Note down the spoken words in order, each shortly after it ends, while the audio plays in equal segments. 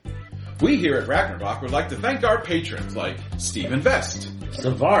We here at Ragnarok would like to thank our patrons like Stephen Vest,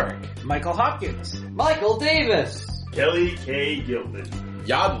 Savaric, Michael Hopkins, Michael Davis, Kelly K. Gilman,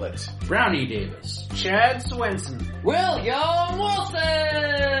 Yodlet, Brownie Davis, Chad Swenson, William Wilson,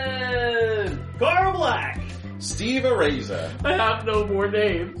 Carl Black, Steve Areza, I have no more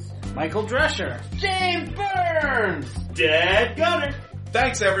names. Michael Drescher, James Burns, Dad Gunner.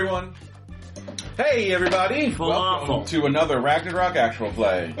 Thanks everyone! Hey everybody! Falafel. Welcome to another Ragnarok actual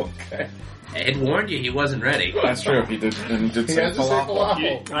play. Okay. Ed warned you he wasn't ready. That's true, he did say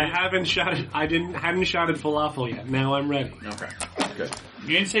falafel. I hadn't shouted falafel yet. Now I'm ready. Okay, good.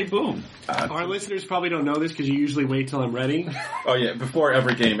 You didn't say boom. Our listeners probably don't know this because you usually wait till I'm ready. Oh yeah, before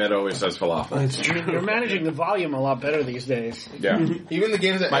every game Ed always says falafel. It's true. You're managing the volume a lot better these days. Yeah. Even the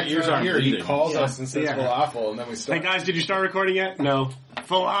games that My Ed's ears not aren't here, he bleeding. calls us and says falafel, and then we Hey start. guys, did you start recording yet? No.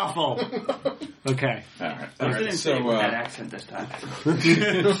 Falafel. Okay. Alright, so that accent this time.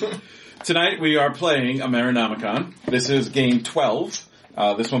 tonight we are playing Amerinomicon. This is game 12.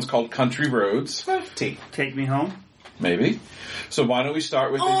 This one's called Country Roads. Take me home. Maybe. So why don't we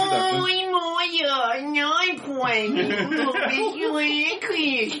start with introductions? Meyer,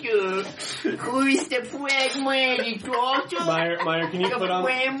 can you put on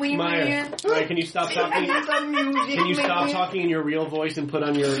Meyer, can you stop talking? Can you stop talking in your real voice and put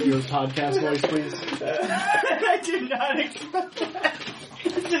on your podcast voice, please? I did not expect that.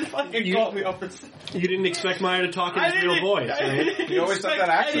 You caught me off. You didn't expect Meyer to talk in his real voice, right? You always thought that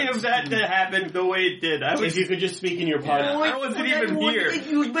accent. Any of that to happen the way it did. If you could just speak in your podcast. I wasn't even here.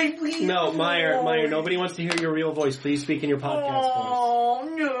 No, Meyer, nobody wants to hear your real voice. Please speak in your podcast voice.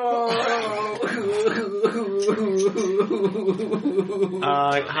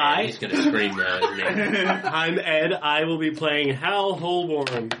 Hi. He's gonna scream now, isn't he? I'm Ed. I will be playing Hal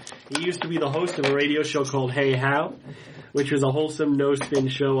Holborn. He used to be the host of a radio show called Hey Hal, which was a wholesome no-spin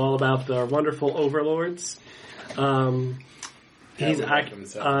show all about the wonderful overlords. And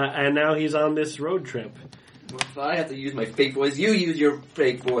now he's on this road trip. If I have to use my fake voice, you use your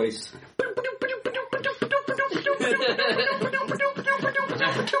fake voice.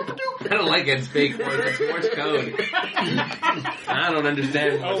 I don't like Ed's fake voice. It's Morse code. I don't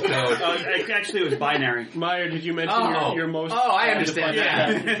understand Morse code. Actually, it was binary. Meyer, did you mention your most... Oh, I understand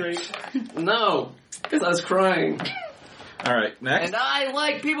that. trait? No, because I was crying. Alright, next. And I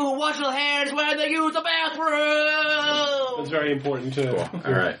like people who wash their hands when they use the bathroom. That's very important too. Cool.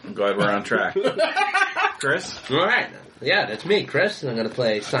 Alright, I'm glad we're on track. Chris? Alright. Yeah, that's me, Chris. I'm gonna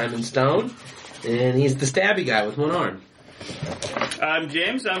play Simon Stone. And he's the stabby guy with one arm. I'm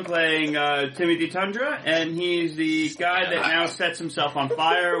James. I'm playing Timothy Tundra, and he's the guy that now sets himself on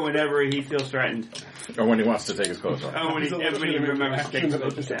fire whenever he feels threatened. Or when he wants to take his clothes off. Oh, when he remembers to take his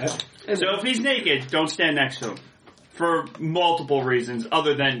clothes off. So if he's naked, don't stand next to him. For multiple reasons,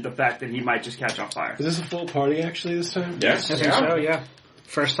 other than the fact that he might just catch on fire. Is this a full party actually this time? Yes. I think so, yeah.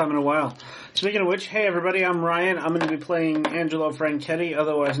 First time in a while. Speaking of which, hey everybody, I'm Ryan. I'm going to be playing Angelo Franchetti,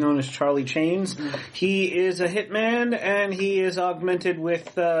 otherwise known as Charlie Chains. He is a hitman, and he is augmented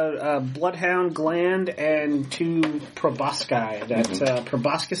with Bloodhound Gland and 2 proboscis. That's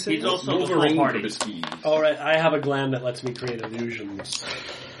proboscises. He's also the full party. Alright, I have a gland that lets me create illusions.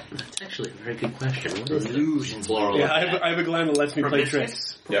 That's actually a very good question. What is illusions, plural? Yeah, I have a gland that lets me play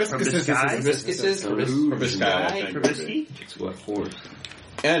tricks. Proboscis. It's what force?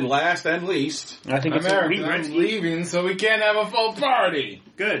 And last and least, I think it's America's leaving, so we can't have a full party.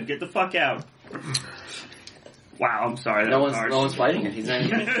 Good, get the fuck out. Wow, I'm sorry. No one's fighting it. He's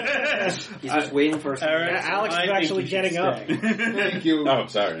just waiting for us. Alex is actually getting up. Thank you. oh,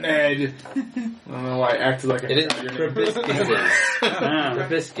 sorry. Ed. I don't know why I acted like It is proboscises.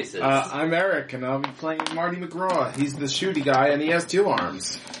 proboscises. I'm Eric, and I'll be playing Marty McGraw. He's the shooty guy, and he has 2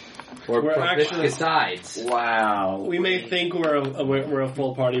 arms. Or We're actually- besides. Wow. We may think we're a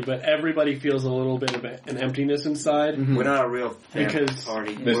full party, but everybody feels a little bit of an emptiness inside. We're not a real Because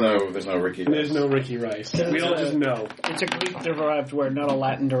party. There's no Ricky. There's no Ricky Rice. We don't just know. It's a Greek-derived word, not a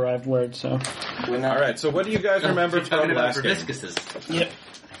Latin-derived word, so... Alright, so what do you guys remember from last game? Proboscises. Yep.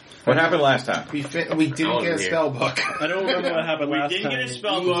 What happened last time? We didn't get a spell book. I don't remember what happened We last didn't time. get a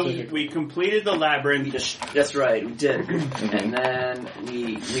spell book. We completed the labyrinth. That's right, we did. And then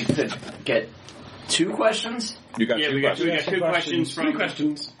we could get 2 questions. You got Yeah, two we got questions. 2 questions from... 3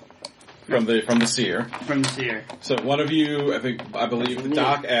 questions. from the seer. From the seer. So one of you, I believe the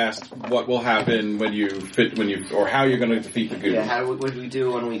doc asked what will happen or how you're going to defeat the goon. Yeah, what do we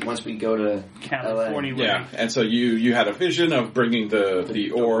do once we go to California. Yeah, and so you had a vision of bringing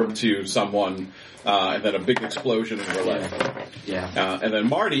the orb to someone, and then a big explosion in your leg. Yeah. And then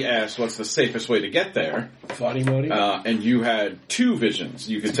Marty asked what's the safest way to get there. Foddy Modi? And you had two visions.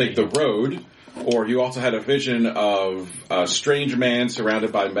 You could take the road, or you also had a vision of a strange man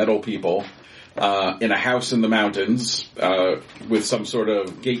surrounded by metal people in a house in the mountains with some sort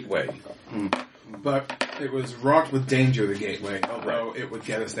of gateway. But it was wrought with danger, the gateway, although it would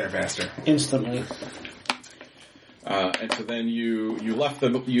get us there faster. Instantly. And so then you left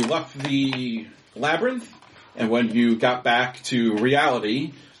the labyrinth, and when you got back to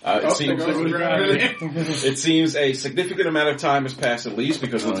reality, it seems a significant amount of time has passed at least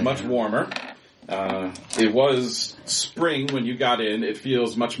because it's much warmer. It was spring when you got in. It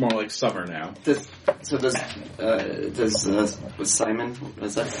feels much more like summer now. Was Simon?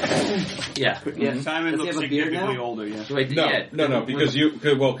 Was that? Yeah. Simon Does he looks have a beard significantly now? older, yeah. Wait, No,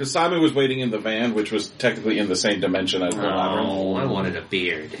 because Simon was waiting in the van, which was technically in the same dimension as the labyrinth. Oh, I wanted a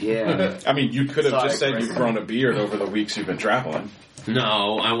beard. Yeah. I mean, you could have Sorry, just said Chris. you've grown a beard over the weeks you've been traveling.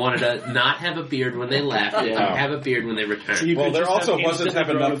 No, I wanted to not have a beard when they left, and have a beard when they returned. You Well, could there just also have wasn't instantly have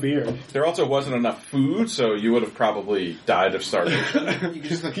grown enough- a beard. There also wasn't enough food, so you would have probably died of starvation.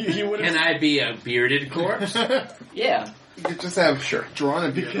 You would Can have I be a bearded corpse? Yeah. You could just have Sure. drawn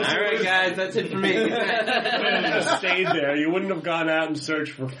a beard. Alright guys, that's it for me. just stayed there. You wouldn't have gone out and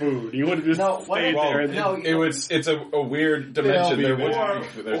searched for food. You would have just stayed Well, there. And it's a weird dimension. There would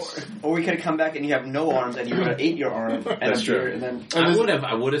Or we could have come back and you have no arms and you would have ate your arm. And That's true. And then.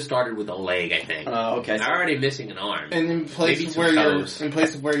 I would have started with a leg, I think. Okay. I'm already missing an arm. And in place Maybe of some where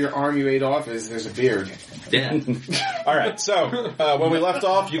toes. your arm you ate off is, there's a beard. Yeah. All right. So when we left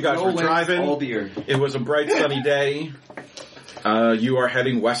off, you guys No were legs, driving. all beard. It was a bright, sunny day. You are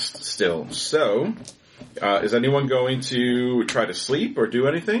heading west still. So, is anyone going to try to sleep or do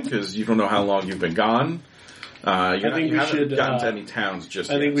anything? Because you don't know how long you've been gone. You haven't gotten to any towns just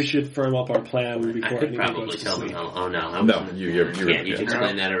I yet. think we should firm up our plan before I could anyone probably goes to tell them. sleep. Oh no, No, you're yeah, you can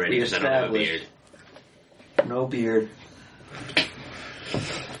explain that already because I don't have a beard. No beard.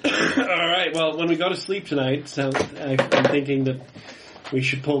 Alright, well, when we go to sleep tonight, so I'm thinking that we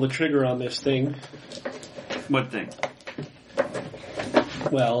should pull the trigger on this thing. What thing?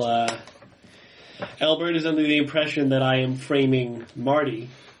 Well, Albert is under the impression that I am framing Marty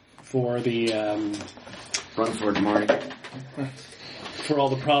for the Run for it, Marty. for all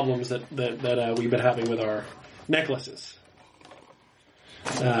the problems that we've been having with our necklaces.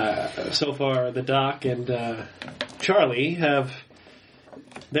 So far, the Doc and Charlie have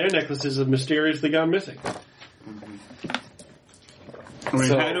their necklaces have mysteriously gone missing. I mean,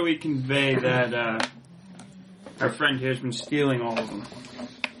 So- how do we convey that our friend here has been stealing all of them?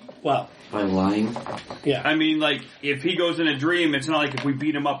 Well, By lying. yeah. I mean, like, if he goes in a dream, it's not like if we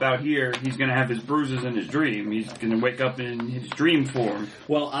beat him up out here, he's going to have his bruises in his dream. He's going to wake up in his dream form.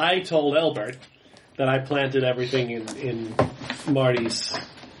 Well, I told Albert that I planted everything in Marty's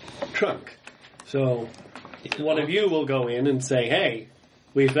trunk. So one of you will go in and say, "Hey,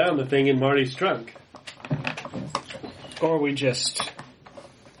 we found the thing in Marty's trunk." Or we just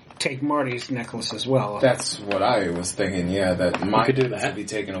take Marty's necklace as well. That's what I was thinking, yeah, that my could do necklace that. would be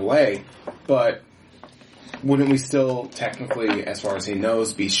taken away, but wouldn't we still technically, as far as he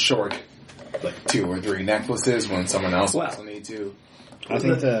knows, be short like 2 or 3 necklaces when someone else Well. also need to? I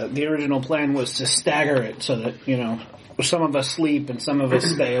think the original plan was to stagger it so that, some of us sleep and some of us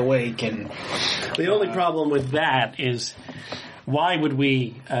stay awake. And The only problem with that is, why would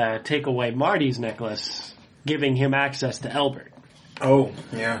we take away Marty's necklace, giving him access to Albert? Oh,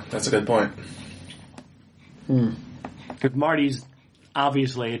 yeah, that's a good point. If Marty's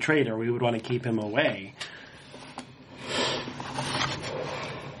obviously a traitor, we would want to keep him away.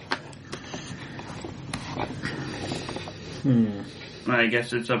 I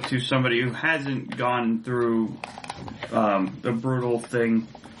guess it's up to somebody who hasn't gone through the brutal thing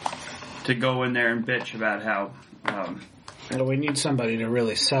to go in there and bitch about how... we need somebody to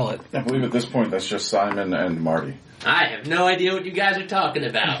really sell it. I believe at this point that's just Simon and Marty. I have no idea what you guys are talking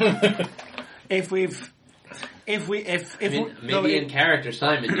about. Maybe In character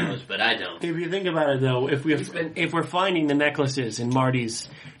Simon knows, but I don't. If you think about it, though, if we're finding the necklaces in Marty's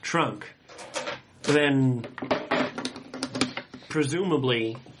trunk, then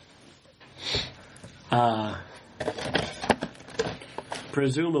presumably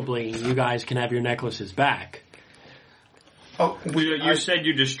you guys can have your necklaces back. Oh, You said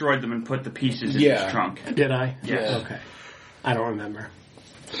you destroyed them and put the pieces in Yeah. his trunk. Did I? Yes. Okay. I don't remember.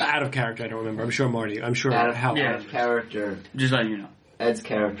 Out of character, I don't remember. I'm sure Marty. I'm sure Out of Hal. Yeah. character, Just letting you know. Ed's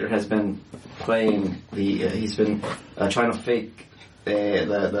character has been playing the. He's been trying to fake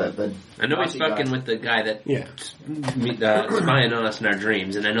the. I know he's Nazi fucking guys. with the guy that Yeah. spying on us in our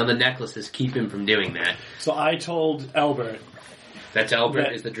dreams, and I know the necklaces keep him from doing that. So I told Albert. That's Albert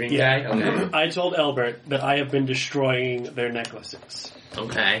That- is the dream yeah. guy? Okay. I told Albert that I have been destroying their necklaces.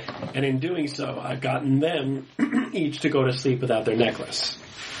 Okay. And in doing so, I've gotten them each to go to sleep without their necklace.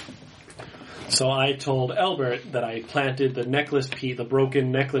 So I told Albert that I planted the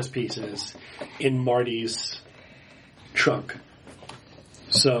broken necklace pieces in Marty's trunk.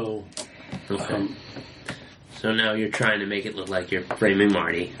 So, Okay. So now you're trying to make it look like you're framing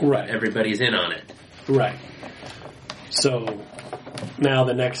Marty. Right. Everybody's in on it. right. So now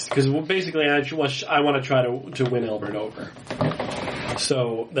the next, because basically I want to try to win Albert over.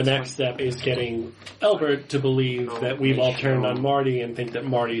 So the next step is getting Albert to believe that we've all turned on Marty and think that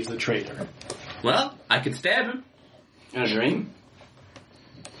Marty's the traitor. Well, I could stab him. In a dream.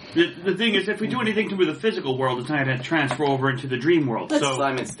 The thing is, if we do anything to the physical world, it's not going to transfer over into the dream world. Let's So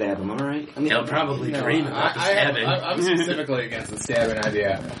Simon stab him. All right. I mean, He'll probably dream about the stabbing. I'm specifically against the stabbing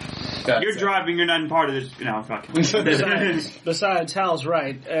idea. That's you're it. driving. You're not part of this. No, fuck it. Besides, Hal's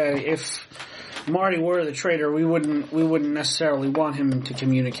right. If Marty were the traitor, we wouldn't necessarily want him to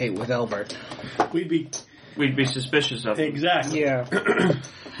communicate with Albert. We'd be We'd be suspicious of him. exactly, Yeah.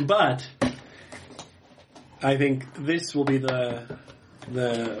 but I think this will be the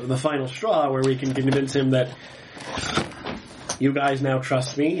final straw where we can convince him that you guys now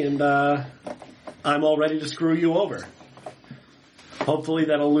trust me and I'm all ready to screw you over. Hopefully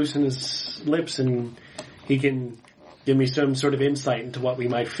that'll loosen his lips and he can give me some sort of insight into what we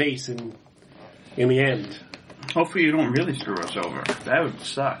might face in the end. Hopefully you don't really screw us over. That would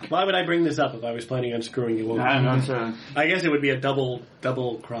suck. Why would I bring this up if I was planning on screwing you over? I don't know. It's a, I guess it would be a double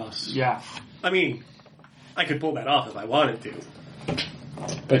cross. yeah. I mean, I could pull that off if I wanted to.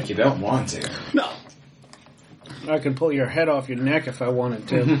 But you don't want to. No, I could pull your head off your neck if I wanted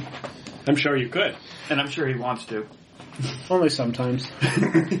to. I'm sure you could. And I'm sure he wants to. Only sometimes.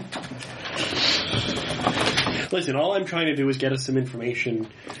 Listen, all I'm trying to do is get us some information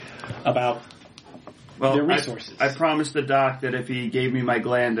about Well, their resources. I promised the doc that if he gave me my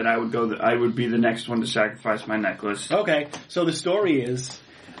gland, that I would be the next one to sacrifice my necklace. Okay, so the story is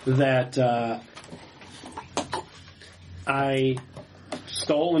that I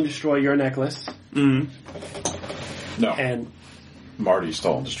stole and destroyed your necklace, Mm-hmm. No, and Marty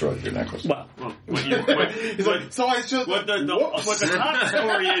stole and destroyed your necklace. well, Well, He's like, so I just... what the top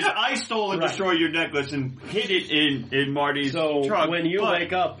story is, I stole and Right. destroyed your necklace and hid it in Marty's so trunk. when you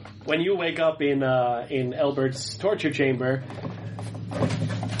wake up in Albert's torture chamber,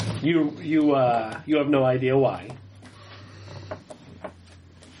 you have no idea why.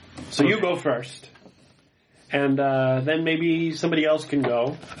 So you go first, and then maybe somebody else can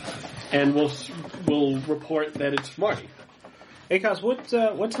go, and we'll report that it's Marty. Hey, Kaz,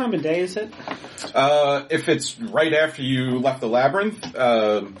 what time of day is it? If it's right after you left the labyrinth,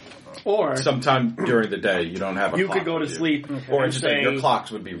 Or sometime during the day, you don't have a you clock could go to with you. sleep Or and just that your say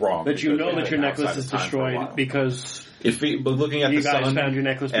clocks would be wrong. that you because know they've that your been necklace outside is of time for a destroyed while. because But looking at you the guys sun, found your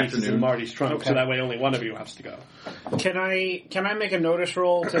necklace pieces in afternoon. Marty's trunk, so Okay. that way only one of you has to go. Can I make a notice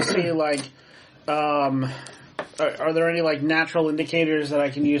roll to see are there any natural indicators that I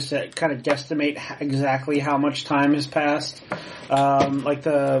can use to kind of guesstimate exactly how much time has passed? Like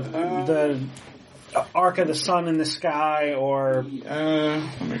the arc of the sun in the sky, or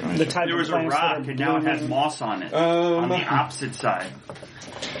the type there of was a plants that rock are and now it has blooming. moss on it. On the opposite side.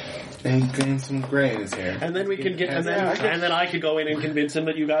 And some gray in his hair. And then we can get, and then I could go in and convince him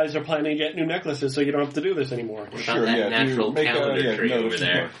that you guys are planning to get new necklaces, so you don't have to do this anymore. Sure, that yeah. natural you make calendar tree over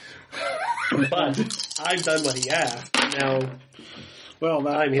there. But I've done what he asked. Now Well,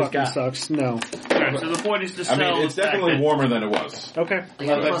 that I'm his fucking guy. sucks. No. Alright, so the point is to I sell mean, it's the fact definitely that- warmer than it was. Okay. I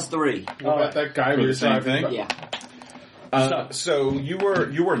got +3. What about that guy For we the were same talking thing? about? Yeah. So you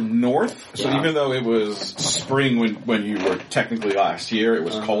were north. So even though it was spring when you were technically last year, it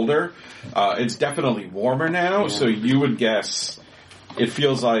was colder. It's definitely warmer now. So you would guess. It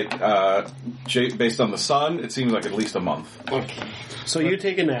feels like, based on the sun, it seems like at least a month. So you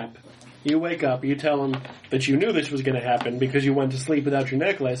take a nap. You wake up. You tell him that you knew this was going to happen because you went to sleep without your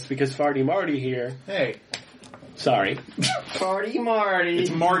necklace because Farty Marty here. Hey. Sorry. Party Marty.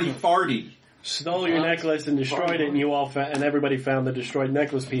 It's Marty Farty. Stole your necklace and destroyed it, and you all and everybody found the destroyed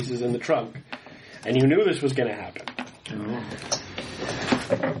necklace pieces in the trunk, and you knew this was going to happen.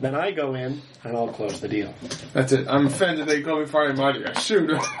 Then I go in and I'll close the deal. That's it. I'm offended they call me Friday Mighty. I shoot.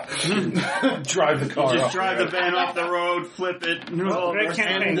 Drive the car Just off. drive the van off the road, flip it. Great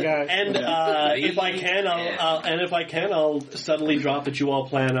campaign, guys. And if I can, I'll subtly drop that you all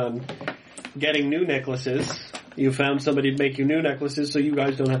plan on getting new necklaces. You found somebody to make you new necklaces, so you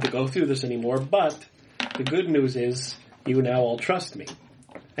guys don't have to go through this anymore. But the good news is, you now all trust me,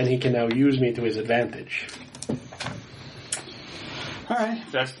 and he can now use me to his advantage. Alright,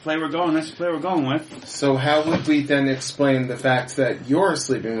 that's the play we're going. That's the play we're going with. So how would we then explain the fact that you're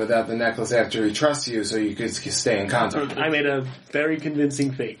sleeping without the necklace after he trusts you so you could stay in contact? I made a very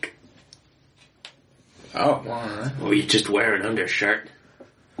convincing fake. Oh, alright. Or you just wear an undershirt.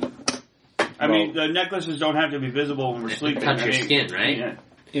 I mean, the necklaces don't have to be visible when we're sleeping. Touch your I mean, skin, right? Yeah.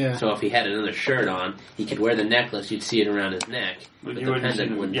 Yeah. So if he had another shirt on, he could wear the necklace, you'd see it around his neck. But you the wouldn't see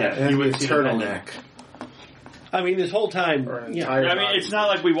pendant the- wouldn't. yeah. And You the would see the turtleneck. I mean, this whole time, Or an yeah. entire I mean, body. it's not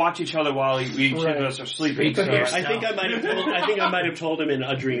like we watch each other while each of us are sleeping. So I think I might have told him in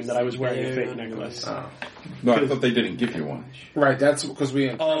a dream that I was wearing a fake necklace. Oh. No, I thought they didn't give you one. Right, that's because we...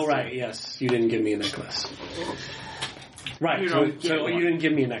 Oh, right, yes. You didn't give me a necklace. Right, You so don't get one. you didn't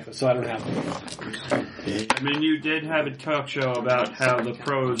give me a necklace, so I don't have one. I mean, you did have a talk show about how the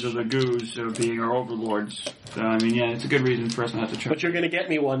pros of the goose are being our overlords. So, I mean, yeah, it's a good reason for us not to trust. But you're going to get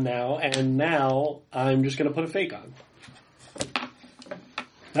me one now, and now I'm just going to put a fake on.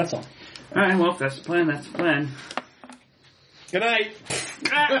 That's all. Alright, well, if that's the plan, that's the plan. Good night.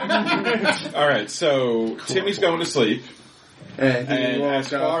 All right, so Timmy's going to sleep, And, he and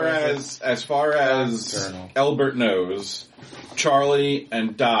walks out as far as Nocturnal. Elbert knows, Charlie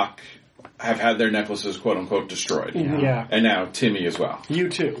and Doc have had their necklaces "quote unquote" destroyed, Yeah. and now Timmy as well. You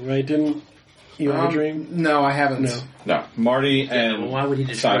too, right? Didn't you have a dream? No, I haven't. No. No, Marty and Well, why would he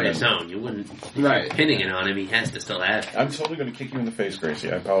destroy Simon. his own? You wouldn't. Right. Pinning it on him, he has to still have it. I'm totally going to kick you in the face,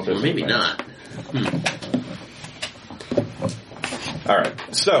 Gracie. I apologize. Or maybe in advance. not. All right,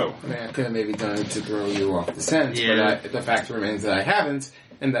 so I mean, I could have maybe done it to throw you off the scent, Yeah. but the fact remains that I haven't,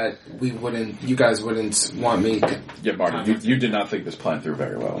 and that you guys wouldn't want me to... yeah, Marty, you did not think this plan through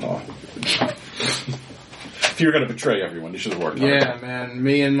very well at all. If you were going to betray everyone, you should have worked on it. Yeah, man,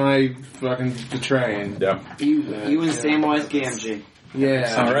 me and my fucking betraying. Yeah. You and Samwise Gamgee.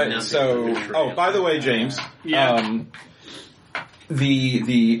 Yeah. All right. Nothing So, but betrayal. by the way, James, Yeah.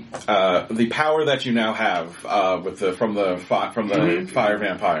 the power that you now have from the fire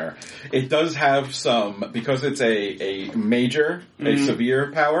vampire, it does have some, because it's a major, a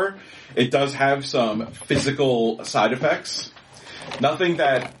severe power. It does have some physical side effects. Nothing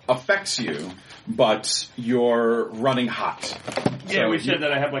that affects you, but you're running hot. Yeah, So we you- said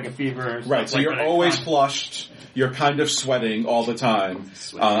that I have like a fever or something. Right, so you're always flushed, you're kind of sweating all the time,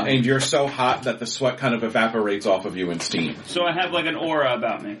 and you're so hot that the sweat kind of evaporates off of you in steam. So I have like an aura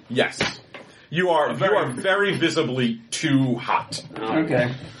about me. Yes. You are very visibly too hot. Okay.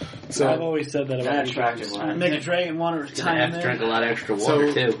 I've So, always said that about you Attractive guys. line. Make a dragon water Gonna time have in to there. drink a lot of extra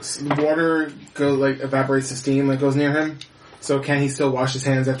water too. the water evaporates the steam that goes near him. So can he still wash his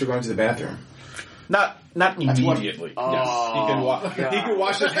hands after going to the bathroom? Not immediately. Oh, Yes. He can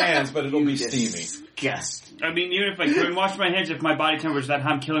wash his hands, but it'll be steamy. Yes. I mean, even if I couldn't wash my hands, if my body temperature is that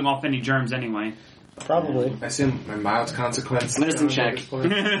high, I'm killing off any germs anyway. Probably. I assume my mild consequence. Medicine check.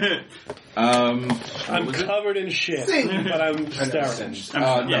 I'm covered in shit, but I'm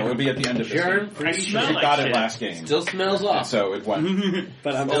sterile. No, it'll be at the end of this Germ game. I free. smell You like got shit. it last game. Still smells off. So it went.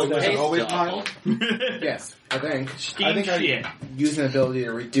 But I'm Still Was it tastes always awful. mild? Yes, I think. Steam I think shit. I use an ability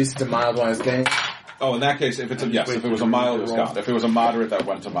to reduce it to mild when I was getting. Oh, in that case, if it's if it was a mild, it was gone. If it was a moderate that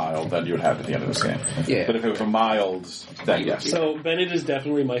went to mild, then you would have it at the end of this game. Yeah. But if it was a mild, then yes. So Bennett is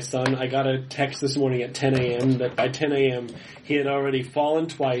definitely my son. I got a text this morning at 10 a.m. that by 10 a.m. he had already fallen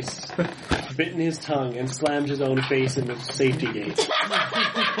twice, bitten his tongue, and slammed his own face into the safety gate.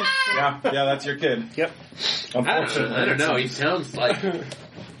 Yeah, that's your kid. Yep. Unfortunately, I don't know. He sounds like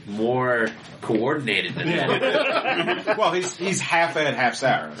more coordinated than that. Well, he's half Ed, half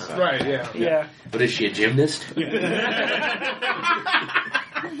Sarah. So. Right, yeah. Yeah. But is she a gymnast?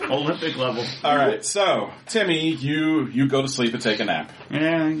 Olympic level. All right, so Timmy, you go to sleep and take a nap.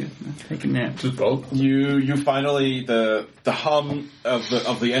 Yeah, I guess I'll take a nap. You finally the hum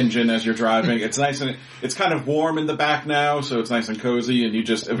of the engine as you're driving. It's nice and it's kind of warm in the back now, so it's nice and cozy. And you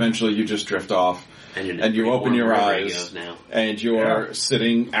just drift off. And you open your eyes, and you are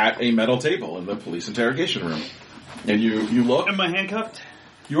sitting at a metal table in the police interrogation room. And you look. Am I handcuffed?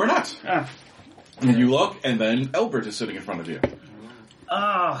 You are not. Ah. And you look, and then Elbert is sitting in front of you.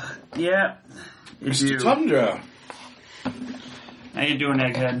 Oh, yeah. It's Mr. you. Tundra. How you doing,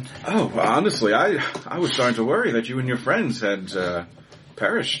 Egghead? Oh, honestly, I was starting to worry that you and your friends had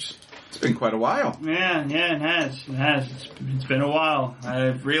perished. It's been quite a while. Yeah, it has. It's been a while.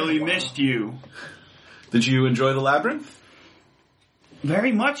 I've really missed you. Did you enjoy the labyrinth?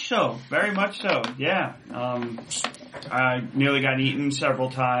 Very much so. Yeah. I nearly got eaten several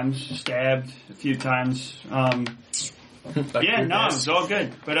times, stabbed a few times. Yeah, no, it was all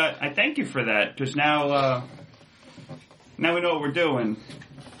good. But I thank you for that, because now we know what we're doing.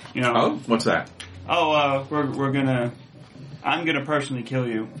 You know. Oh, what's that? I'm gonna personally kill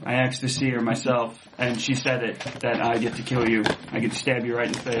you. I asked to see her myself, and she said it, that I get to kill you. I get to stab you right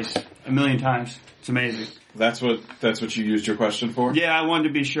in the face 1,000,000 times. It's amazing. That's what you used your question for? Yeah, I wanted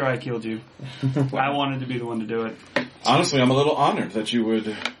to be sure I killed you. I wanted to be the one to do it. Honestly, I'm a little honored that you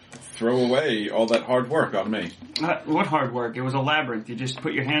would throw away all that hard work on me. What hard work? It was a labyrinth. You just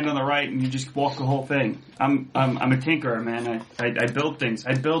put your hand on the right and you just walk the whole thing. I'm a tinkerer, man. I build things.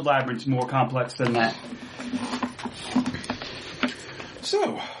 I build labyrinths more complex than that.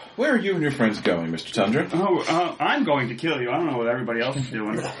 So, where are you and your friends going, Mr. Tundra? I'm going to kill you. I don't know what everybody else is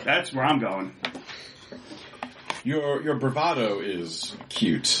doing. That's where I'm going. Your bravado is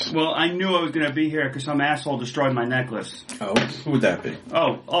cute. Well, I knew I was going to be here because some asshole destroyed my necklace. Oh, who would that be?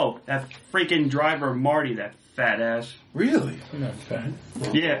 Oh, that freaking driver Marty, that fat ass. Really? You're not fat.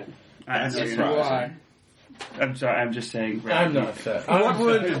 Yeah. That's I know you're surprising. not. I'm sorry, I'm just saying. I'm not fat.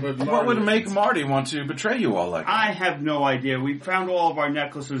 What would make Marty want to betray you all like that? I have no idea. We found all of our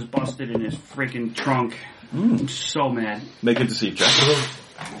necklaces busted in his freaking trunk. I'm so mad. Make a deceit check.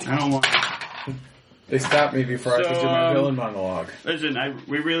 I don't want... They stopped me before I could do my villain monologue. Listen,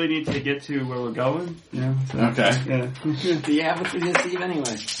 we really need to get to where we're going. Yeah. Okay. Yeah. Do you have a deceive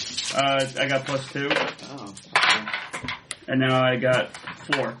anyway? I got +2. Oh. And now I got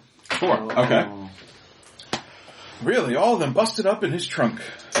 4. 4. Okay. Really? All of them busted up in his trunk.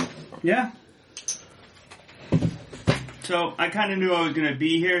 Yeah. So I kind of knew I was going to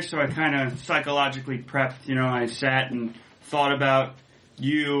be here, so I kind of psychologically prepped. You know, I sat and thought about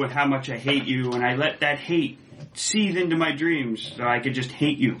you and how much I hate you, and I let that hate seethe into my dreams so I could just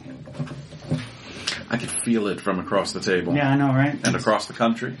hate you. I could feel it from across the table. Yeah, I know, right? And across the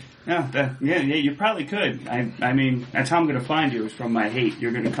country. Yeah, you probably could. I mean, that's how I'm going to find you, is from my hate.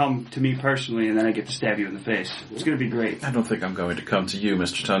 You're going to come to me personally, and then I get to stab you in the face. It's going to be great. I don't think I'm going to come to you,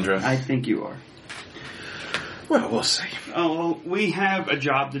 Mr. Tundra. I think you are. Well, we'll see. Oh, well, we have a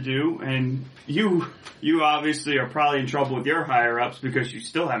job to do, and you obviously are probably in trouble with your higher-ups because you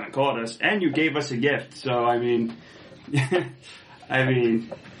still haven't caught us, and you gave us a gift. So, I mean,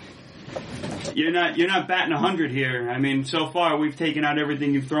 you're not batting 100 here. I mean, so far we've taken out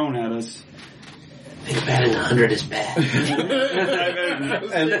everything you've thrown at us. I think batting 100 is bad.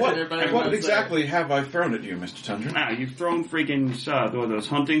 And what exactly have I thrown at you, Mr. Tundra? You've thrown freaking those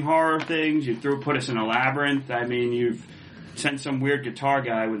hunting horror things. You put us in a labyrinth. I mean, you've sent some weird guitar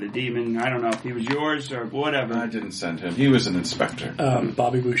guy with a demon. I don't know if he was yours or whatever. I didn't send him. He was an inspector.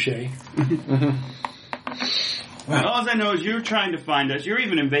 Bobby Boucher. Well, all I know is you're trying to find us. You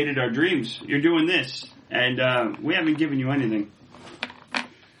even invaded our dreams. You're doing this, and we haven't given you anything.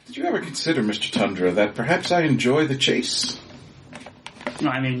 Did you ever consider, Mr. Tundra, that perhaps I enjoy the chase? No,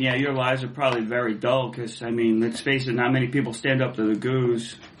 I mean, yeah, your lives are probably very dull because, I mean, let's face it, not many people stand up to the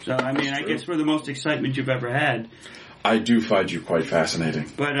goose. So, I mean, I guess we're the most excitement you've ever had. I do find you quite fascinating.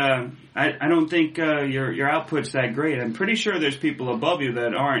 But I don't think your output's that great. I'm pretty sure there's people above you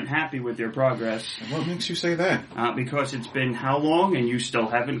that aren't happy with your progress. What makes you say that? Because it's been how long and you still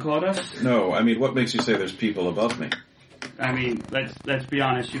haven't caught us? No, I mean, what makes you say there's people above me? I mean, let's be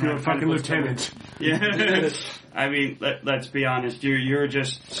honest. You're a fucking lieutenant. Yeah. I mean, let's be honest. You're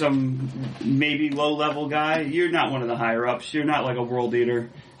just some maybe low-level guy. You're not one of the higher-ups. You're not like a world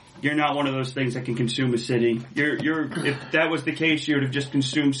eater. You're not one of those things that can consume a city. If that was the case, you would have just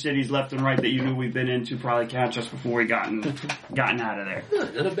consumed cities left and right that you knew we've been in to probably catch us before we gotten out of there.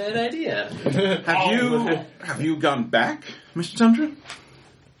 Not a bad idea. Have you gone back, Mr. Tundra?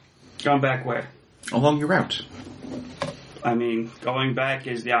 Gone back where? Along your route. I mean, going back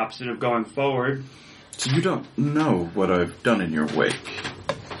is the opposite of going forward. So you don't know what I've done in your wake.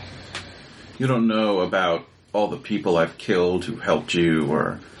 You don't know about all the people I've killed who helped you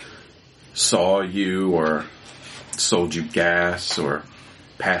or saw you or sold you gas or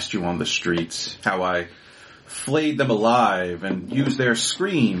passed you on the streets. How I flayed them alive and used their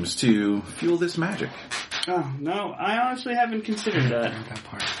screams to fuel this magic. Oh, no, I honestly haven't considered that.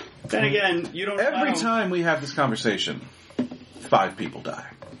 Then again, you don't... Every time we have this conversation, 5 people die.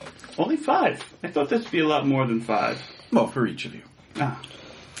 Only 5? I thought this would be a lot more than 5. Well, for each of you. Ah.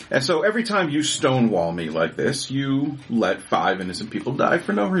 And so every time you stonewall me like this, you let 5 innocent people die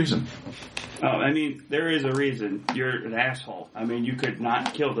for no reason. Oh, I mean, there is a reason. You're an asshole. I mean, you could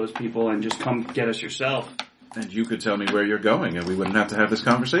not kill those people and just come get us yourself. And you could tell me where you're going, and we wouldn't have to have this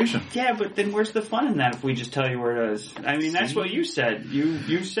conversation. Yeah, but then where's the fun in that if we just tell you where it is? I mean, that's what you said.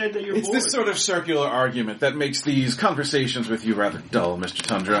 You said that you're It's bored. this sort of circular argument that makes these conversations with you rather dull, Mr.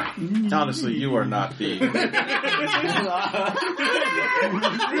 Tundra. Honestly, you are not the...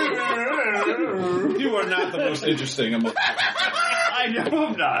 you are not the most interesting among... I know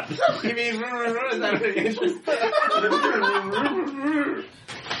I'm not. You mean, is that what you're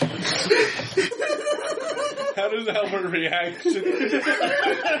How does Albert react? He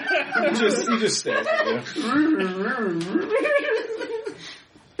just stares at you.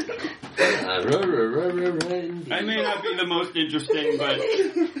 I may not be the most interesting, but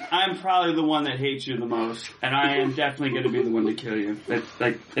I'm probably the one that hates you the most, and I am definitely going to be the one to kill you.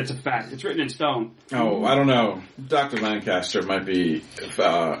 It's a fact. It's written in stone. Oh, I don't know. Dr. Lancaster might be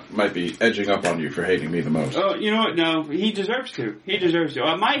edging up on you for hating me the most. Oh, you know what? No, he deserves to. He deserves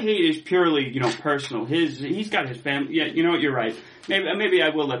to. My hate is purely, personal. He's got his family. Yeah, you know what? You're right. Maybe I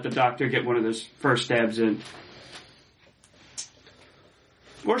will let the doctor get one of those first stabs in.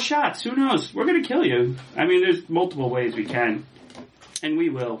 Or shots, who knows? We're gonna kill you. I mean, there's multiple ways we can. And we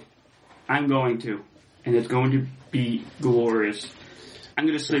will. I'm going to. And it's going to be glorious. I'm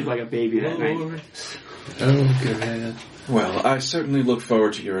gonna sleep like a baby that night. Oh, good. Well, I certainly look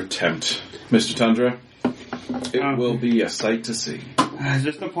forward to your attempt, Mr. Tundra. It will be a sight to see. Is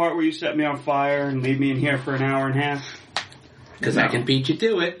this the part where you set me on fire and leave me in here for an hour and a half? Because I can beat you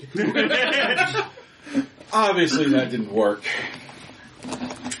to it. Obviously that didn't work.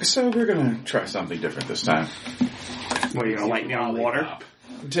 So we're gonna try something different this time. What, are you gonna light me on water?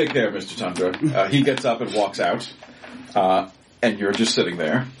 Take care, Mr. Tundra. He gets up and walks out, and you're just sitting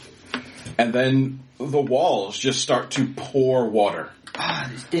there. And then the walls just start to pour water. Ah,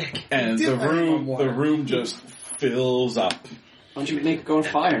 this dick. And the room just fills up. Why don't you make it go on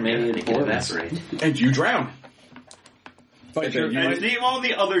fire? Maybe Make it evaporate. And you drown. It's the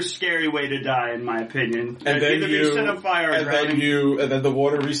only other scary way to die, in my opinion. And then either be set on fire or drowning. and then the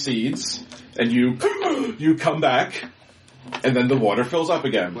water recedes, and you come back, and then the water fills up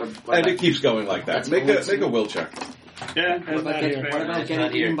again, and it keeps going like that. Make a will check. Yeah, What about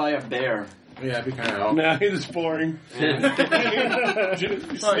getting eaten by a bear? Yeah, it'd be kind of helpful. Nah, it's boring. Snooze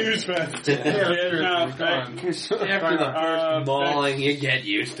fest. After the first mauling, you get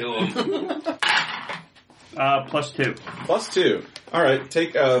used to them. +2. +2. All right,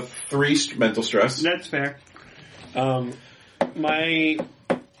 take 3 mental stress. That's fair. My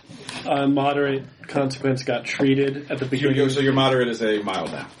moderate consequence got treated at the beginning. So your moderate is a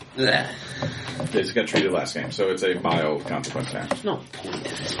mild now. It got treated last game, so it's a mild consequence now. No point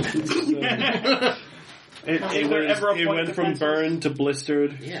to this. It went from burned to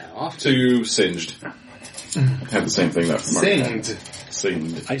blistered. Yeah, off To singed. Had the same thing that Singed.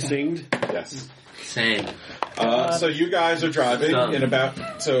 I singed. Yes. Same. So you guys are driving in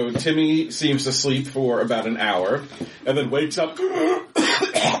about... So Timmy seems to sleep for about an hour, and then wakes up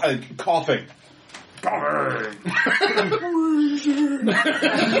coughing.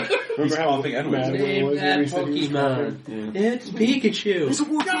 He's coughing and wheezing. Name that Pokemon. It's Pikachu. It's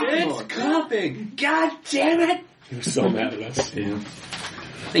coughing. God damn it! He was so mad at us. Yeah.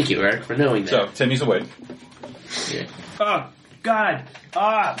 Thank you, Eric, for knowing that. So Timmy's awake. Yeah. Oh, God.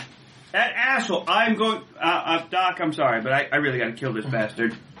 That asshole. I'm going... Doc, I'm sorry, but I really gotta kill this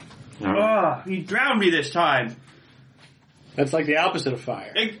bastard. He drowned me this time. That's like the opposite of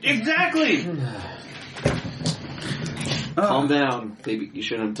fire. Exactly! Calm down, baby. You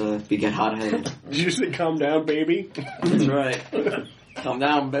shouldn't get hot-headed. Did you say calm down, baby? That's right. Calm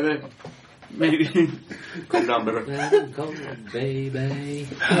down, baby. Maybe. Calm down, baby. Welcome, baby.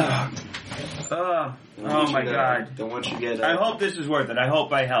 Oh my God. Don't want you to get... I hope this is worth it. I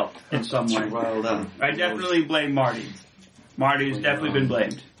hope I helped in some way. Riled up. I definitely blame Marty. Marty's definitely been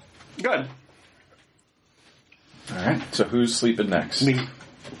blamed. Good. Alright, so who's sleeping next? Me.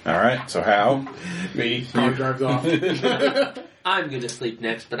 Alright, so Hal? Me. Car drives off. I'm gonna sleep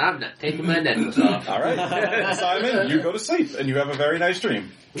next, but I'm not taking my necklace off. Alright, Simon, you go to sleep, and you have a very nice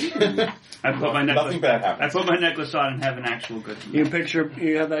dream. I put my necklace. Nothing bad happens. I put my necklace on and have an actual good dream.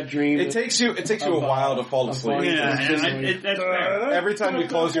 You have that dream. It takes you a while to fall asleep. Yeah, that's fair. Every time you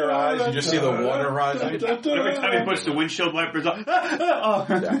close your eyes, you just see the water rising. Every time he puts the windshield wipers on.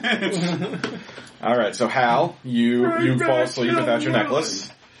 Alright, so Hal, you fall asleep without your necklace.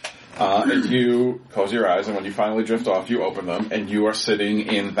 And you close your eyes, and when you finally drift off, you open them, and you are sitting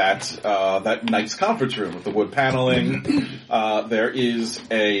in that nice conference room with the wood paneling. There is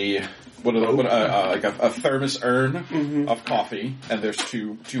a like a thermos urn of coffee, and there's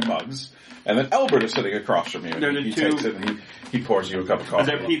two mugs. And then Albert is sitting across from you. And he takes it and he pours you a cup of coffee. Are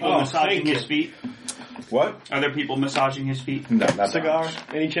there people massaging his feet? What? Are there people massaging his feet? No, not that Cigar? much.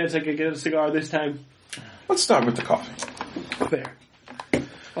 Any chance I could get a cigar this time? Let's start with the coffee. There.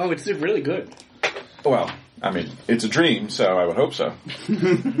 Oh, it's really good. Well, I mean, it's a dream, so I would hope so.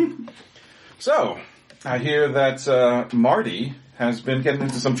 So, I hear that Marty has been getting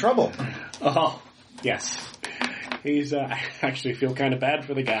into some trouble. Oh, yes. He's, I actually feel kind of bad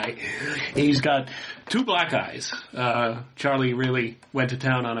for the guy. He's got 2 black eyes. Charlie really went to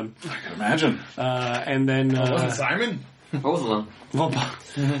town on him. I can imagine. And then, Wasn't Simon? Both of them.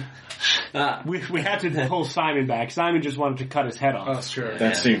 well, we had to pull Simon back. Simon just wanted to cut his head off. Oh, sure.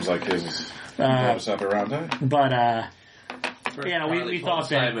 That seems like his modus operandi. But, we thought that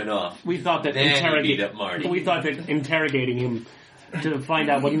Simon off. we thought that Then he beat up Marty. we thought that interrogating him to find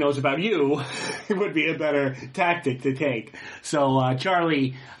out what he knows about you would be a better tactic to take. So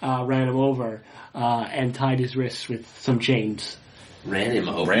Charlie ran him over and tied his wrists with some chains. Ran him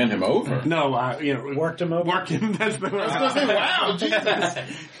over. Ran him over. No, Worked him over? Worked him. That's the word. Wow, Jesus.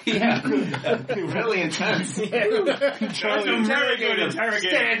 Yeah. Really intense. Charlie, interrogate.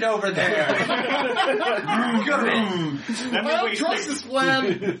 Stand over there. I don't trust this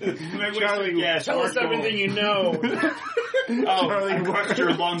plan. Charlie, yes. Tell us everything you know. I worked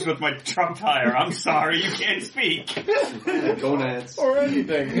your lungs with my truck tire. I'm sorry, you can't speak. Gonads. Or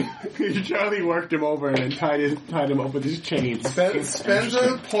anything. Charlie worked him over and then tied him up with his chains. Spend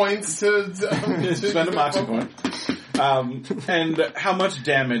the points to Spend a moxie point. And how much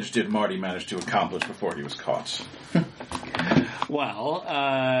damage did Marty manage to accomplish before he was caught? Well,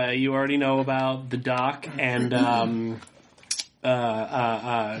 you already know about the doc and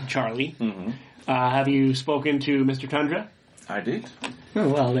Charlie. Mm-hmm. Have you spoken to Mr. Tundra? I did. Oh,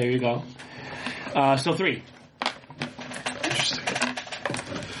 well, there you go. So 3. Interesting.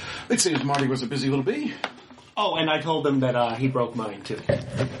 It seems Marty was a busy little bee. Oh, and I told them that he broke mine too.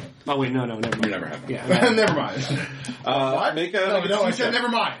 Oh wait, no, never mind. You never have. Yeah. Never mind. Make a No, I said never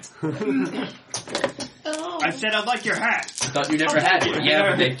mind. I said I'd like your hat. Thought you never had it.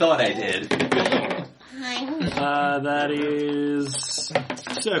 Yeah, but they thought I did. That is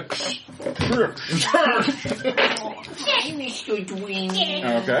 6.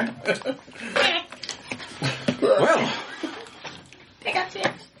 Okay. Well,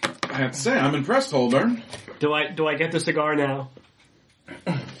 I have to say, I'm impressed, Holborn. Do I get the cigar now?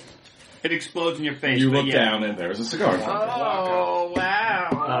 It explodes in your face. You but look yeah. down and there's a cigar. Oh, wow.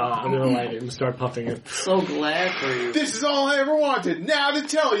 I'm gonna light it and start puffing it. So glad for you. This is all I ever wanted. Now to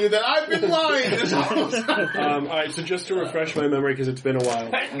tell you that I've been lying this whole time. Alright, so just to refresh my memory, because it's been a while,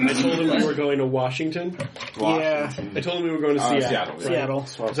 I told him we were going to Washington. Yeah. I told him we were going to Seattle. Seattle. right? Seattle.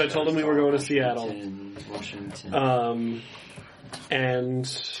 So I told him we were going to Seattle. Washington.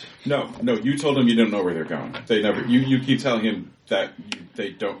 And No, you told him you didn't know where they're going. They never. You keep telling him that they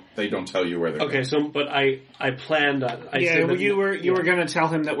don't tell you where they're okay, so but I planned on. I said that, you were going to tell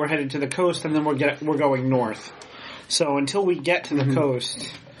him that we're headed to the coast, and then we're going north. So until we get to the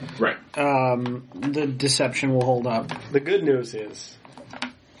coast, going. Right. the deception will hold up. The good news is,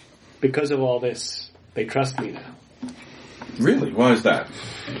 because of all this, they trust me now. Really? Why is that?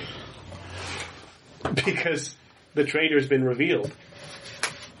 Because the traitor's been revealed.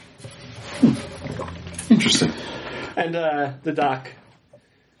 Interesting. And the doc,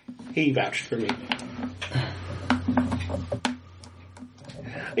 he vouched for me.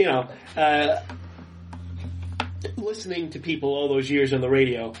 You know, listening to people all those years on the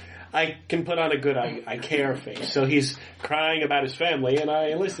radio, I can put on a good I care face. So he's crying about his family, and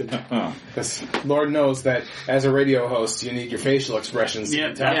I listen. Oh. Because Lord knows that as a radio host, you need your facial expressions.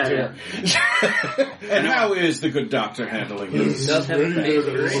 Yeah, to And how is the good doctor handling his Does have a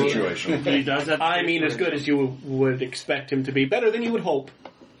face. situation? He does have. I mean, as good as you would expect him to be. Better than you would hope.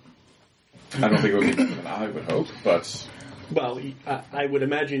 I don't think it would be better than I would hope, but Well, I would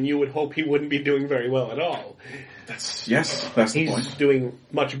imagine you would hope he wouldn't be doing very well at all. that's the He's point. doing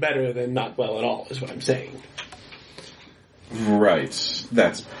much better than not well at all, is what I'm saying. Right.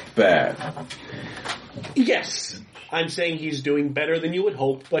 That's bad. Yes, I'm saying he's doing better than you would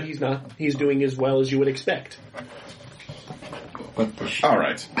hope, but he's not. He's doing as well as you would expect. All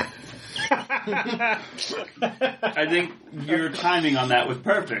right. I think your timing on that was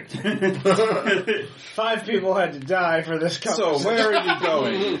perfect. 5 people had to die for this So conversation. where are you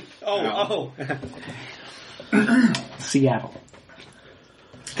going? Oh. Seattle.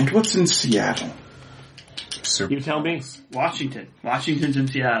 And what's in Seattle? You tell me. Washington. Washington's in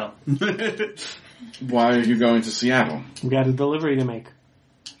Seattle. Why are you going to Seattle? We got a delivery to make.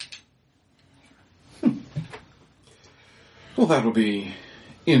 Well, that'll be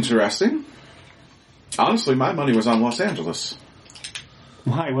interesting. Honestly, my money was on Los Angeles.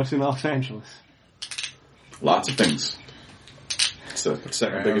 Why? What's in Los Angeles? Lots of things. It's the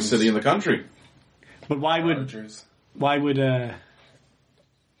second biggest city in the country. But why would the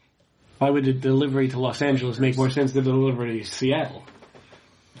delivery to Los Angeles make more sense than the delivery to Seattle?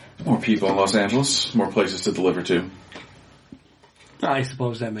 More people in Los Angeles, more places to deliver to. I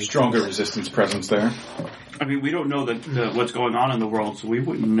suppose that makes Stronger sense. resistance presence there. I mean, we don't know what's going on in the world, so we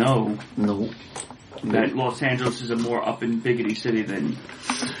wouldn't know that Los Angeles is a more up and biggity city than...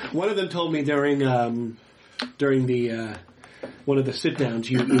 One of them told me during the one of the sit-downs,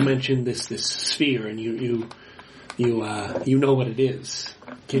 you mentioned this sphere, and you know what it is.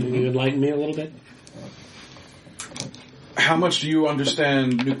 Can you enlighten me a little bit? How much do you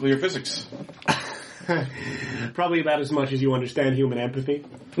understand nuclear physics? Probably about as much as you understand human empathy.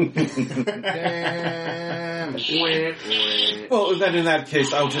 Well, then in that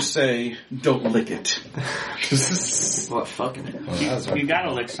case, I'll just say, don't lick it. What fucking it? You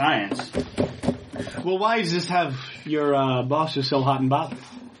gotta lick science. Well, why does this have your bosses so hot and bothered?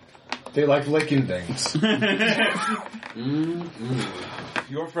 They like licking things.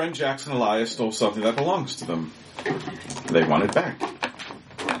 Your friend Jackson Elias stole something that belongs to them. They want it back.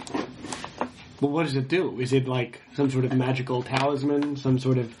 Well, what does it do? Is it like some sort of magical talisman? Some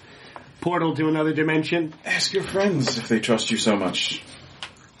sort of portal to another dimension? Ask your friends if they trust you so much.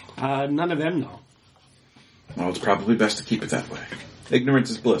 None of them know. Well, it's probably best to keep it that way.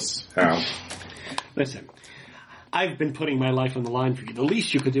 Ignorance is bliss. How? Listen, I've been putting my life on the line for you. The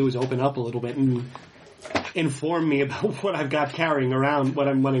least you could do is open up a little bit and inform me about what I've got carrying around, what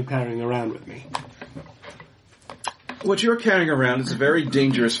I'm carrying around with me. What you're carrying around is a very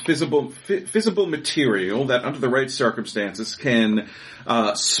dangerous visible material that, under the right circumstances, can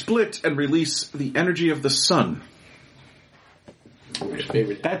split and release the energy of the sun.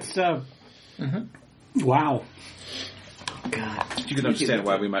 That's, wow. God. You can understand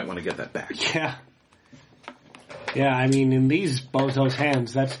why we might want to get that back. Yeah. Yeah, I mean, in these bozos'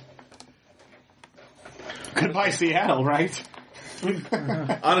 hands, that's... Goodbye, Seattle, right?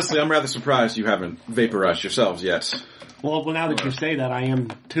 Honestly, I'm rather surprised you haven't vaporized yourselves yet. Well, now that you say that, I am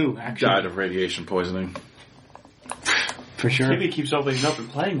too, actually. Died of radiation poisoning. For sure. Maybe he keeps opening up and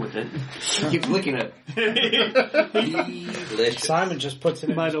playing with it. Keep licking it. Delicious. Simon just puts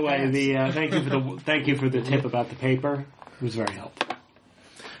it in By his the way, pants. thank you for the tip about the paper. It was very helpful.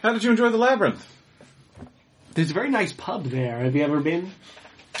 How did you enjoy the labyrinth? There's a very nice pub there. Have you ever been?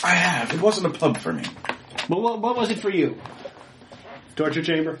 I have. It wasn't a pub for me. Well, what was it for you? Torture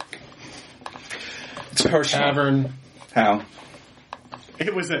chamber? It's personal. Tavern. How?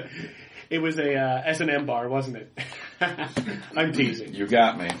 It was a S&M bar, wasn't it? I'm teasing. You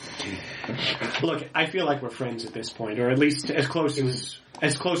got me. Look, I feel like we're friends at this point, or at least as close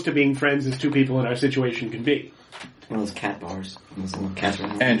to being friends as two people in our situation can be. One of those cat bars. Those little cats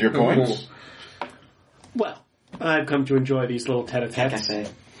around. And your points? Well, I've come to enjoy these little tete-a-tetes,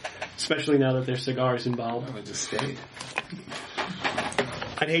 Cafe. especially now that there's cigars involved. I just stayed.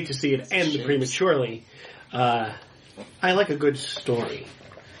 I'd hate to see it end prematurely. I like a good story.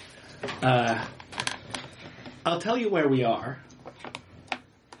 I'll tell you where we are,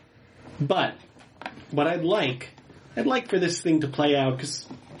 but what I'd like for this thing to play out, because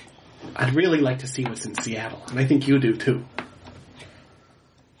I'd really like to see what's in Seattle, and I think you do too.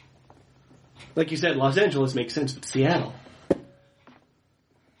 Like you said, Los Angeles makes sense, but Seattle.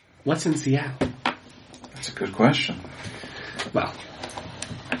 What's in Seattle? That's a good question. Well,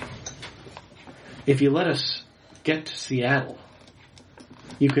 if you let us get to Seattle,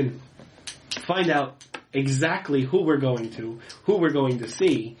 you can find out exactly who we're going to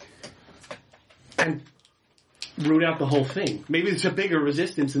see, and root out the whole thing. Maybe there's a bigger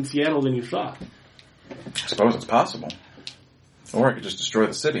resistance in Seattle than you thought. I suppose it's possible. Or I could just destroy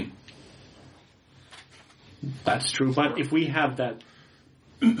the city. That's true, but if we have that...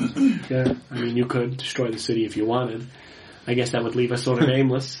 Yeah, I mean, you could destroy the city if you wanted. I guess that would leave us sort of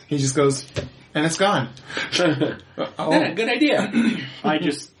aimless. He just goes, and it's gone. Yeah, good idea.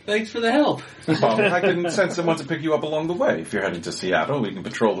 Thanks for the help. Well, I can send someone to pick you up along the way. If you're heading to Seattle, we can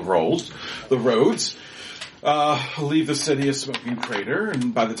patrol the roads, leave the city a smoking crater,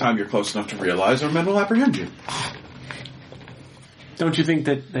 and by the time you're close enough to realize, our men will apprehend you. Don't you think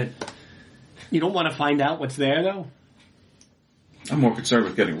that you don't want to find out what's there, though? I'm more concerned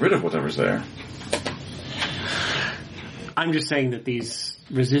with getting rid of whatever's there. I'm just saying that these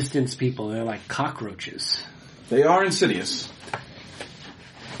resistance people, they're like cockroaches. They are insidious.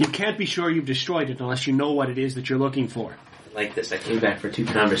 You can't be sure you've destroyed it unless you know what it is that you're looking for. like this. I came back for 2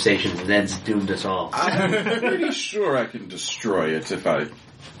 conversations and Ed's doomed us all. I'm pretty sure I can destroy it if I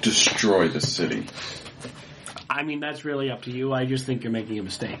destroy the city. I mean, that's really up to you. I just think you're making a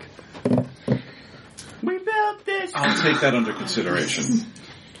mistake. We built this. I'll take that under consideration.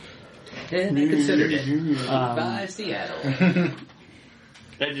 And they considered it. By Seattle.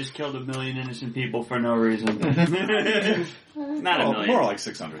 That just killed 1 million innocent people for no reason. Not 1 million. More like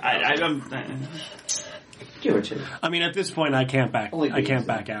 600,000. Give or two. I mean, at this point, I can't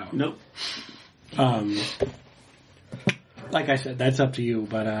back out. Nope. Like I said, that's up to you.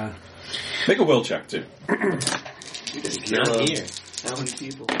 But Make a will check, too. Not here. How many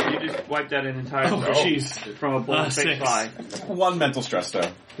people? You just wiped out an entire jeez. from a bullet 6. fly. 1 mental stress,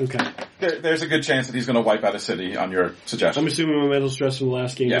 though. okay. There's a good chance that he's going to wipe out a city on your suggestion. I'm assuming my mental stress from the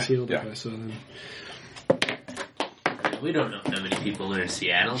last game is healed. Yeah. Okay, so then. We don't know how many people are in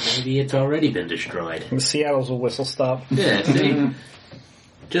Seattle. Maybe it's already been destroyed. Seattle's a whistle stop. Yeah, see?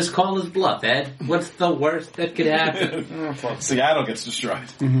 Just call his bluff, Ed. What's the worst that could happen? Seattle gets destroyed.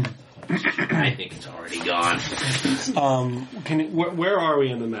 I think it's already gone. Where are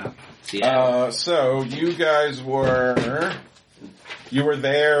we on the map? Seattle. So you guys were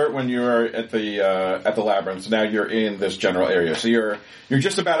there when you were at the labyrinth. Now you're in this general area. So you're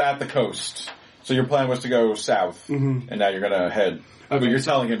just about at the coast. So your plan was to go south, and now you're going to head. Okay. Well, you're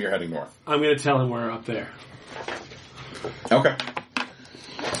telling him you're heading north. I'm going to tell him we're up there. Okay.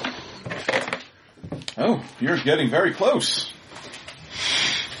 Oh, you're getting very close.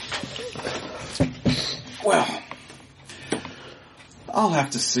 Well, I'll have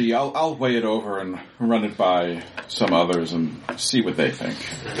to see. I'll weigh it over and run it by some others and see what they think.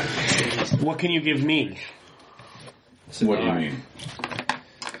 What can you give me? What do you mean?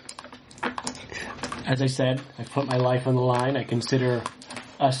 As I said, I put my life on the line. I consider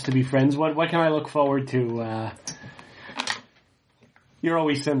us to be friends. What can I look forward to? You're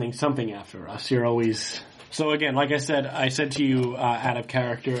always sending something after us. You're always... So again, like I said to you out of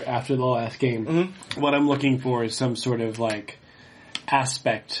character after the last game, what I'm looking for is some sort of like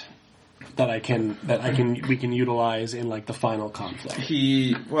aspect that we can utilize in like the final conflict.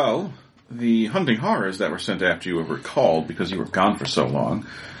 The hunting horrors that were sent after you were recalled because you were gone for so long.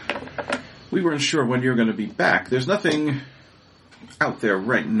 We weren't sure when you were going to be back. There's nothing out there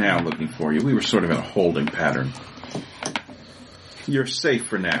right now looking for you. We were sort of in a holding pattern. You're safe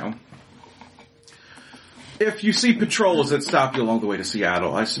for now. If you see patrols that stop you along the way to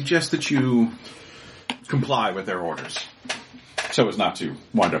Seattle, I suggest that you comply with their orders, so as not to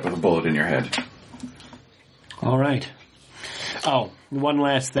wind up with a bullet in your head. All right. Oh, one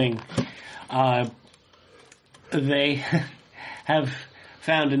last thing. They have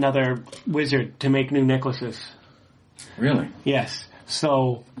found another wizard to make new necklaces. Really? Yes.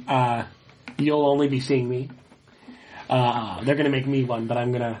 So, you'll only be seeing me. They're going to make me one, but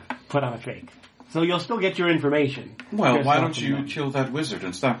I'm going to put on a fake. So you'll still get your information. Well, There's why nothing don't you wrong. kill that wizard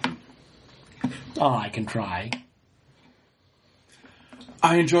and stop him? Oh, I can try.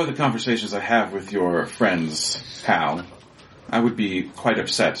 I enjoy the conversations I have with your friends, Hal. I would be quite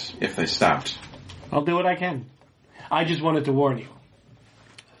upset if they stopped. I'll do what I can. I just wanted to warn you.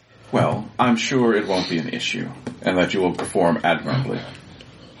 Well, I'm sure it won't be an issue, and that you will perform admirably.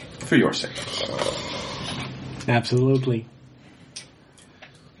 For your sake. Absolutely.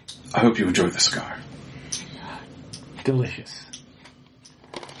 I hope you enjoy the scar. Delicious.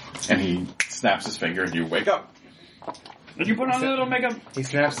 And he snaps his finger and you wake up. Did you put on a little makeup? He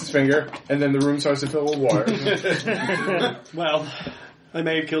snaps his finger, and then the room starts to fill with water. Well, I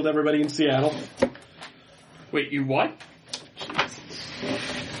may have killed everybody in Seattle. Wait, you what?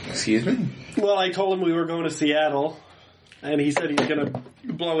 Excuse me? Well, I told him we were going to Seattle, and he said he's going to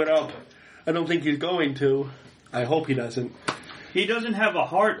blow it up. I don't think he's going to. I hope he doesn't. He doesn't have a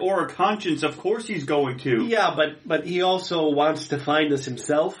heart or a conscience. Of course he's going to. Yeah, but he also wants to find us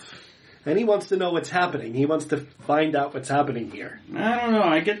himself, and he wants to know what's happening. He wants to find out what's happening here. I don't know.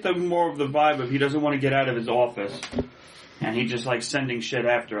 I get more of the vibe of he doesn't want to get out of his office. And he just likes sending shit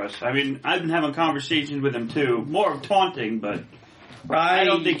after us. I mean, I've been having conversations with him too. More of taunting, but I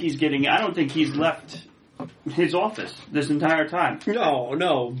don't think he's left his office this entire time.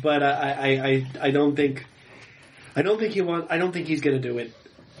 No, but I don't think he's going to do it,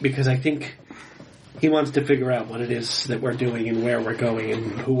 because I think he wants to figure out what it is that we're doing and where we're going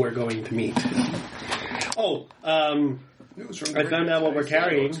and who we're going to meet. Oh, I found out what we're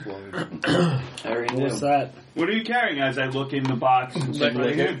carrying. What's that? What are you carrying? As I look in the box and say, Tongue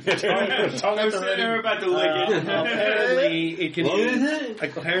at the I'm sitting ready. there about to lick it.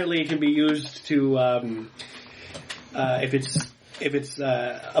 Apparently it can be used to if it's if it's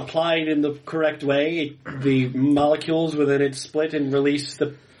applied in the correct way, the molecules within it split and release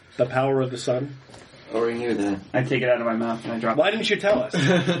the power of the sun? Already knew that. I take it out of my mouth and I drop it. Why didn't you tell us?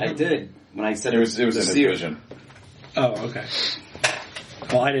 I did when I said It was in his seer. vision. Oh, okay.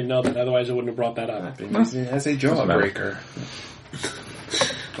 Well, I didn't know that. Otherwise, I wouldn't have brought that up. As a jawbreaker.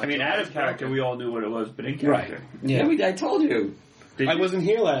 I mean, out of character, we all knew what it was, but in character. Yeah, I told you. I wasn't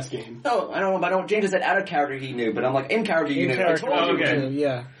here last game. No, I don't know. I don't. James said out of character he knew, but I'm like in character you In knew. character, I told you. okay.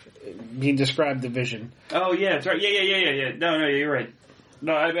 yeah. He described the vision. Oh, yeah, that's right. Yeah. No, you're right.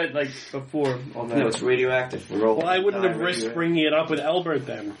 No, I meant, like, before all that. No, it's radioactive. We're all Well, I wouldn't have risked radioactive. bringing it up with Albert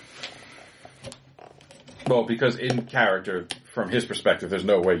then. Well, because in character, from his perspective, there's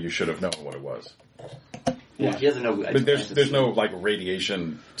no way you should have known what it was. Yeah, he doesn't know. But there's no like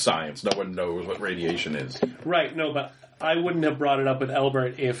radiation science. No one knows what radiation is. Right, no, but I wouldn't have brought it up with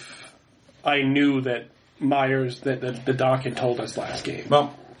Albert if I knew that Myers, that the doc had told us last game.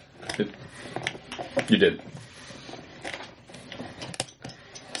 Well, you did.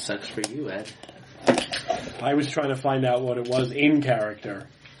 Sucks for you, Ed. I was trying to find out what it was in character.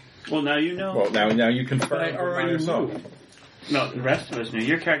 Well, now you know. Well, now you But confirm I it by already yourself. knew. No, the rest of us knew.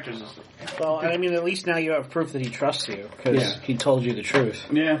 Your character's... Well, I mean, at least now you have proof that he trusts you, because Yeah. he told you the truth.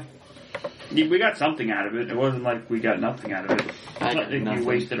 Yeah. We got something out of it. It wasn't like we got nothing out of it. I It's not got like nothing. you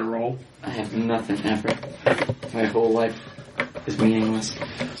wasted a roll. I have nothing ever. My whole life is meaningless.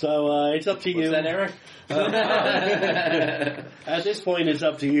 So it's up to you. Eric? At this point, it's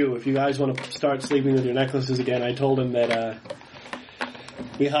up to you. If you guys want to start sleeping with your necklaces again, I told him that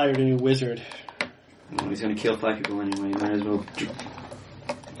we hired a new wizard. Well, he's gonna kill 5 people anyway. Might as well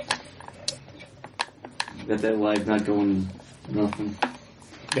let that life not going nothing.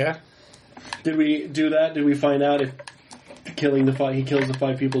 Yeah? Did we do that? Did we find out if he kills the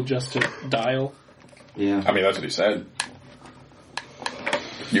 5 people just to dial? Yeah. I mean, that's what he said.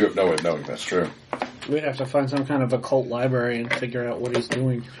 You have no way of knowing if that's true. We'd have to find some kind of occult library and figure out what he's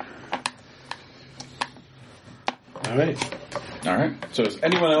doing. All right. All right. So is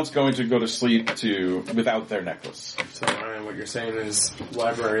anyone else going to go to sleep without their necklace? So Ryan, what you're saying is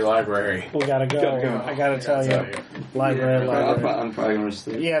library. We gotta go. Gotta go. I gotta tell you. Library. I'm probably gonna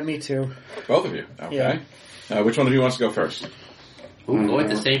sleep. Yeah, me too. Both of you. Okay. Yeah. Which one of you wants to go first? Ooh, go at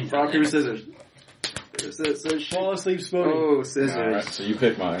the same time. Rock, paper, scissors. Fall asleep spooning. Oh, scissors. All right. So you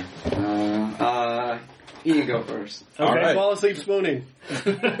pick mine. You can go first. Okay, All right. fall asleep spooning.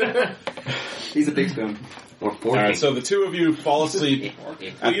 He's a big spoon. Or All fork. right. So the two of you fall asleep Well,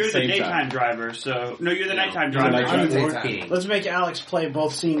 at you're the the same daytime time. driver, so... No, you're the nighttime You're the driver. nighttime I'm driver. working. Let's make Alex play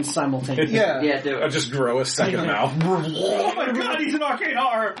both scenes simultaneously. Yeah, do I'll it. just grow a second mouth. Oh my god, he's an arcane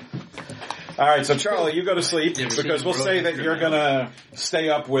horror! All right, so Charlie, you go to sleep because we'll say that you're gonna stay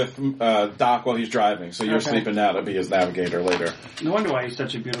up with Doc while he's driving. So you're Okay. sleeping now to be his navigator later. No wonder why he's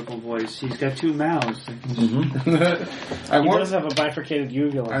such a beautiful voice. He's got 2 mouths. I He was does have a bifurcated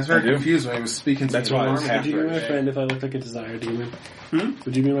uvula. I was very I do. confused when he was speaking to That's me. why it's half Would you be my right. friend if I looked like a desire demon?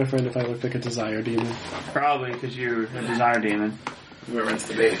 Would you be my friend if I looked like a desire demon? Probably because you're a desire demon. Whoever it's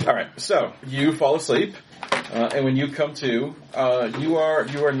to be. All right, so you fall asleep, and when you come to, you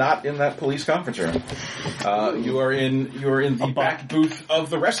are not in that police conference room. You are in the back booth of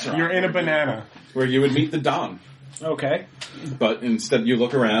the restaurant. You're in a banana. where you would meet the Don. Okay. But instead, you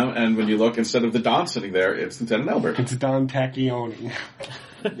look around, and when you look, instead of the Don sitting there, it's Lieutenant Albert. It's Don Tacchioni.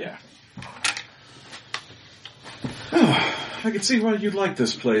 Yeah. I can see why you'd like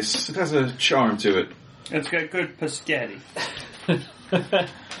this place. It has a charm to it. It's got good paschetti.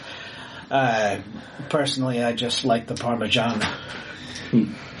 Personally, I just like the Parmesan.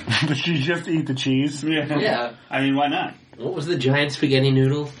 Did you just eat the cheese? Yeah. I mean, why not? What was the giant spaghetti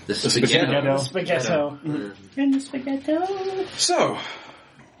noodle? The spaghetti. Spaghetto. And the spaghetti. So,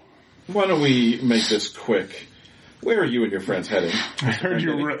 why don't we make this quick? Where are you and your friends heading? I heard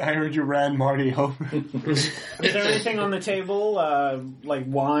you ran Marty over. Is there anything on the table, like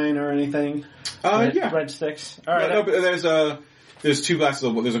wine or anything? Yeah. Breadsticks. All right. No, but there's 2 glasses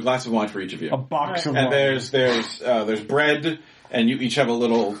of, there's a glass of wine for each of you. A box of And wine. there's bread, and you each have a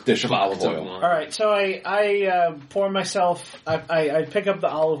little dish of olive oil. All right, so I pour myself. I pick up the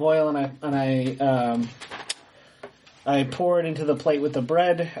olive oil and I pour it into the plate with the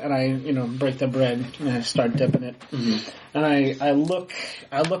bread, and I break the bread and I start dipping it. Mm-hmm. And I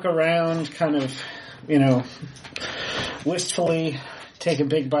look around, kind of wistfully, take a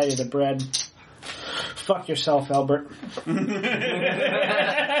big bite of the bread. Fuck yourself, Albert.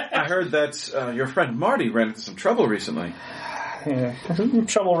 I heard that your friend Marty ran into some trouble recently. Yeah,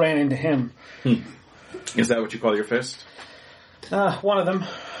 trouble ran into him. Is that what you call your fist? One of them.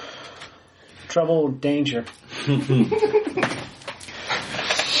 Trouble, danger.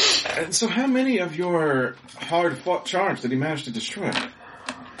 And so how many of your hard-fought charms did he manage to destroy?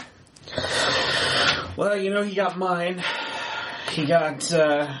 Well, he got mine. He got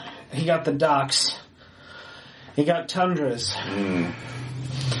the docks. He got Tundra's.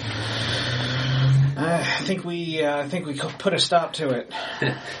 I think we put a stop to it.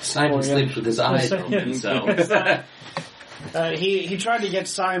 Simon sleeps with his eyes open, so. He tried to get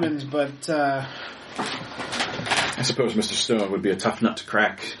Simon's, but I suppose Mr. Stone would be a tough nut to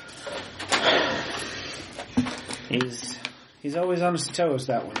crack. he's always on his toes,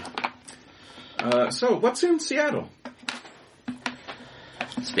 that one. So, what's in Seattle?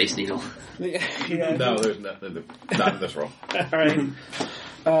 Space Needle. Yeah. No, there's not in this roll. Alright.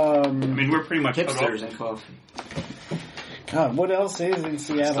 I mean, we're pretty much Hipsters and coffee. God, what else is in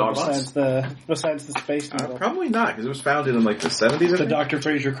Seattle Starbucks? besides the Space Needle? Probably not, because it was founded in like the 70s, I The think. Dr.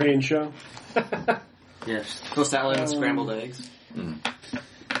 Fraser Crane show. Yes. Cool salad and scrambled eggs.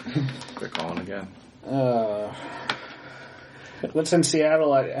 They're calling again. What's in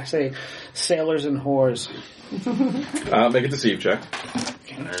Seattle? I say sailors and whores. Make a deceive check.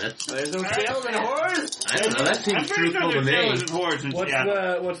 There's no sailors and whores. I don't know. That I'm seems pretty truthful sure to there's me. sailors and whores in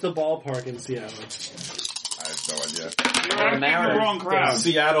Seattle. What's the ballpark in Seattle? I have no idea. You're asking the wrong crowd.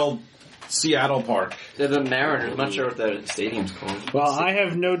 Seattle Park. They're the Mariners. I'm not sure what the stadium's called. Well, I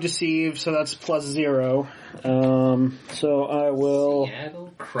have no deceive, so that's +0. So I will.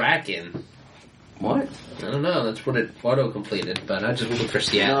 Seattle Kraken. What? I don't know. That's what it auto-completed, but I just look for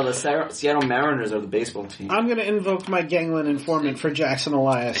Seattle. No, the Seattle Mariners are the baseball team. I'm going to invoke my gangland informant for Jackson I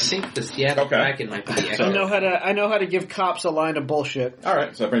Elias. think the Seattle Kraken might be the I know how to give cops a line of bullshit. All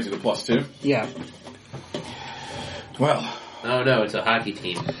right, so that brings you to +2. Yeah. Well, Oh no, it's a hockey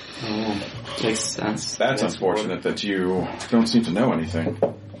team. Oh, makes sense. that's unfortunate that you don't seem to know anything.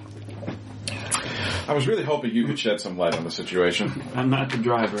 I was really hoping you could shed some light on the situation. I'm not the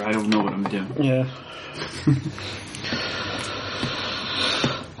driver. I don't know what I'm doing. Yeah.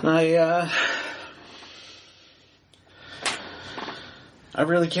 I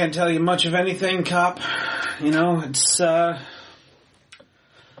really can't tell you much of anything, cop. It's like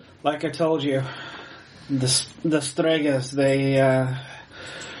I told you, the Stregas,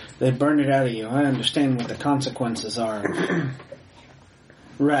 they burn it out of you. I understand what the consequences are.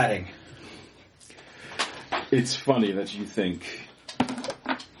 Ratting. It's funny that you think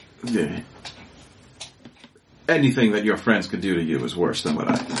anything that your friends could do to you is worse than what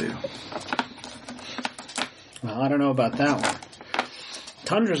I can do. Well, I don't know about that one.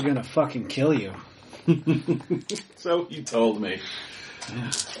 Tundra's gonna fucking kill you. So you told me.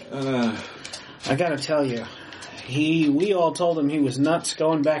 I gotta tell you, we all told him he was nuts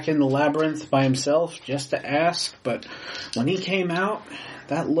going back in the labyrinth by himself just to ask, but when he came out,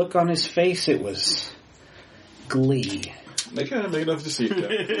 that look on his face, it was glee. Make enough deceive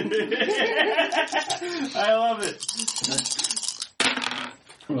check. I love it.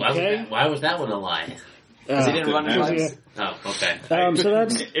 Okay. Why was that one a lie? Because he didn't run his lights. Oh, okay. So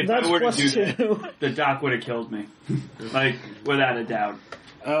that's If that's I were to do +2. The doc would have killed me, like without a doubt.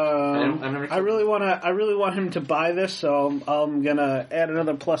 I've never I really want him to buy this, so I'm gonna add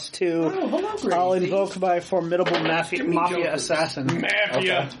another +2. I'll invoke my formidable mafia assassin.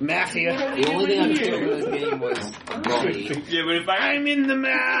 Mafia. Mafia. The only thing I understood with this game was Robbie. Yeah, but if I'm in the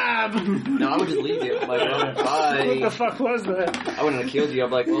map. No, I would just leave you. I'm like, well, What the bye. fuck was that? I wouldn't have killed you.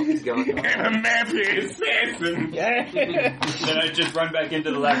 I'm like, well, he's gone. I'm a mafia assassin. Then I just run back into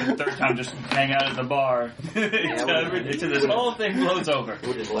the lab the third time, just hang out at the bar until this whole thing blows over.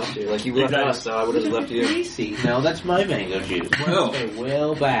 I would have just left you. Like, you left us, so I would have just left you. Easy. No, that's my mango juice. Well. Okay,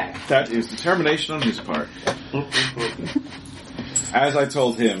 well back. That is determination on his part. As I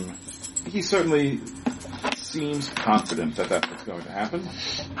told him, he certainly seems confident that that's what's going to happen.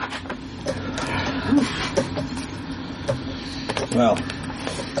 Well,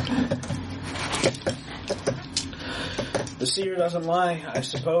 the seer doesn't lie, I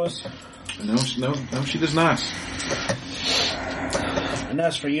suppose. No, she does not. And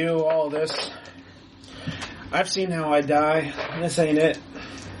as for you, all this, I've seen how I die. This ain't it.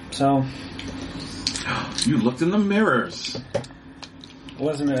 So, You looked in the mirrors. it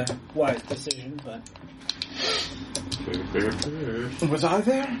wasn't a wise decision, but Was I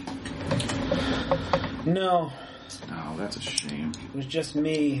there? no, Oh, that's a shame. it was just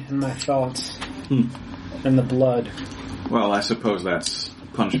me and my thoughts and the blood. Well, I suppose that's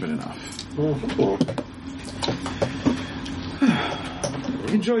punishment enough.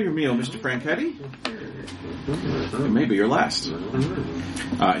 Enjoy your meal, Mr. Franchetti. It may be your last.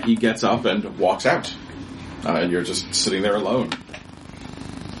 He gets up and walks out. And you're just sitting there alone.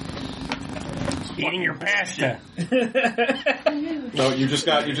 Eating your pasta. No, you just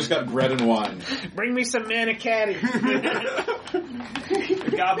got bread and wine. Bring me some manicotti.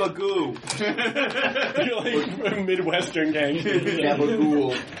 Gabagoo. You're like a Midwestern gang.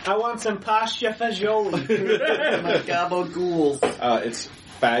 Gabagool. I want some pasta fagioli. My gabagool. It's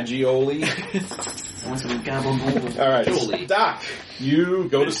fagioli. I want some gabagool. All right, Fagioli. Doc, you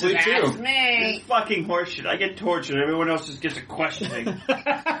go to sleep That's too. me. Fucking horseshit. I get tortured. Everyone else just gets a questioning.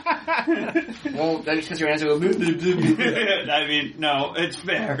 Well, that's because your answer was. I mean, no, it's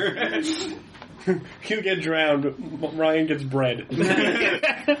fair. You get drowned. Ryan gets bread.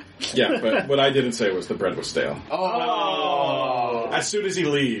 Yeah, but what I didn't say was the bread was stale. Oh. As soon as he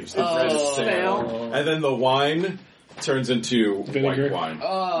leaves, the bread is stale. And then the wine turns into Vinegar. white wine.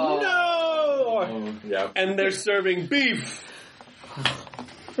 Oh. No! Yeah. And they're serving beef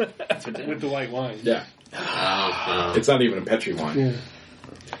with the white wine. Yeah. It's not even a Petri wine. Yeah.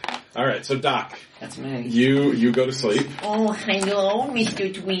 All right, so Doc, That's me. you go to sleep. Oh, hello,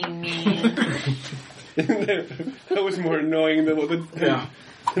 Mr. Tweenman. That was more annoying than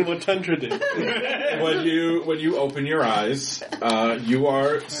what Tundra did. When you open your eyes, you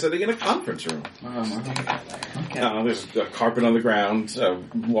are sitting in a conference room. There's a carpet on the ground, a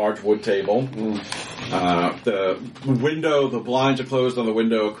large wood table. The window, the blinds are closed on the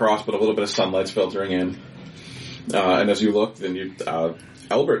window across, but a little bit of sunlight's filtering in. And as you look, then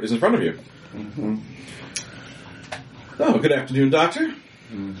Albert is in front of you. Mm-hmm. Oh, good afternoon, Doctor.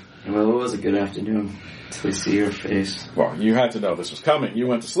 Well, it was a good afternoon until I see your face. Well, you had to know this was coming. You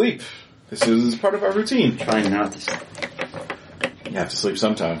went to sleep. This is part of our routine. Trying not to sleep. You have to sleep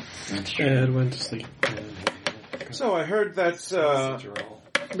sometime. Ed went to sleep. So I heard that Mr.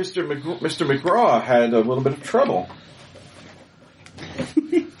 McGraw had a little bit of trouble.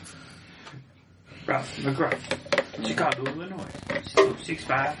 Ralph McGraw. Chicago, Illinois.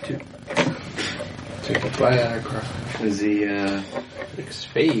 652. Take a Viagra. Is he, Nick's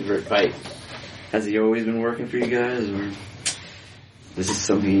favorite bite. has he always been working for you guys, or this is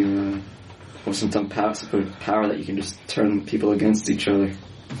something you, or some power that you can just turn people against each other?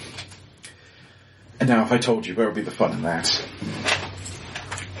 And now if I told you, where would be the fun in that?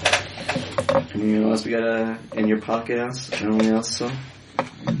 Anything else we got in your pocket, else? Anyone else, so?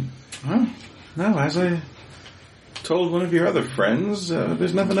 Well, no, as I told one of your other friends,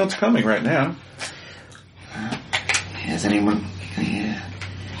 there's nothing else coming right now. Has anyone,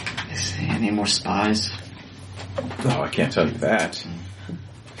 any more spies? No, I can't tell you that.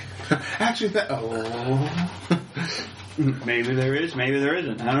 Actually, Maybe there is, maybe there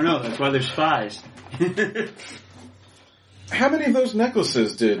isn't. I don't know. That's why there's spies. How many of those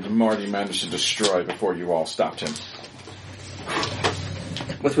necklaces did Marty manage to destroy before you all stopped him?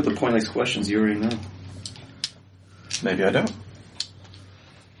 What's with the pointless questions? You already know. Maybe I don't.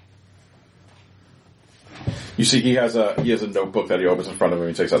 You see, he has a notebook that he opens in front of him.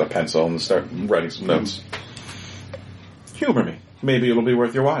 He takes out a pencil and starts writing some notes. Humor me. Maybe it'll be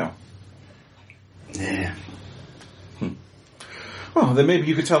worth your while. Yeah. Well, then maybe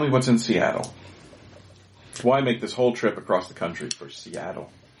you could tell me what's in Seattle. Why make this whole trip across the country for Seattle?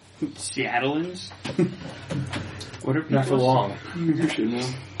 Seattleans? What are Not for long. You should know.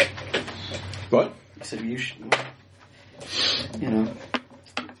 What? I said you should know. You know.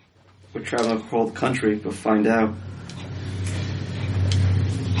 We're traveling across the country, but find out.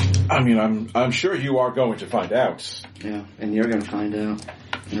 I mean, I'm sure you are going to find out. Yeah, and you're gonna find out.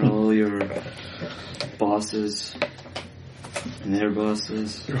 And all your bosses and their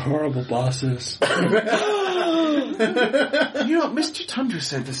bosses. You're horrible bosses. You know, Mr. Tundra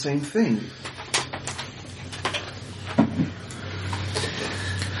said the same thing.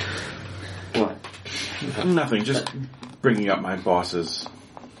 What? Nothing, just bringing up my bosses.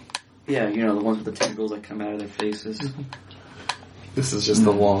 Yeah, you know, the ones with the tentacles that come out of their faces. this is just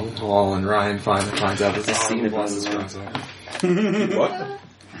the long haul, and Ryan finally finds out this I've is seen it, by bosses the way. from What?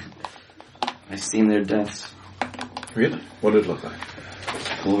 I've seen their deaths. Really? What did it look like?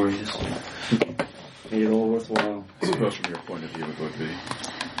 Glorious. Made it all worthwhile. I suppose from your point of view it would be.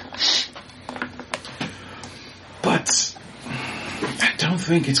 But I don't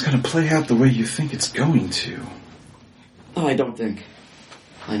think it's going to play out the way you think it's going to. Oh, I don't think.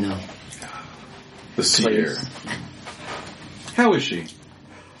 I know. The seer. How is she?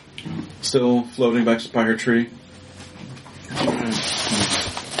 Still floating by her tree?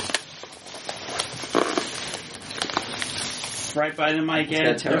 right by the mic,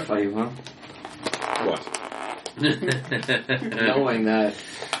 That terrify you, huh? What? Knowing that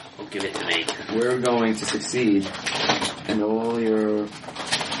Don't give it to me. we're going to succeed, and all your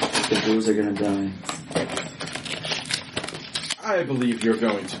booze are going to die. I believe you're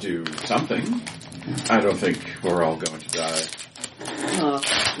going to do something. I don't think we're all going to die.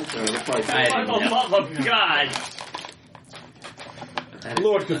 For the love of God!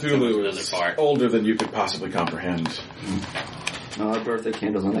 Lord Cthulhu is older than you could possibly comprehend. Oh, our birthday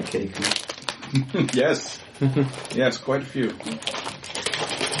candles on that cake. Yes. Yes, quite a few.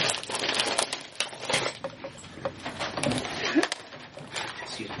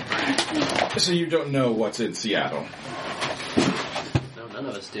 So you don't know what's in Seattle? No, none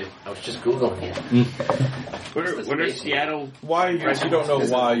of us do. I was just Googling it. What are Seattle... Why you don't know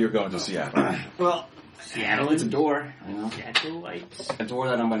why you're going to Seattle? Well, Seattle it's a door. I know. Seattle-ites? A door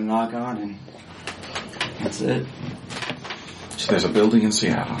that I'm going to knock on, and that's it. So there's a building in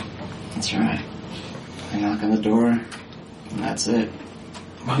Seattle. That's right. I knock on the door, and that's it.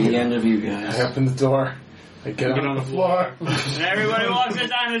 The end of you guys. I open the door. I get on the floor. And everybody walks a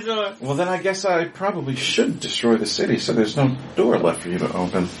dinosaur! Well, then I guess I probably should destroy the city so there's no door left for you to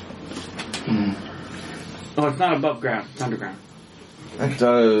open. Oh, it's not above ground. It's underground. That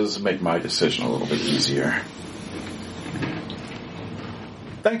does make my decision a little bit easier.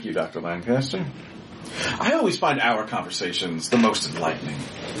 Thank you, Dr. Lancaster. I always find our conversations the most enlightening.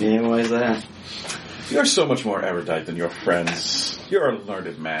 Yeah, why is that? You're so much more erudite than your friends. You're a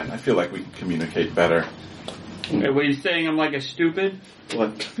learned man. I feel like we can communicate better. Wait, were you saying I'm like a stupid?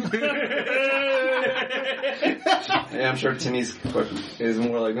 What? Yeah, I'm sure Timmy's is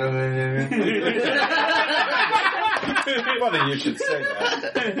more like... Funny you should say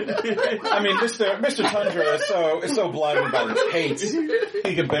that. I mean, Mr. Tundra is so blinded by his hate,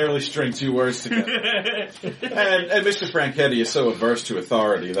 he can barely string two words together. And Mr. Franchetti is so averse to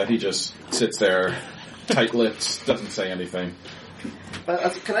authority that he just sits there, tight-lipped, doesn't say anything.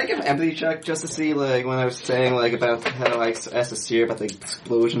 Can I give an empathy check just to see, like, when I was saying, like, about how I asked Asir about the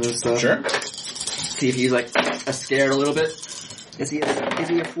explosion and stuff? Sure. See if he's, like, scared a little bit. Is he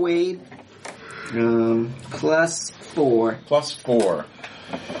afraid? +4. +4.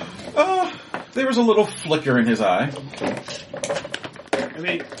 There was a little flicker in his eye. I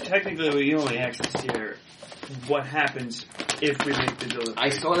mean, technically we only access here what happens if we make the delivery. I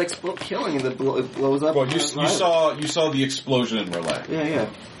saw it killing and it blows up. Well, you saw the explosion in Relay. Yeah.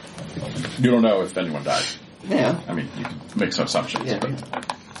 You don't know if anyone died. Yeah. I mean, you can make some assumptions. Yeah. But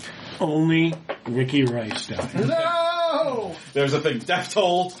Only Ricky Rice died. No! there's a thing. Death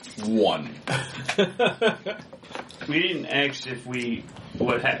toll 1. We didn't ask if we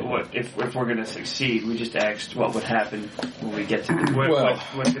if we're going to succeed. We just asked what would happen when we get to the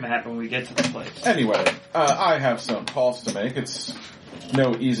what's going to happen when we get to the place. Anyway, I have some calls to make. It's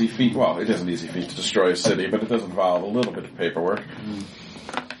no easy feat. Well, it is an easy feat to destroy a city, but it does involve a little bit of paperwork.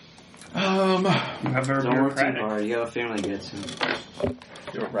 You have very Don't work too bureaucratic. hard. You got a family to get to.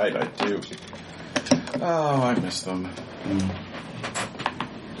 You're right, I do. Oh, I miss them.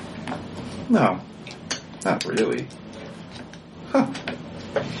 No, not really. Huh.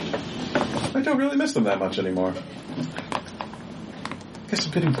 I don't really miss them that much anymore. Guess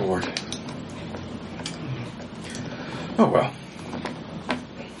I'm getting bored. Oh well.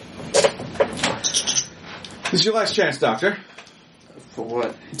 This is your last chance, Doctor. For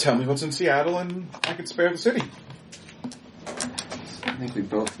what? Tell me what's in Seattle and I can spare the city. I think we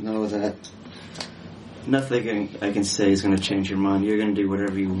both know that nothing I can say is going to change your mind. You're going to do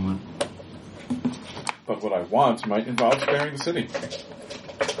whatever you want. But what I want might involve sparing the city.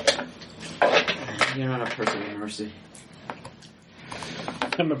 You're not a person of mercy.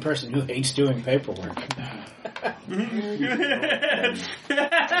 I'm a person who hates doing paperwork.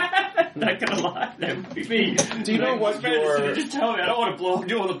 Not gonna lie, that would be me. Do you know what your... Just tell me, I don't want to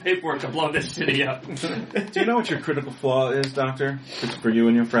do all the paperwork to blow this city up. Do you know what your critical flaw is, Doctor? It's for you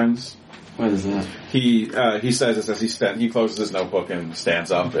and your friends. What is that? He says this as he closes his notebook and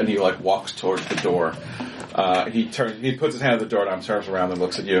stands up and he walks towards the door. He puts his hand on the door and turns around and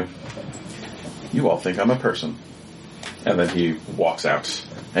looks at you. You all think I'm a person. And then he walks out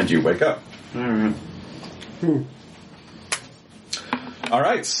and you wake up. Alright.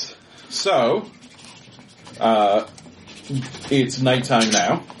 Alright. So, it's nighttime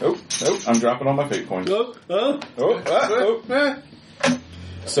now. Oh, I'm dropping all my fate points.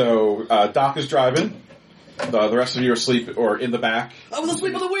 So, Doc is driving. The rest of you are asleep or in the back. I was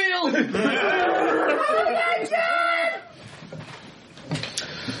asleep on the wheel!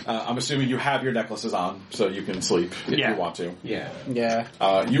 I'm assuming you have your necklaces on, so you can sleep if you want to. Yeah.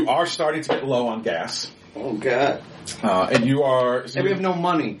 You are starting to get low on gas. Oh, God. And you are... And we have no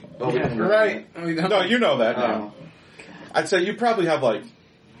money. Right. No, you know that now. I'd say you probably have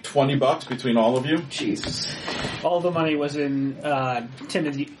 $20 between all of you. Jesus. All the money was in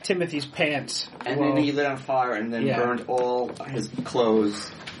Timothy's pants. And Well, then he lit on fire and then burned all his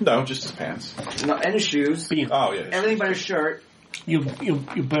clothes. No, just his pants. No, and his shoes. Oh, yeah. Everything but his shirt. You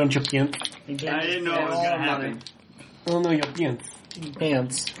burned your pants. I didn't know it was going to happen. Oh no, your pants.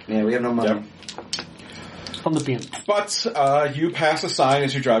 Pants. Yeah, we have no money. On the pants. But you pass a sign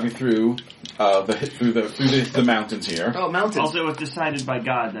as you're driving through the mountains here. Oh, mountains. Also, it was decided by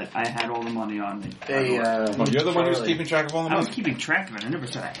God that I had all the money on me. Well, you're the one who's Charlie. keeping track of all the I was money. keeping track of it. I never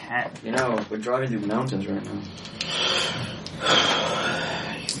said I had. You know, we're driving through mountains right now.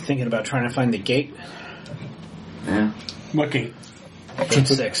 Thinking about trying to find the gate. Yeah. What gate? Gate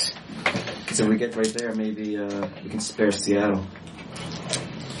 6. Because if we get right there, maybe we can spare Seattle.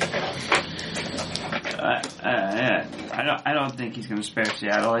 I don't think he's going to spare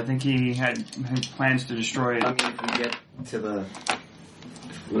Seattle. I think he had plans to destroy it. I mean, if we get to the...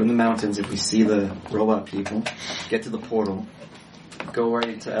 If we're in the mountains, if we see the robot people, get to the portal, go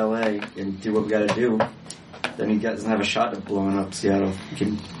right to LA and do what we gotta do, then he doesn't have a shot at blowing up Seattle. We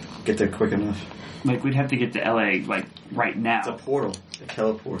can get there quick enough. Like, we'd have to get to LA, like, right now. It's a portal. It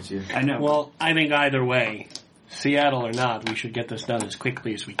teleports you. I know. Well, I think either way, Seattle or not, we should get this done as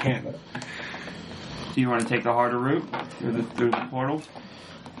quickly as we can. Do you want to take the harder route through the portal?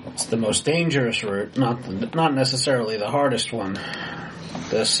 It's the most dangerous route, not necessarily the hardest one.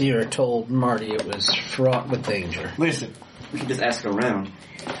 The seer told Marty it was fraught with danger. Listen, We can just ask around.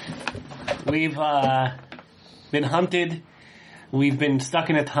 we've been hunted. We've been stuck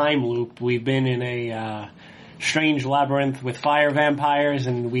in a time loop. We've been in a strange labyrinth with fire vampires,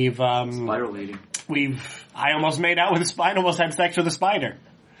 and we've Spider lady. I almost made out with a spider. Almost had sex with a spider.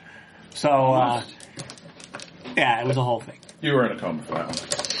 So yeah, it was a whole thing. You were in a coma for that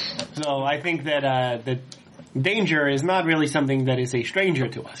one. So I think that the danger is not really something that is a stranger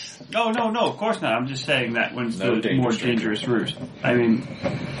to us. No, of course not. I'm just saying that one's No the danger more stranger. dangerous route. I mean,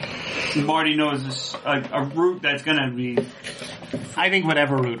 Marty knows this, a route that's going to be. I think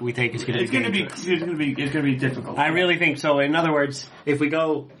whatever route we take is going to It's be going to be. dangerous. It's going to be difficult. I really think so. In other words, if we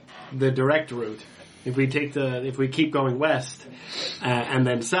go the direct route, if we keep going west and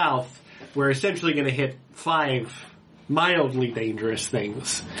then south, we're essentially going to hit 5 mildly dangerous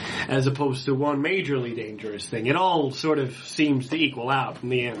things, as opposed to one majorly dangerous thing. It all sort of seems to equal out in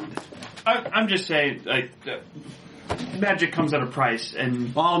the end. I'm just saying, like, magic comes at a price,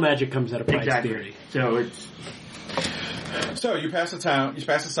 and All magic comes at a price. exactly. Theory. So it's. So you pass a town. You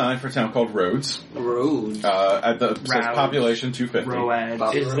pass a sign for a town called Rhodes. Roads. At the says Rouse. population 250.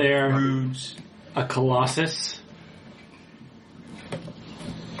 Roads, Is there Rudes. a Colossus?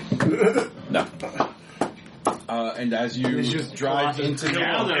 No. And as you drive into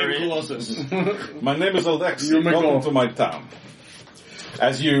Now there is. my name is Alex. Welcome to my town.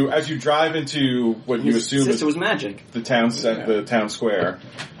 As you drive into what you assume Sister is was magic. the town square,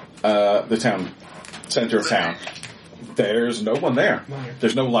 the town center of town. There's no one there.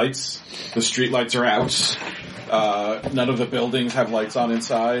 There's no lights. The street lights are out. None of the buildings have lights on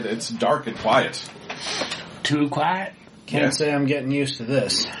inside. It's dark and quiet. Too quiet? Can't say I'm getting used to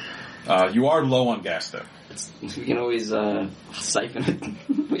this. You are low on gas though. We can always siphon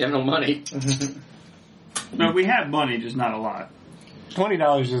it. We have no money. No, we have money, just not a lot.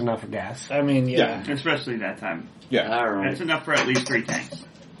 $20 is enough for gas. I mean, yeah. Especially that time. Yeah. Alright. That's enough for at least 3 tanks.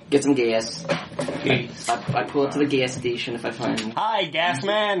 Get some gas. I pull up to the gas station if I find one. Hi, gas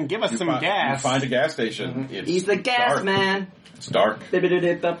man. Give us some You gas. find a gas station. It's He's the gas dark. man. It's dark. There's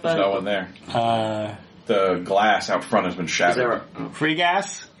no one there. The glass out front has been Is shattered. there Free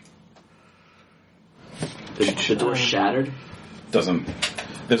gas? the door shattered? Doesn't.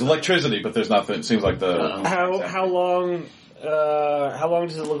 There's electricity, but there's nothing. It seems like the. How long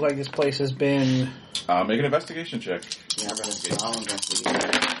does it look like this place has been? Make an investigation check. Yeah, I'll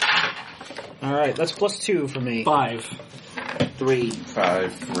investigate. All right, that's +2 for me. 5. 3.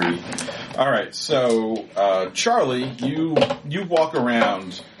 5, 3. All right. So, Charlie, you walk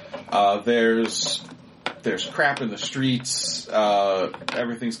around. There's crap in the streets.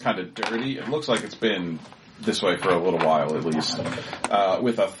 Everything's kind of dirty. It looks like it's been this way for a little while, at least.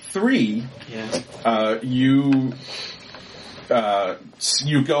 With a 3, you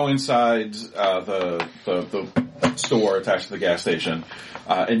go inside the store attached to the gas station,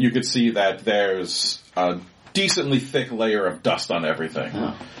 and you could see that there's a decently thick layer of dust on everything,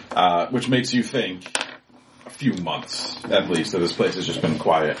 which makes you think a few months at least that this place has just been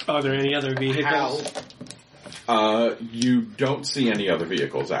quiet. Are there any other vehicles? You don't see any other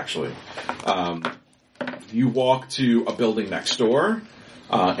vehicles, actually. You walk to a building next door,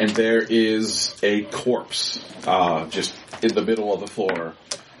 and there is a corpse just in the middle of the floor,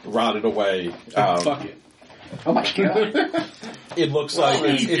 rotted away. Fuck it. Oh my god. It looks like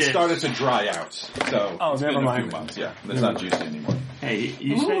it Jesus. started to dry out. So Oh, it's never been a mind. few months. Yeah, it's not juicy anymore. Hey,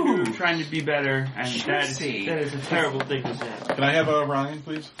 you said you were trying to be better, and that is a terrible thing to say. Can I have a Ryan,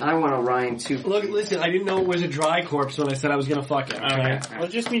 please? I want Orion too. Look, listen, I didn't know it was a dry corpse when I said I was gonna fuck it. Okay. Well,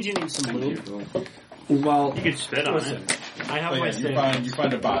 it just means you need some lube. Well, You could spit on listen, I have So, my yeah, standards. you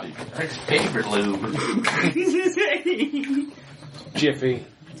find a body. Rick's favorite lube. it. Jiffy.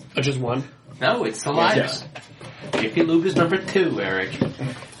 Just one. No, it's saliva. Yes. Jiffy Lube is number 2, Eric.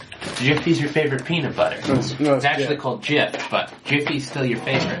 Jiffy's your favorite peanut butter. It's actually called Jif, but Jiffy's still your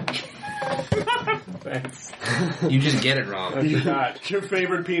favorite. Thanks. You just get it wrong. Your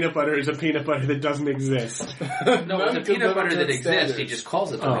favorite peanut butter is a peanut butter that doesn't exist. No, it's a peanut butter that exists. He just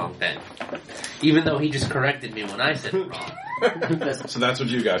calls it the wrong thing. Even though he just corrected me when I said it wrong. So that's what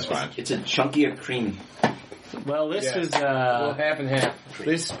you guys find. It's a chunky or creamy. Well, this Yeah. is, Well, half and half.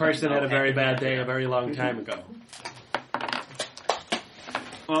 this person had a very bad day a very long time ago.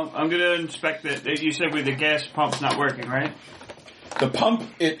 Well, I'm gonna inspect it. You said with the gas pump's not working, right? The pump,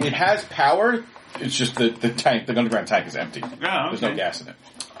 it has power. It's just the tank, the underground tank is empty. Oh, okay. There's no gas in it.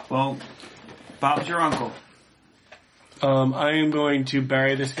 Well, Bob's your uncle. I am going to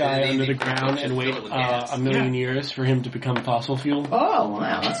bury this guy under the ground and wait Fill it with gas. a million years for him to become fossil fuel. Oh,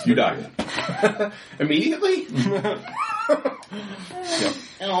 wow. That's You die. Immediately?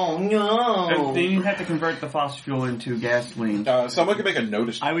 Oh, no. Then you have to convert the fossil fuel into gasoline. Someone can make a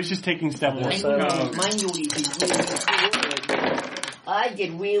notice. I was just taking step one. My notice is really good. I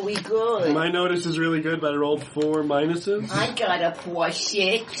did really good. My notice is really good, but I rolled 4 minuses. I got a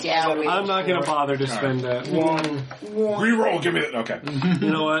 4-6, Alex. I'm not going to bother to spend that. Reroll, give me it. Okay. You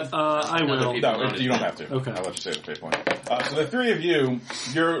know what? I will. No, you don't have to. Okay. I'll let you say the fate point. So the three of you,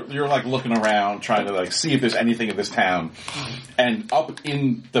 you're like looking around, trying to like see if there's anything in this town. And up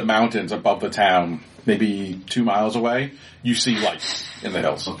in the mountains above the town, maybe 2 miles away, you see lights in the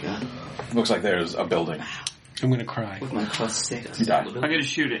hills. Okay. Looks like there's a building. I'm going to cry. With my +6. You die. I'm gonna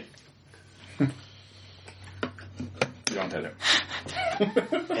shoot it. You don't hit it.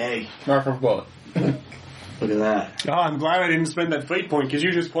 Hey, Mark of bullet. look at that. Oh, I'm glad I didn't spend that fate point because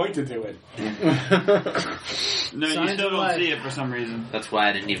you just pointed to it. No, you Signs still of don't life. see it for some reason. That's why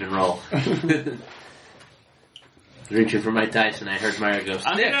I didn't even roll. Reaching for my dice and I heard Myra go, I'm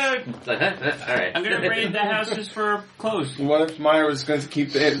 "Sticks." gonna, It's like, alright. I'm gonna raid the houses for clothes. What if Meyer was going to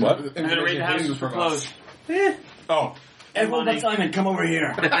keep the What? I'm gonna raid the houses for clothes. Oh, Everyone but Simon, come over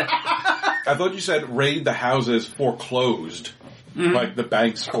here. I thought you said raid the houses foreclosed. Like the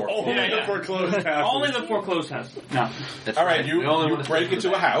banks foreclosed. Yeah. foreclosed Only the foreclosed house. No. That's All right, We only you want to break stick into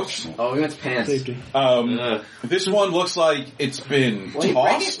with a that. house. Oh, we went to pants. Safety. This one looks like it's been Why you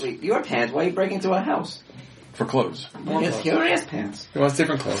tossed breaking? Your pants. Why you break into a house? for clothes. Yes, your ass pants. He wants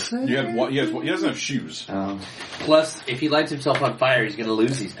different clothes. You have one, he doesn't have shoes. Plus, if he lights himself on fire, he's going to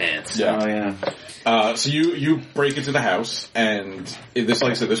lose his pants. Yeah. Oh, yeah. So you break into the house, and this,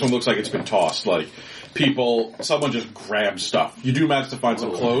 like I said, this one looks like it's been tossed. Like someone just grabbed stuff. You do manage to find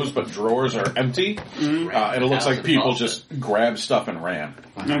some clothes, but drawers are empty, and it looks like people just grabbed stuff and ran.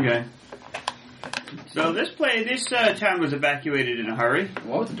 Okay. So this town was evacuated in a hurry.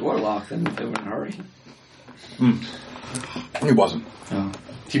 Why was the door locked? Then they were in a hurry. It wasn't. Oh.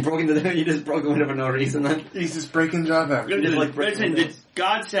 You broke into the. You just broke into for no reason. Then He's just breaking job out. Listen,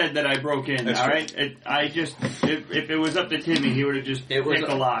 God said that I broke in. That's all true. right. If it was up to Timmy, he would have just picked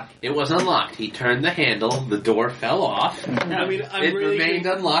the lock. It was unlocked. He turned the handle. The door fell off. I mean, It remained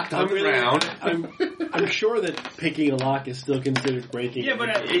unlocked on the ground. I'm sure that picking a lock is still considered breaking. Yeah, but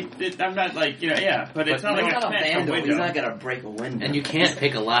I'm not like but it's not he's like not a I smashed a vandal. He's window. not gonna break a window. And you can't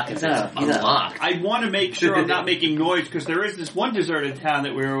pick a lock if it's Yeah, yeah. unlocked. I want to make sure I'm not making noise because there is this one deserted town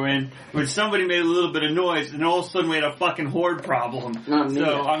that we were in where somebody made a little bit of noise and all of a sudden we had a fucking horde problem. Not me.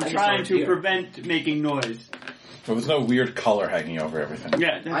 So I'm I just trying saw to it prevent making noise. So there's no weird color hanging over everything.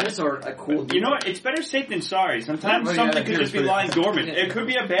 Yeah. I just saw a cool. You know what? It's better safe than sorry. Sometimes Yeah, something that could just be appears lying dormant. It could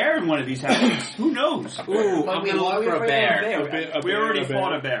be a bear in one of these houses. Who knows? Ooh, I'm going to look for a bear. We already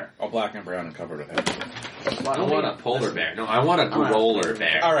fought a bear. All black and brown and covered with hair. I want a polar bear. No, I want a roller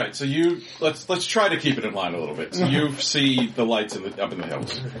bear. All right, so let's try to keep it in line a little bit. So you see the lights up in the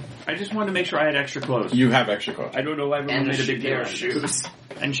hills. I just wanted to make sure I had extra clothes. You have extra clothes. I don't know why everyone And made a big deal pair out of of it. shoes.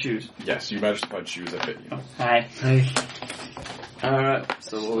 And shoes. Yes, you managed to find shoes that fit you. Hi. Alright,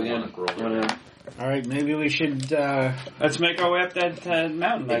 so what we gonna? All right, maybe we should. Let's make our way up that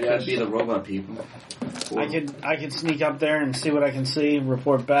mountain, I It guess. could be the robot people. I could sneak up there and see what I can see.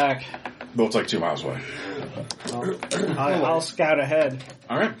 Report back. Well, it's like 2 miles away. I'll scout ahead.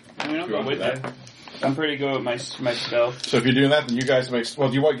 All right. I mean, I'll You go want with to do that. I'm pretty good with my stealth. So if you're doing that, then you guys make... Well,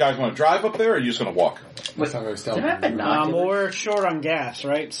 do you guys want to drive up there, or are you just going to walk? Wait, we're short on gas,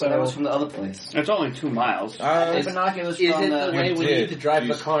 right? So that was from the other place. It's only 2 miles. Binoculars Is from it the way we need to drive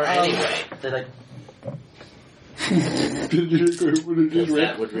the car anyway? They're like...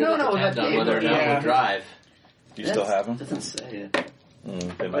 That would really depend on whether or not we'll drive. Do you still have them? Doesn't say it.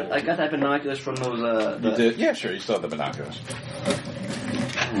 But I got that binoculars from those. You did? Yeah, sure. You still have the binoculars.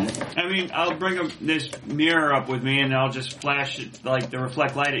 I mean, I'll bring this mirror up with me, and I'll just flash it, like the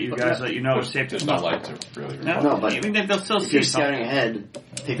reflect light at you guys, let you know it's safe to There's smoke. no light to really... No, but I mean, they'll still if see you're something. scouting ahead,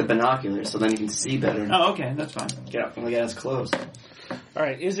 take the binoculars so then you can see better. Oh, okay, that's fine. Get up when the guy's close. All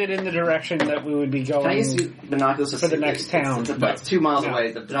right, is it in the direction that we would be going? Can I use binoculars for the next town? It's 2 miles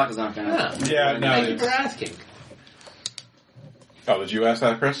away. The binoculars aren't going to. Yeah, no. Thank you for asking. Oh, did you ask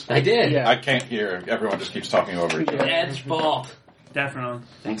that, Chris? I did. Yeah. I can't hear. Everyone just keeps talking over each other. Ed's fault. Definitely.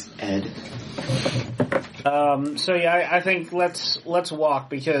 Thanks, Ed. So yeah, I think let's walk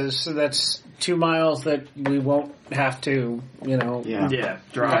because that's 2 miles that we won't have to, Yeah,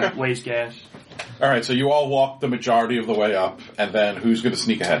 drive, waste gas. All right, so you all walk the majority of the way up, and then who's going to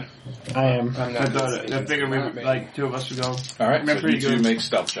sneak ahead? I am. I figured we would, like, 2 of us would go. All right, so pretty you two good. make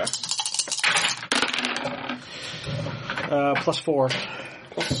stealth checks. +4.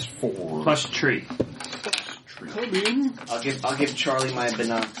 +4. Plus tree. Come in. I'll give Charlie my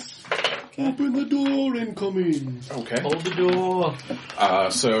binocs. Open the door and come in. Okay. Hold the door.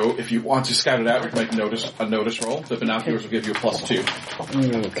 So if you want to scout it out, you can make a notice roll. The binoculars will give you a +2.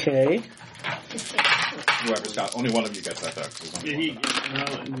 Okay. Whoever's got, only one of you gets that though. 'cause there's only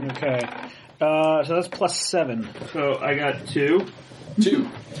one. Okay. So that's +7. So I got 2. 2.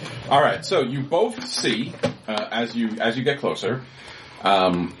 All right. So you both see as you get closer.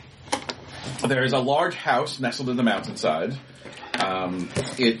 There is a large house nestled in the mountainside.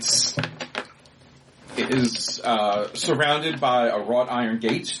 It is surrounded by a wrought iron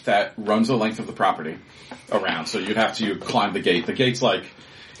gate that runs the length of the property around. So you'd have to climb the gate. The gate's like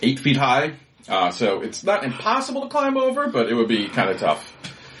 8 feet high, so it's not impossible to climb over, but it would be kind of tough.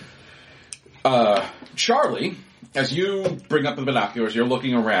 Charlie, as you bring up the binoculars, you're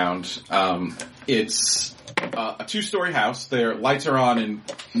looking around. It's a 2-story house. Their lights are on in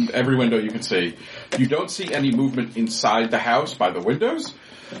every window you can see. You don't see any movement inside the house by the windows,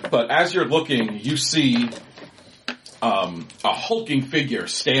 but as you're looking, you see a hulking figure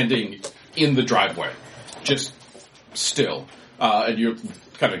standing in the driveway, just still. And you're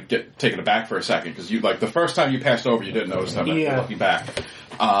kind of get taken aback for a second because you the first time you passed over, you didn't notice them. You're looking back,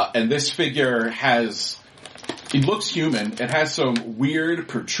 and this figure has. It looks human. It has some weird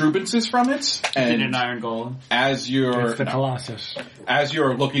protuberances from it, and an iron golem. As you're the Colossus. As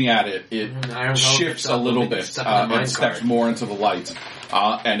you're looking at it, it shifts a little bit and steps more into the light,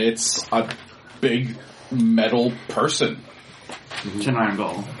 and it's a big metal person. It's an iron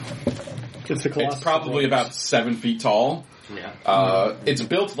golem. It's the Colossus. It's probably about 7 feet tall. Yeah. It's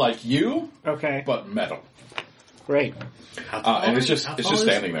built like you, Okay. but metal, Great. and it's just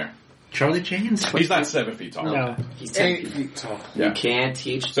standing there. Charlie Chains? He's not 7 feet tall. No. He's 8 feet tall. Yeah. You can't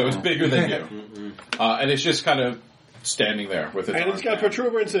teach. So it's bigger than you, and it's just kind of standing there with its And arms it's got down.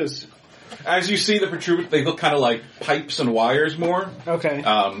 protuberances. As you see the protuberance, they look kind of like pipes and wires more. Okay.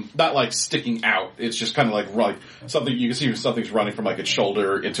 Not like sticking out. It's just kind of like something you can see something's running from like its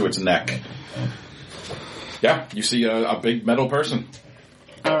shoulder into its neck. Yeah, you see a big metal person.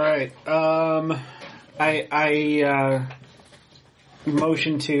 All right. I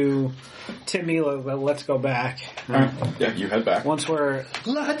motion to Mila, but let's go back. Yeah, you head back. Once we're...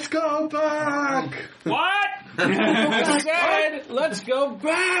 Let's go back! What? I said, let's go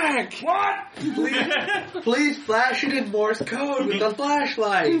back! What? Please flash it in Morse code with the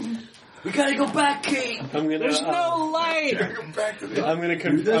flashlight. We gotta go back, Kate. I'm gonna. There's no light. I'm gonna.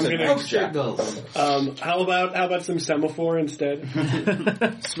 Signals. How about some semaphore instead?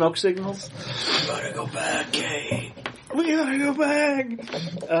 Smoke signals. We gotta go back, Kate. We gotta go back.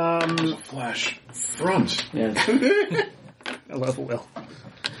 Flash front. Yeah. I love Will.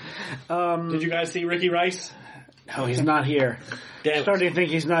 Did you guys see Ricky Rice? No, he's not here. Damn it. Starting to think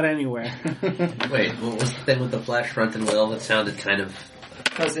he's not anywhere. Wait, what was the thing with the flash front and Will? That sounded kind of...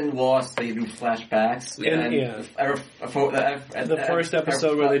 Because in Lost they do flashbacks. The first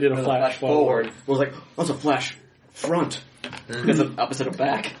episode where they did a flash forward was like, what's a flash front? Because of opposite of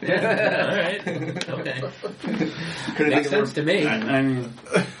back. Alright. Okay. Makes sense to me.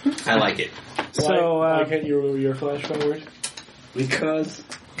 I like it. So, why can't you remove your flash forward? Because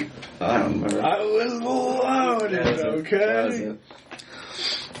I don't remember. I was loaded, okay?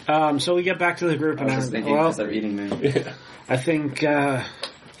 so we get back to the group I was and just thinking because they're eating me. I think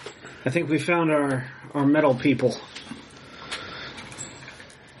I think we found our metal people.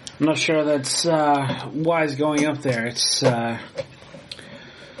 I'm not sure that's wise going up there. It's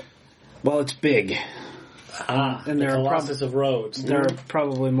it's big. And there are Colossus of Rhodes. There are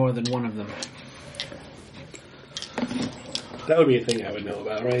probably more than one of them. That would be a thing I would know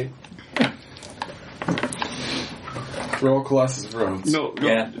about, right? Roll Colossus of Rhodes. No.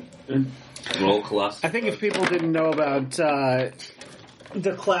 Yeah. Roll Colossus. I think if people didn't know about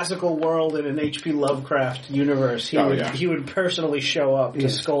the classical world in an H.P. Lovecraft universe, he would personally show up to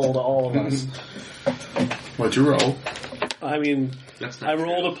scold all of us. What'd you roll? I mean, I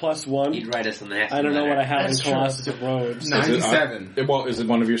rolled a +1. He'd write us in the I don't know what I have in Colossus of Rhodes. 97. Is it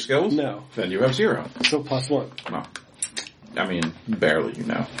one of your skills? No. Then you have 0. So +1. No. I mean, barely, you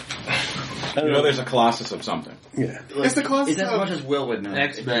know. You know there's a Colossus of something. Yeah. It's the Colossus It's as much as Will would know.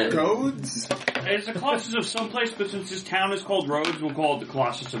 X-Men. Rhodes? It's the Colossus of someplace, but since this town is called Rhodes, we'll call it the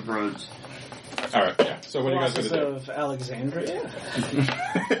Colossus of Rhodes. Alright, yeah. So what are you guys Colossus going to of Alexandria?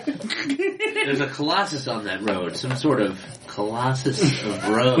 There's a Colossus on that road. Some sort of Colossus of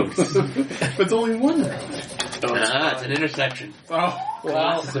Roads. But it's only one road. It's an intersection. Oh.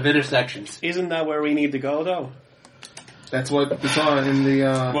 Colossus of intersections. Isn't that where we need to go, though? That's what we saw in the,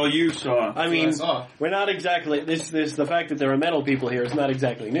 Well, you saw. I mean, saw. we're not exactly... the fact that there are metal people here is not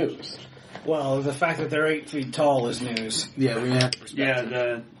exactly news. Well, the fact that they're 8 feet tall is news. Yeah, we have perspective.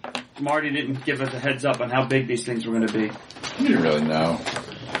 Yeah, Marty didn't give us a heads up on how big these things were going to be. You didn't really know.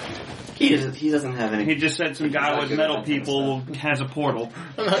 He doesn't have any. He just said some guy with metal people has a portal.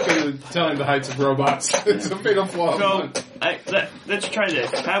 I'm not going to tell him the heights of robots. It's a fatal flaw. So, let's try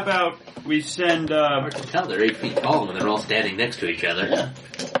this. How about we send... Hard to tell. They're 8 feet tall when they're all standing next to each other.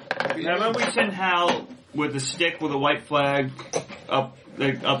 How about we send Hal with a stick with a white flag up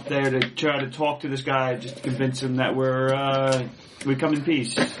there to try to talk to this guy, just to convince him that we come in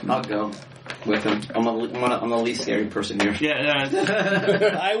peace. I'll go with him. I'm the least scary person here.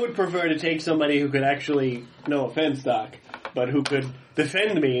 Yeah. I would prefer to take somebody who could actually, no offense, Doc, but who could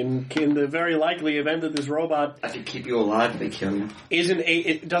defend me in the very likely event that this robot... I could keep you alive if they kill you.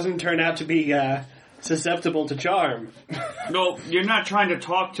 It doesn't turn out to be susceptible to charm. No, you're not trying to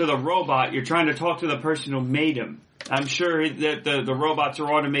talk to the robot. You're trying to talk to the person who made him. I'm sure that the robots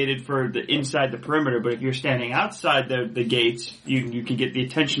are automated for the inside the perimeter, but if you're standing outside the gates, you can get the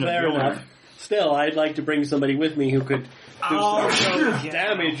attention of the owner. Still, I'd like to bring somebody with me who could do some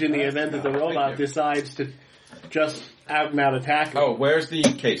damage in the event that the robot decides to just out and out attack me. Oh, where's the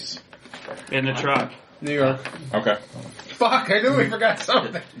case? In the truck. New York. Okay. Fuck, I knew we forgot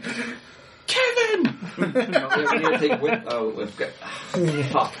something. Kevin!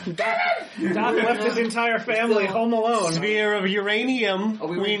 Fuck. Doc left his entire family home alone. Sphere of uranium.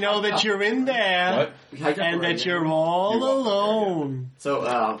 We know that you're in there. What? And that you're all alone. So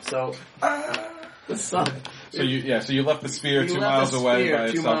you left the sphere 2 miles away by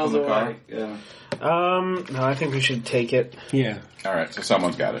itself in the car? Yeah. No, I think we should take it. Yeah. Alright, so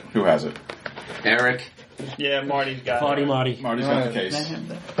someone's got it. Who has it? Eric. Yeah, Marty's got it. Marty's got the case.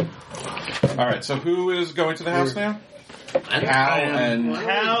 Alright, so who is going to the house now? Hal and...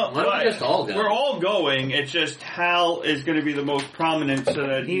 Hal, why don't we just all go? We're all going, it's just Hal is going to be the most prominent so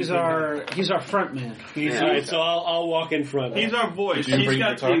that he's our front man. Alright, so I'll walk in front. He's our voice. Did you He's bring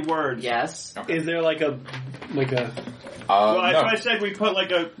got your the words. Yes. Okay. Is there like a Well, no. I said we put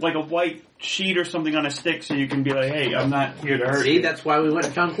like a white sheet or something on a stick so you can be like, hey, I'm not here to hurt See, you. that's why we went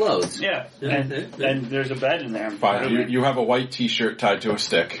and found clothes. Yeah, and there's a bed in there. Fine, you have a white t-shirt tied to a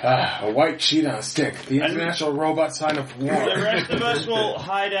stick. A white sheet on a stick. The International Robot Sign of War. The rest of us will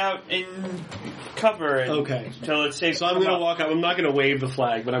hide out in cover until it's safe. So I'm going to walk up. I'm not going to wave the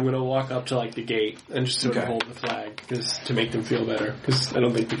flag, but I'm going to walk up to like the gate and just sort of hold the flag to make them feel better. Because I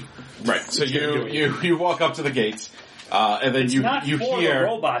don't think... Right, so you walk up to the gates. And then it's you not you for hear the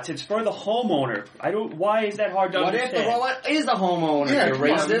robots. It's for the homeowner. Why is that hard to understand? What if the robot is the homeowner? Yeah, You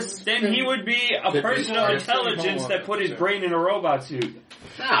racist? Then he would be a person of intelligence that put his brain in a robot suit.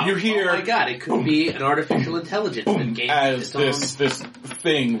 No. You hear- Oh my god, it could be an artificial intelligence that gains as this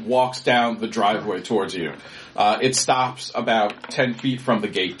thing walks down the driveway towards you. It stops about 10 feet from the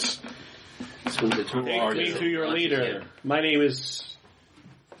gate. Take Take me to your leader. My name is...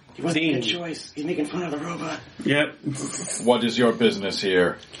 He wasn't a good choice. He's making fun of the robot. Yep. What is your business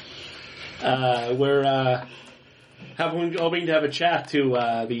here? We're hoping to have a chat to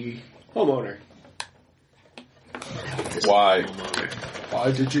the homeowner. Why?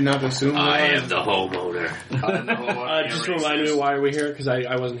 Why did you not assume I am the homeowner. Just remind me why we're here, because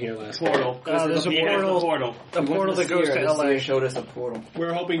I wasn't here last time. Portal. There's a portal. A portal that goes to LA. Showed us a portal.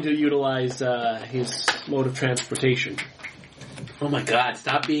 We're hoping to utilize his mode of transportation. Oh my god,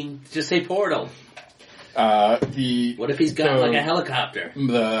 stop being... Just say portal. What if he's got like a helicopter?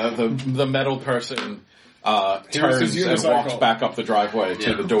 The metal person turns and walks back up the driveway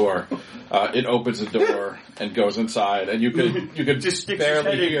to the door. It opens the door and goes inside, and you could just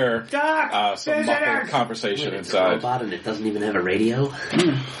barely hear some muffled conversation inside. It's a robot and it doesn't even have a radio.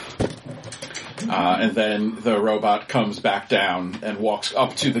 And then the robot comes back down and walks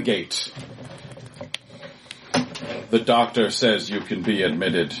up to the gate. The doctor says you can be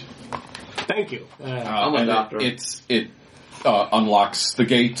admitted. Thank you. I'm a doctor. It unlocks the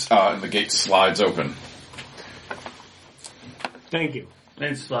gate, and the gate slides open. Thank you.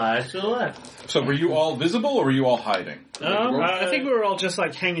 It slides to the left. So were you all visible, or were you all hiding? I think we were all just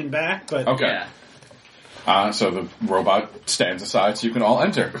like hanging back, but Okay. So the robot stands aside so you can all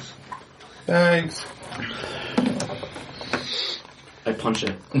enter. Thanks. I punch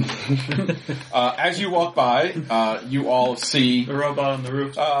it. As you walk by, you all see... The robot on the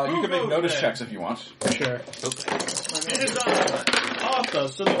roof. you can make notice checks if you want. sure. It is Arthur,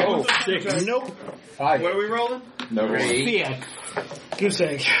 so the 6. Nope. 5. What are we rolling? No. Goose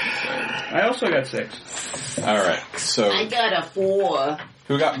egg. I also got 6. Alright, so... I got a 4.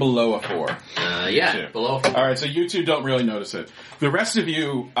 Who got below a 4? Below a 4. Alright, so you two don't really notice it. The rest of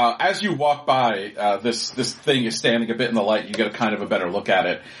you, as you walk by, this thing is standing a bit in the light, you get a kind of a better look at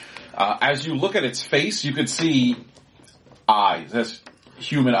it. As you look at its face, you could see eyes. That's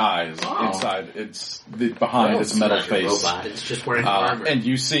human eyes inside. It's behind its metal It's not face. a robot. It's just wearing armor. And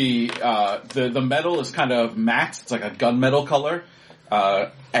you see the metal is kind of matte. It's like a gunmetal color.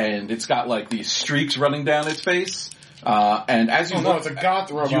 And it's got like these streaks running down its face. And as you look, it's a goth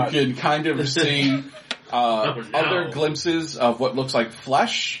robot. you can kind of see other glimpses of what looks like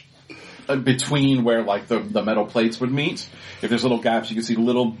flesh between where like the metal plates would meet. If there's little gaps, you can see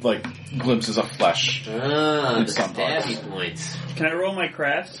little like glimpses of flesh. The some stabby points. Can I roll my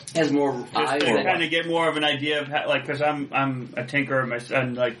crafts? Has more Just to kind of get more of an idea of how, like, because I'm a tinkerer myself,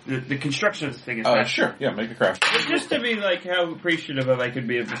 and like the construction of the thing is Sure, yeah, make a craft. just to be like how appreciative of I could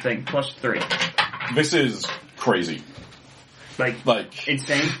be of the thing. Plus 3, This is crazy. like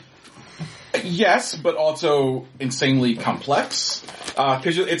insane. Yes, but also insanely complex.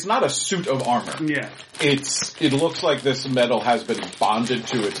 Because it's not a suit of armor. Yeah. It looks like this metal has been bonded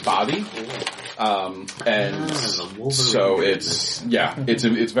to its body. And so it's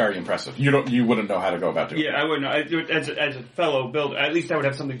very impressive. You wouldn't know how to go about doing it. Yeah, I wouldn't. As a fellow builder, at least I would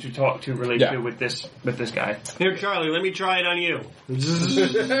have something to talk to, relate to with this guy. Here, Charlie, let me try it on you.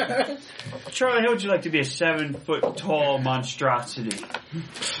 Charlie, how would you like to be a 7-foot tall monstrosity?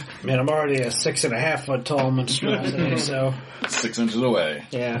 Man, I'm already a 6.5 foot tall monstrosity, so 6 inches away.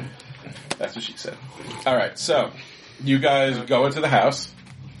 yeah. That's what she said. Alright, so you guys go into the house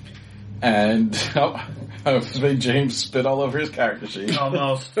and I made James spit all over his character sheet.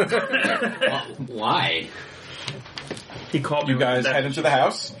 Almost. Why? He called me. You guys head into the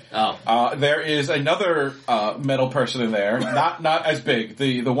house. There is another metal person in there, not as big.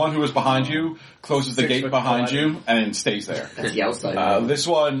 The one who is behind you closes the gate behind you and stays there. That's the outside. This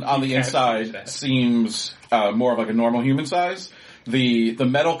one on the inside seems more of like a normal human size. The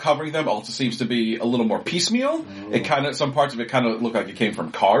metal covering them also seems to be a little more piecemeal. It some parts of it kind of look like it came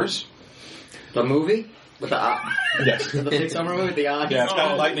from Cars. The movie? With the eye? Yes. The Pixar movie with the eye? Yeah, it's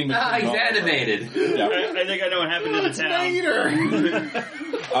got lightning. He's animated. Yeah. I think I know what happened to the town.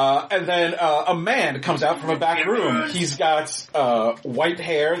 And then a man comes out from a back room. He's got white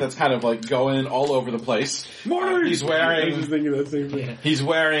hair that's kind of like going all over the place. He's wearing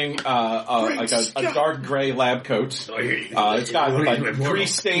like a dark gray lab coat. It's got like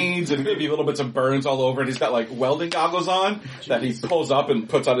grease stains and maybe little bits of burns all over it. He's got like welding goggles on that he pulls up and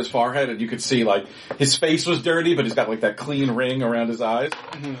puts on his forehead, and you can see like his face was dirty, but he's got like that clean ring around his eyes.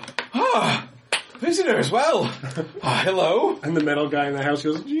 Visitors, well, hello. And the metal guy in the house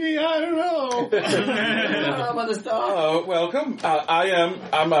goes, gee, I don't know. Welcome.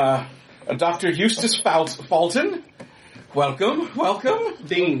 I'm Dr. Eustace Fulton. Welcome.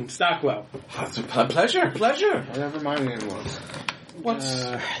 Dean Stockwell. It's a pleasure. Whatever my name was.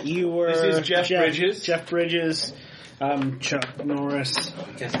 You were. This is Jeff Bridges. Jeff Bridges. Chuck Norris.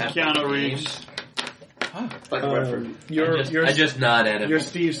 Keanu Reeves. I just nod at him. You're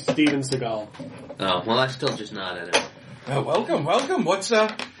Steven Seagal. Oh, well, I still just nod at him. Welcome. What's my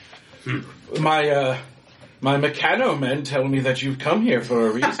mechano men tell me that you've come here for a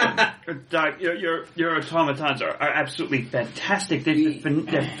reason. Doc, your automatons are absolutely fantastic.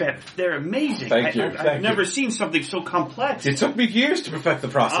 They're amazing. Thank you. I've never seen something so complex. It took me years to perfect the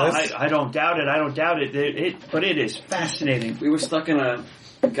process. I don't doubt it. But it is fascinating. We were stuck in a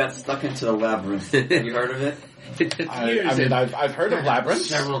got stuck into the labyrinth. Have you heard of it? I've heard of Labyrinth.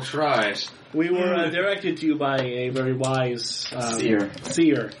 Several tries. We were directed to you by a very wise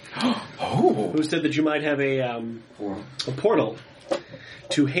seer Oh. who said that you might have a portal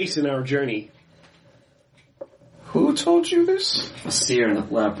to hasten our journey. Who told you this? A seer in the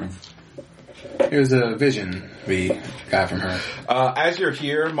labyrinth. It was a vision we got from her. As you're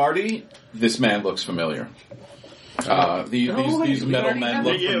here, Marty, this man looks familiar. These metal men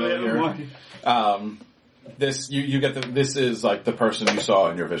look familiar. This you get this is like the person you saw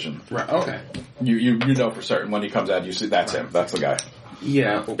in your vision. Right. Okay. You know for certain when he comes out, you see that's him. That's the guy.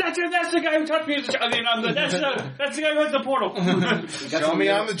 Yeah. That's the guy who touched me. That's the guy who has the portal. Show me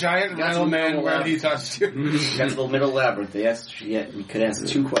on the giant metal man where he touched you. We got to the middle labyrinth. We could answer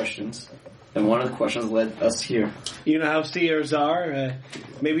 2 questions. And one of the questions led us here. You know how seers are.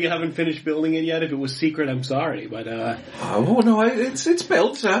 Maybe you haven't finished building it yet. If it was secret, I'm sorry, but oh no, it's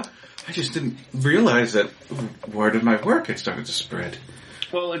built. I just didn't realize that word of my work had started to spread.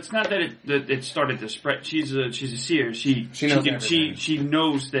 Well, it's not that it started to spread. She's a seer. She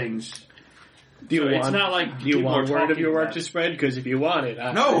knows things. It's not like do you want word of your work to spread? Because if you want it,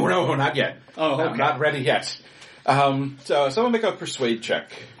 no, not yet. Oh, okay. I'm not ready yet. So someone make a persuade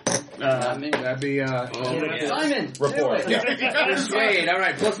check. That'd be Simon! Report. Yeah. Persuade. All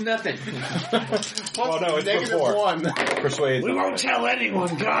right, plus nothing. Oh no, it's before. -1. Persuade. We won't tell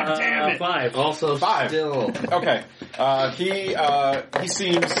anyone. God damn it! 5. Also 5. still. Okay. He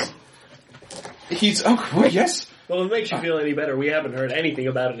seems. He's. Oh yes. Well, if it makes you feel any better, we haven't heard anything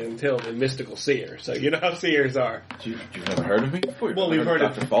about it until the mystical seer. So you know how seers are. You've never heard of me before? Well, we've heard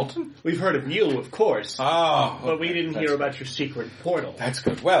of Dr. Fulton. We've heard of you, of course. Oh, But we didn't hear about your secret portal. That's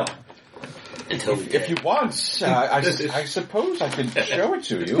good. Well, if you want, I suppose I can show it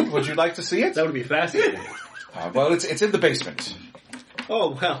to you. Would you like to see it? That would be fascinating. Well, it's in the basement.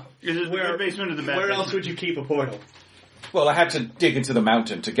 Oh, well. Where basement of the Where else would you keep a portal? Well, I had to dig into the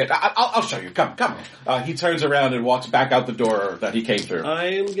mountain to get... I'll show you. Come. He turns around and walks back out the door that he came through.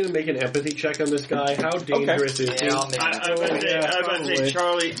 I'm going to make an empathy check on this guy. How dangerous is he? I was about to say,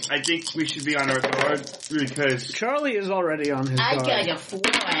 Charlie, I think we should be on our guard because Charlie is already on his I guard. got a 4.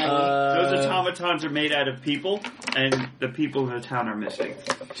 those automatons are made out of people, and the people in the town are missing.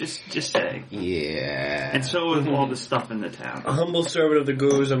 Just saying. Yeah. And so is all the stuff in the town. A humble servant of the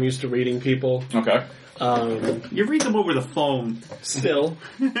Goose. I'm used to reading people. Okay. You read them over the phone. Still.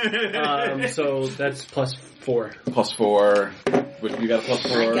 So that's plus 4. Plus 4. You got a plus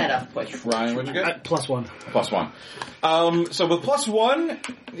 4? I got a plus Ryan, what'd you get? +1. Plus 1. So with plus 1,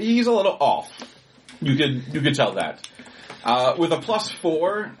 he's a little off. You could tell that. With a plus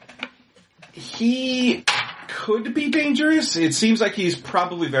 4, he could be dangerous. It seems like he's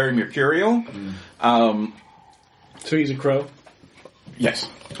probably very mercurial. So he's a crow? Yes.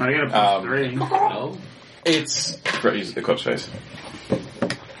 I got a plus 3. No. It's the Eclipse face.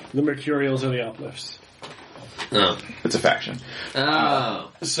 The Mercurials are the uplifts. Oh. It's a faction.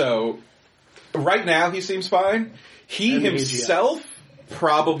 Oh. So right now he seems fine. He And the himself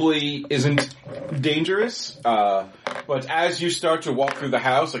probably isn't dangerous. But as you start to walk through the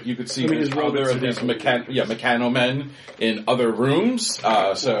house, like you could see his other robots of are these mechano men in other rooms.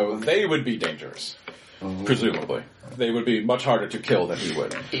 So they would be dangerous. Presumably. They would be much harder to kill than he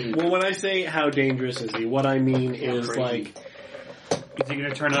would. Well, when I say how dangerous is he, what I mean is like, Is he going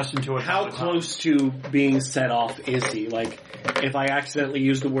to turn us into a how close to being set off is he? Like, if I accidentally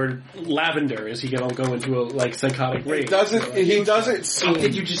use the word lavender, is he going to go into a psychotic rage? He doesn't seem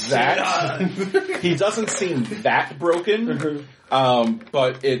Did you just that. He doesn't seem that broken.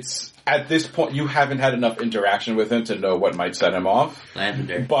 But it's at this point you haven't had enough interaction with him to know what might set him off.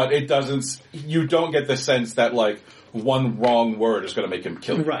 Lavender. But it doesn't. You don't get the sense that like one wrong word is going to make him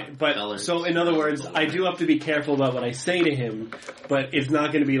kill you. Right, but so in other words, I do have to be careful about what I say to him, but it's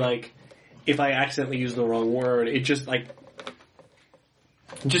not going to be like if I accidentally use the wrong word. It just like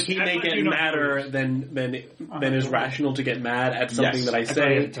he may get madder than is rational to get mad at something that I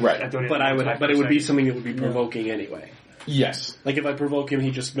say. Right. But it would be something that would be provoking anyway. Yes. Like if I provoke him,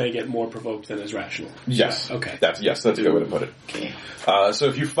 he just may get more provoked than is rational. Yes. Okay. That's a good way to put it. Okay. So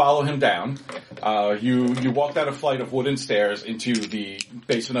if you follow him down, you walk down a flight of wooden stairs into the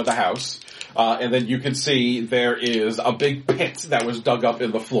basement of the house, and then you can see there is a big pit that was dug up in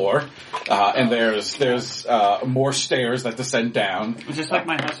the floor, and there's more stairs that descend down. Is this like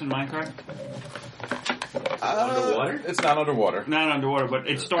my house in Minecraft? Underwater? It's not underwater. Not underwater, but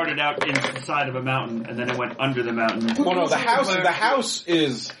it started out inside of a mountain, and then it went under the mountain. Well, no, the house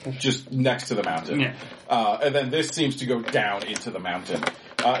is just next to the mountain. Yeah. And then this seems to go down into the mountain.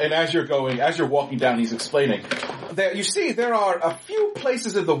 And as you're walking down, he's explaining. You see, there are a few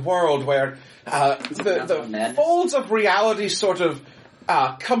places in the world where the folds of reality sort of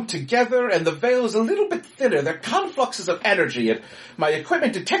come together, and the veil is a little bit thinner. They're confluxes of energy, and my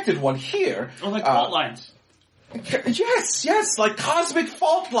equipment detected one here. Oh, like fault lines. Yes, like cosmic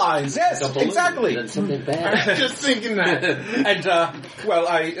fault lines. Yes, exactly. That's something bad. Just thinking that. And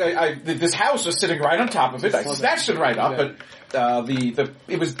this house was sitting right on top of it. I snatched it right up, but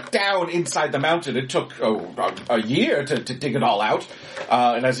it was down inside the mountain. It took a year to dig it all out.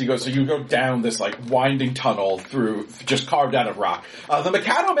 And as you go down this like winding tunnel through just carved out of rock. The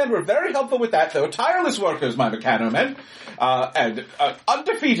Meccano men were very helpful with that, though. Tireless workers, my Meccano men, and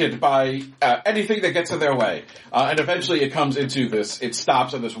undefeated by anything that gets in their way. And eventually it comes into this. It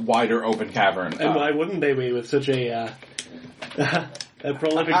stops in this wider open cavern. And why wouldn't they be with such a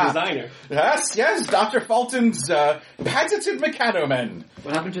prolific designer? Yes, Dr. Fulton's patented Meccano men.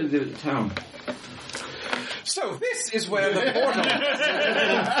 What happened to the town? So this is where the portal is.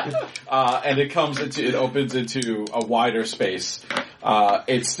 And it opens into a wider space.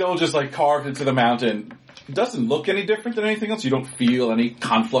 It's still just like carved into the mountain. It doesn't look any different than anything else. You don't feel any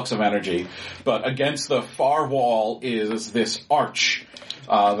conflux of energy. But against the far wall is this arch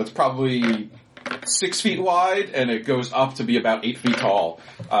that's probably 6 feet wide, and it goes up to be about 8 feet tall.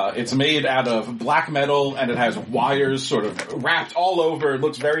 It's made out of black metal, and it has wires sort of wrapped all over. It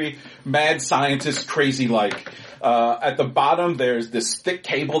looks very mad scientist crazy-like. At the bottom, there's this thick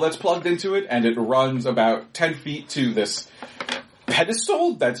cable that's plugged into it, and it runs about 10 feet to this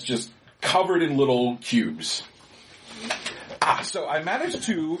pedestal that's just covered in little cubes. So I managed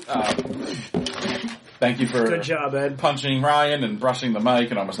to... Thank you for good job, Ed. Punching Ryan and brushing the mic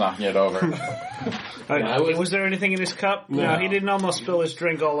and almost knocking it over. Was there anything in his cup? No, he didn't almost spill his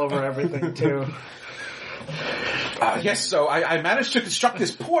drink all over everything, too. Yes, so I managed to construct this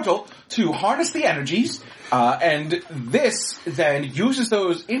portal to harness the energies, and this then uses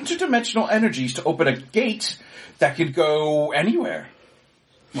those interdimensional energies to open a gate that could go anywhere.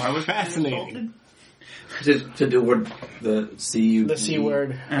 Why was fascinating? To do word the C. The C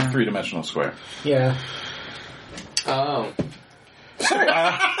word. 3-dimensional square. Yeah. Oh. So,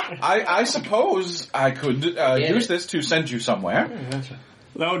 I suppose I could use this to send you somewhere.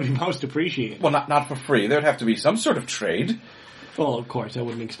 That would be most appreciated. Well, not for free. There'd have to be some sort of trade. Well, of course, I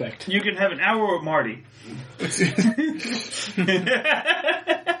wouldn't expect. You can have an hour with Marty.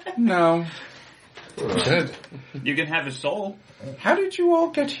 No. Good. You can have his soul. How did you all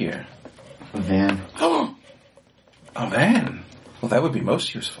get here? A van. Oh, a van. Well, that would be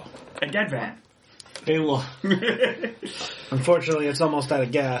most useful. A dead van. Hey, well. Unfortunately, it's almost out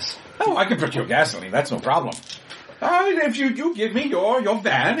of gas. Oh, I can procure gasoline. That's no problem. If you give me your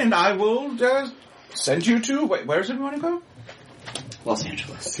van, and I will send you to... Wait, where does it want to go? Los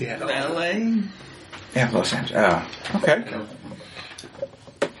Angeles. Seattle. LA. Yeah, Los Angeles. Okay.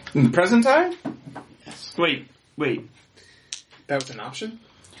 In the present time? Yes. Wait. That was an option?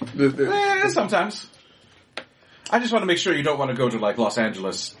 Sometimes. I just want to make sure you don't want to go to, like, Los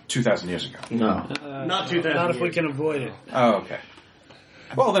Angeles 2,000 years ago. No. Not 2,000 Not if years. we can avoid it. Oh, okay.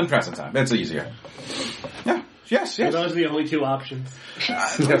 Well, then present time. That's easier. Yeah. Yes. Those are the only two options.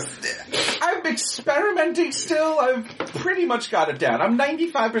 I'm experimenting still. I've pretty much got it down. I'm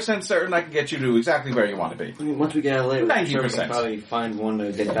 95% certain I can get you to exactly where you want to be. I mean, once we get out of LA, 90%. we can probably find one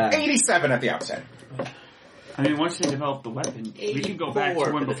to get back. 87 at the outset. I mean, once they develop the weapon, we can go back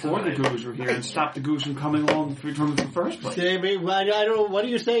to when before the Goos were here and stop the Goos from coming along from the first place. I don't know. What are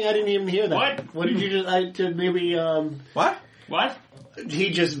you saying? I didn't even hear that. What? What did you just... What? What?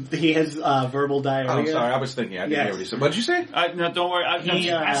 He has verbal diarrhea. Oh, sorry. I was thinking. I didn't hear what he said. What did you say? No, don't worry. I'm just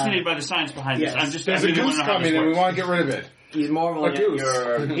fascinated by the science behind this. I'm just There's a goose coming and we want to get rid of it. He's marveling at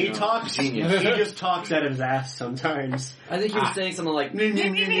your He talks. genius. He just talks out of his ass sometimes. I think he was saying something like...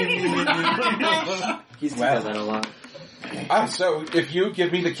 He says that a lot. So, if you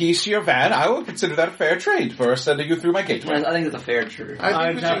give me the keys to your van, I will consider that a fair trade for sending you through my gateway. I think it's a fair trade.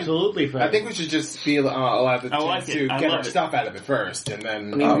 It's absolutely fair. I think we should just be allowed the I like chance it. to I get love our it. stuff out of it first, and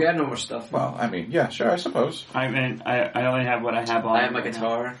then... I mean, we have no more stuff. Well, I mean, yeah, sure, I suppose. I mean, I only have what I have on. I have my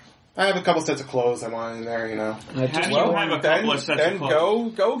guitar. I have a couple sets of clothes I want in there, you know. How do you have a couple of sets of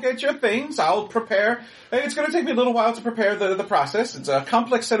clothes? go get your things. I'll prepare. It's going to take me a little while to prepare the process. It's a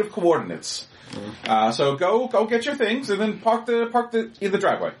complex set of coordinates. So go get your things and then park the in the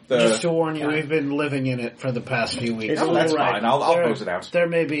driveway. Just to warn you, we've been living in it for the past few weeks. Oh, that's fine. I'll close it out. There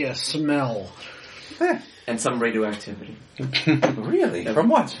may be a smell. And some radioactivity. Really? From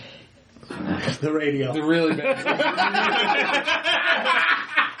what? The radio. The really bad.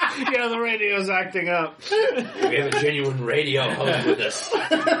 Yeah, the radio's acting up. We have a genuine radio host with us.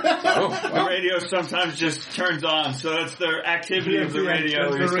 The radio sometimes just turns on, so that's the activity of the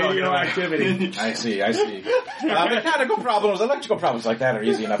radio. That's the radio activity. I see. Mechanical problems, electrical problems like that are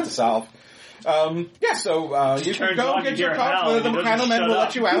easy enough to solve. So you can turns go on, get you your hear car. Hal, The he doesn't mechanical man shut will up.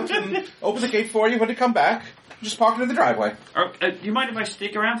 let you out and open the gate for you when you come back. Just park it in the driveway. Do you mind if I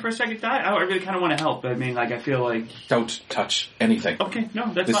stick around for a second, Di? I really kind of want to help. I mean, like, I feel like... Don't touch anything. Okay,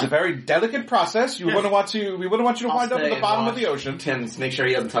 no, that's This is fine. a very delicate process. We wouldn't want you to wind up at stay the bottom and of the ocean. Tim, make sure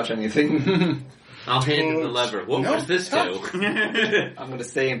he doesn't touch anything. I'll hand him the lever. What was this do? I'm going to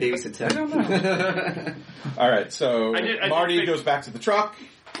stay and babysit Tim. I don't know. All right, so I Marty think- goes back to the truck.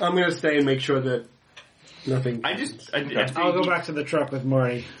 I'm going to stay and make sure that nothing... I think I'll go back to the truck with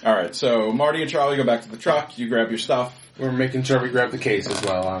Marty. All right, so Marty and Charlie go back to the truck. You grab your stuff. We're making sure we grab the case as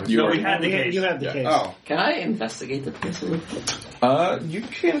well, obviously. No, we had the case. You had the Yeah. case. Oh. Can I investigate the place a little bit? You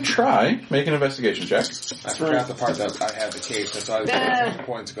can try. Make an investigation check. I forgot the part that I had the case. That's why I was going to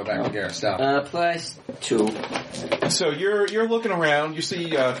point to go back and get our stuff. +2. So you're looking around. You see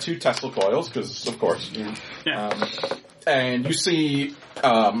 2 Tesla coils, because of course. Yeah. And you see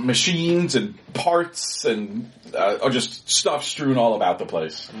machines and parts and just stuff strewn all about the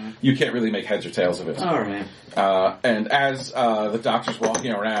place. You can't really make heads or tails of it. Alright. And as the doctor's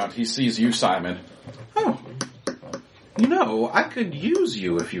walking around, he sees you, Simon. Oh, I could use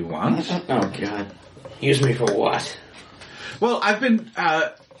you if you want. Oh, God. Use me for what? Well, I've been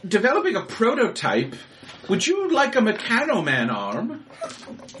developing a prototype. Would you like a Mechanoman arm?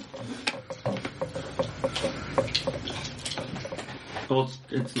 Well,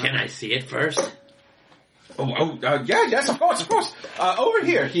 it's Can I see it first? Yes, of course. Over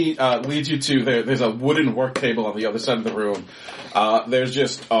here, he leads you to there's a wooden work table on the other side of the room. There's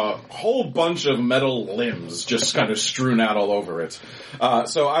just a whole bunch of metal limbs just kind of strewn out all over it.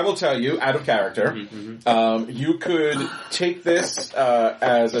 So I will tell you, out of character, you could take this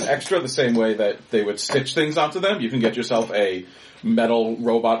as an extra the same way that they would stitch things onto them. You can get yourself a metal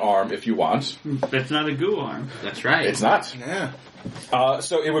robot arm if you want. That's not a goo arm. That's right. It's not. Yeah.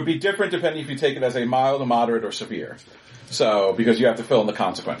 So it would be different depending if you take it as a mild, a moderate, or severe. So, because you have to fill in the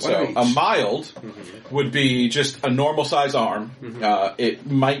consequence. One So, of each. a mild would be just a normal size arm. It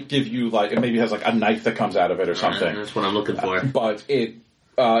might give you it maybe has a knife that comes out of it or something. That's what I'm looking for. But it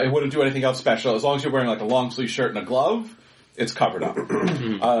wouldn't do anything else special. As long as you're wearing a long sleeve shirt and a glove, it's covered up.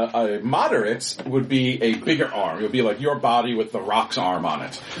 A moderate would be a bigger arm. It would be like your body with the Rock's arm on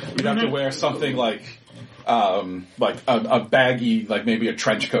it. You'd have to wear something like a baggy, maybe a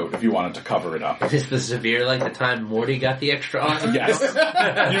trench coat if you wanted to cover it up. Is the severe like the time Morty got the extra arm? Yes.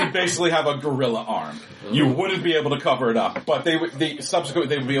 You basically have a gorilla arm. You wouldn't be able to cover it up, but they would be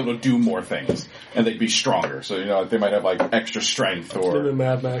able to do more things, and they'd be stronger. So, they might have extra strength In the or...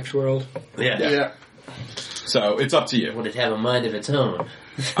 Mad Max world. Yeah. So, it's up to you. Would it have a mind of its own?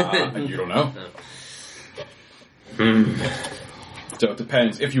 You don't know. So it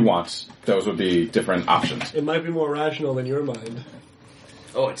depends. If you want, those would be different options. It might be more rational than your mind.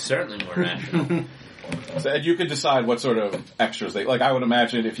 Oh, it's certainly more rational. So, and you can decide what sort of extras they I would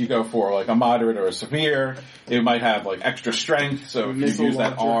imagine if you go for a moderate or a severe, it might have extra strength. So if you use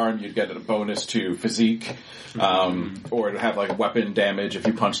that arm, you'd get a bonus to physique, or it'd have weapon damage if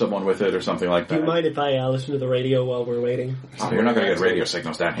you punch someone with it or something like Do that. you mind if I listen to the radio while we're waiting? Oh, you're not going to get radio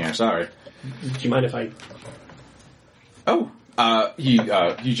signals down here. Sorry. Do you mind if I... Oh. He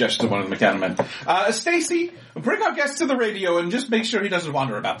gestures to one of the mechanical men. Stacy, bring our guest to the radio and just make sure he doesn't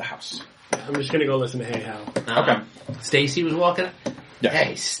wander about the house. I'm just gonna go listen to Hey Hal. Okay. Stacy was walking. Yeah.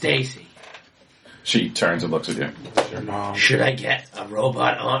 Hey, Stacy. She turns and looks at you. Your mom. Should I get a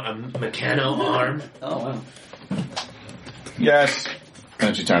robot arm, a mechano arm? Oh, wow. Yes. And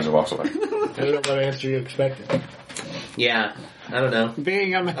then she turns and walks away. I don't know what answer you expected. Yeah, I don't know.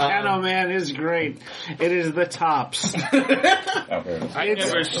 Being a Mechano man is great. It is the tops. I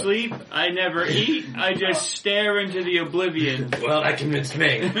never sleep. I never eat. I just stare into the oblivion. Well, that convinced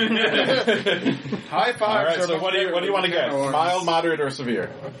me. High five. All right, so what do you want to get? Mild, moderate, or severe?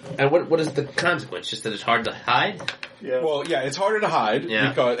 And what is the consequence? Just that it's hard to hide? Well, yeah, it's harder to hide,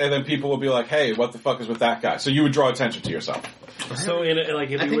 Yeah. and then people will be like, hey, what the fuck is with that guy? So you would draw attention to yourself. So, if I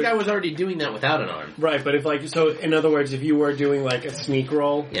you think were, I was already doing that without an arm. right, but so in other words, if you were doing a sneak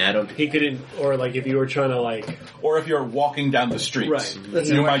roll, Yeah, I don't. he couldn't, or if you were trying to Or if you're walking down the streets, Right.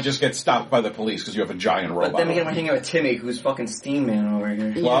 you might just get stopped by the police because you have a giant robot. But then again, we're hanging out with Timmy, who's fucking Steam Man over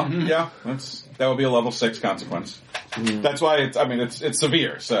here. Well, yeah, that would be a level 6 consequence. That's why it's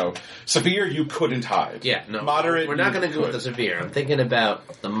severe. So severe, you couldn't hide. Yeah, no. Moderate, We're not you going to go with could. the severe. I'm thinking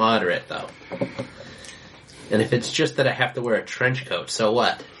about the moderate, though. And if it's just that I have to wear a trench coat, so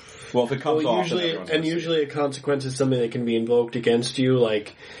what? Well, if it comes off, then everyone's gonna see it. Usually a consequence is something that can be invoked against you.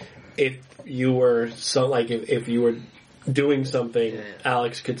 Like if you were if you were doing something,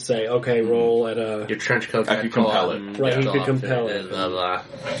 Alex could say, "Okay, roll at a Your trench coat. I could compel it. Right, he could compel it. Blah, blah.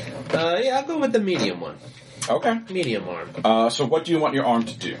 Yeah, I'll go with the medium one. Okay. Medium arm. So what do you want your arm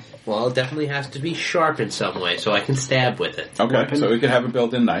to do? Well, it definitely has to be sharp in some way, so I can stab with it. Okay, so we could have a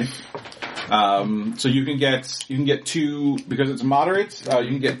built-in knife. So you can get 2 because it's moderate. You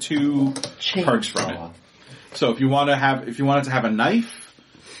can get 2 perks from it. So if you want it to have a knife,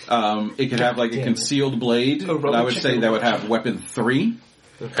 it could have like a concealed blade. But I would say that would have weapon 3.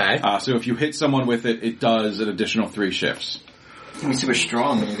 Okay. So if you hit someone with it, it does an additional 3 shifts. Can be super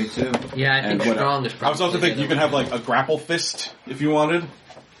strong, maybe too. Yeah, I think strong is probably. I was also thinking you can have like a grapple fist if you wanted.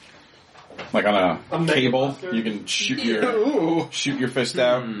 Like on a cable, you can shoot your fist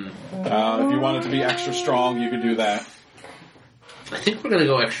out. If you want it to be extra strong, you could do that. I think we're gonna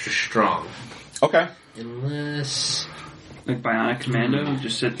go extra strong. Okay. Unless Like Bionic Commando,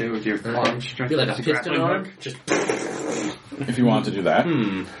 just sit there with your arms stretched. be like a as piston grappling arm. hook. Just If you want to do that.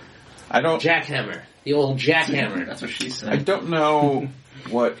 I don't. jackhammer. The old jackhammer. That's what she said. I don't know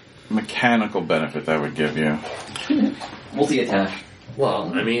what mechanical benefit that would give you. Multi-attack.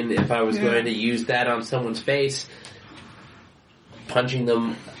 Well, I mean, if I was going to use that on someone's face, punching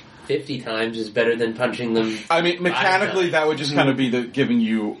them 50 times is better than punching them. I mean, mechanically, that would just kind of be the giving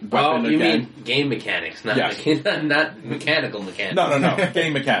you weapon Oh, you again. mean game mechanics, not Yes. not mechanical mechanics. No.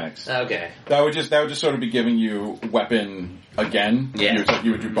 Game mechanics. Okay. That would just sort of be giving you weapon again. Yeah.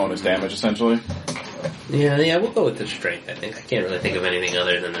 You would do bonus damage essentially. Yeah, we'll go with the strength, I think. I can't really think of anything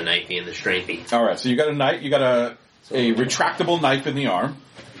other than the knifey and the strengthy. Alright, so you got a knife, you got a retractable knife in the arm.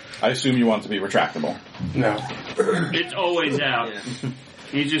 I assume you want it to be retractable. No. It's always out. Yeah.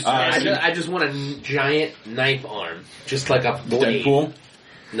 You just I just want a giant knife arm. Just like a blade. Deadpool?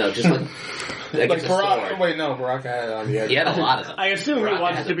 No, just like Like it's a Baraka. sword. Wait, no, Baraka had it on the edge. He had a lot of them. I assume he Rock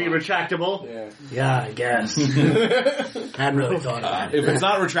wants has to a be bunch. retractable. Yeah. Yeah, I guess. Hadn't really thought about it. If it's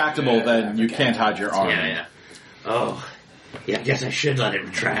not retractable, then you can't hide your arm. Yeah. Oh. Yeah, I guess I should let it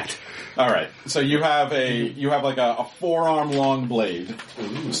retract. Alright, so you have like a 4-arm long blade.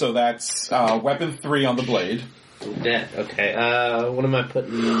 So that's weapon 3 on the blade. Yeah, okay. What am I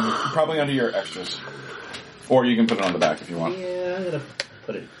putting? Probably under your extras. Or you can put it on the back if you want. Yeah, I'm gonna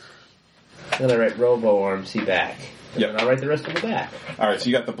put it. I'm gonna write Robo Arm C back. Yep. And I'll write the rest on the back. Alright, so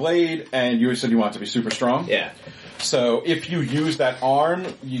you got the blade, and you said you want it to be super strong? Yeah. So if you use that arm,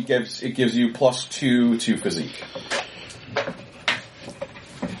 it gives you +2 to physique.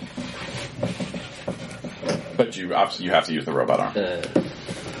 But you have to use the robot arm. I'm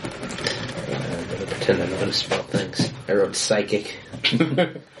gonna pretend I'm gonna spell things. I wrote psychic.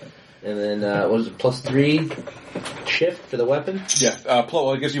 And then, what was it, +3 shift for the weapon? Yeah,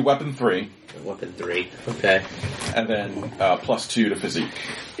 well, it gives you weapon 3, Weapon 3. Okay. and then +2 to physique.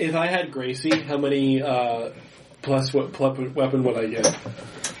 If I had Gracie, how many plus what weapon would I get?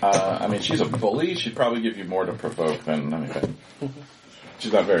 I mean, she's a bully. She'd probably give you more to provoke than anything.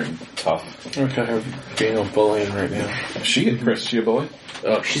 She's not very tough. Look at her being a bullying right now. Chris, she a bully?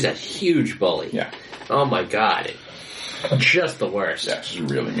 Oh, she's a huge bully. Yeah. Oh my god. Just the worst. Yeah, she's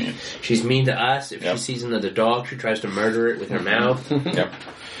really mean. She's mean to us. If Yep. she sees another dog, she tries to murder it with her mouth. Yep.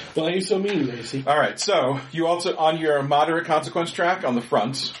 Why are you so mean, Gracie? Alright, so you also, on your moderate consequence track on the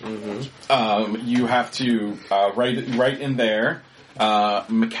front, you have to write in there,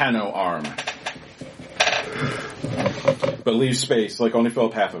 Mechano arm. But leave space, like only fill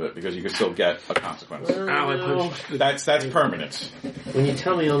up half of it, because you can still get a consequence. That's permanent. When you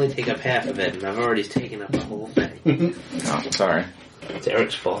tell me only take up half of it, and I've already taken up the whole thing. Oh, sorry. It's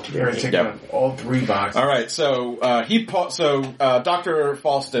Eric's fault. You're gonna take Yep. up all 3 boxes. Alright, so, Dr.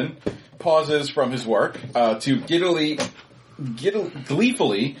 Falston pauses from his work, to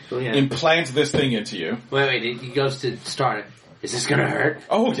gleefully implant this thing into you. Wait, he goes to start it. Is this gonna hurt?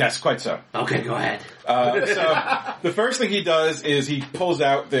 Oh, yes, quite so. Okay, go ahead. So the first thing he does is he pulls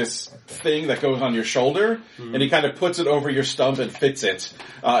out this thing that goes on your shoulder, and he kind of puts it over your stump and fits it.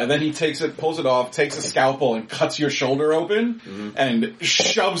 And then he pulls it off, takes a scalpel and cuts your shoulder open, and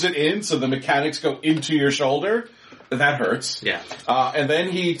shoves it in so the mechanics go into your shoulder. That hurts. Yeah. And then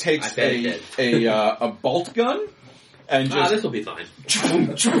he takes a bolt gun and just this will be fine.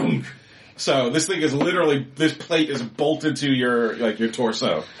 So this thing is literally, this plate is bolted to your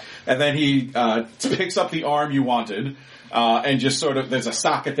torso. And then he picks up the arm you wanted, and just sort of, there's a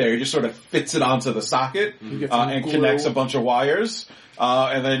socket there, he just sort of fits it onto the socket, and connects a bunch of wires.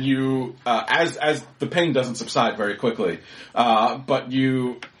 And then you, as the pain doesn't subside very quickly, but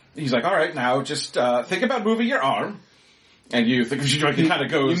he's like, alright, now just think about moving your arm. And you think he kind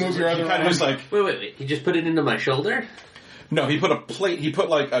of goes. You move your other kind of just like. Wait. He just put it into my shoulder? No, he put a plate. He put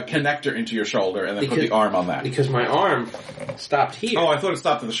like a connector into your shoulder, and then put the arm on that. Because my arm stopped here. Oh, I thought it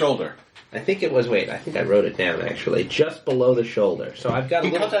stopped at the shoulder. I think it was. Wait, I think I wrote it down actually, just below the shoulder. So I've got a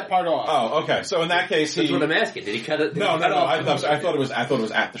He little. cut that part off. Oh, okay. So in that case, That's what I'm asking. Did he cut it? No. I thought it was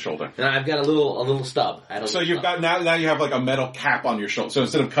at the shoulder. And I've got a little stub. So you've got now you have like a metal cap on your shoulder. So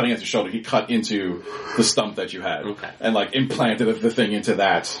instead of cutting at your shoulder, he cut into the stump that you had, and like implanted the thing into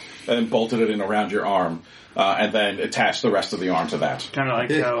that, and bolted it in around your arm, and then attached the rest of the arm to that. Kind of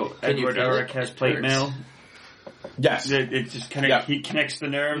like how Edward Eric has plate mail. Yes. It just kind of he connects the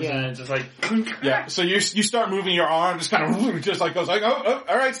nerves and it's just like yeah. So you start moving your arm, just kind of just like goes like oh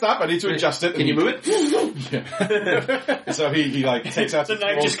all right, stop, I need to adjust it. Can you move it? Yeah. So he like takes out the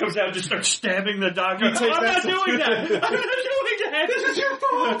knife, just comes out and just starts stabbing the doctor. I'm not doing that. I'm not doing that. This is your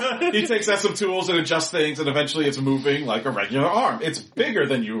fault. He takes out some tools and adjusts things, and eventually it's moving like a regular arm. It's bigger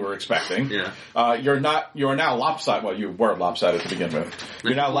than you were expecting. Yeah. You are now lopsided. Well, you were lopsided to begin with.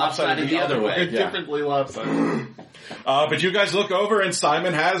 You're now lopsided the other way. Yeah. Differently lopsided. But you guys look over, and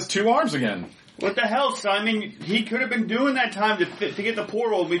Simon has 2 arms again. What the hell, Simon? He could have been doing that time to get the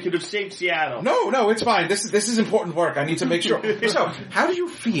portal, and we could have saved Seattle. No, it's fine. This is important work. I need to make sure. So, how do you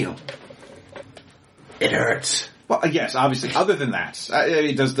feel? It hurts. Well, yes, obviously. Other than that, I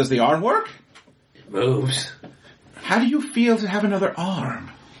mean, does the arm work? It moves. How do you feel to have another arm?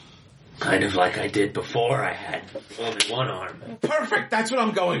 Kind of like I did before I had only one arm. Perfect. That's what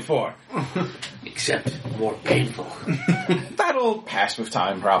I'm going for. Except more painful. That'll pass with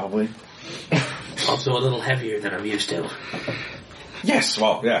time, probably. Also a little heavier than I'm used to. Yes.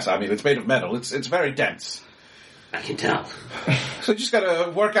 I mean, it's made of metal. It's very dense. I can tell. So you just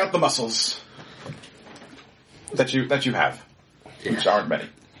gotta work out the muscles that you have, which aren't many.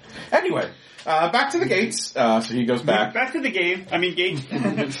 Anyway. Back to the gates. So he goes back. Back to the game. I mean, gates.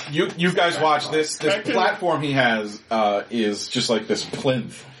 You guys watch this. This platform he has is just like this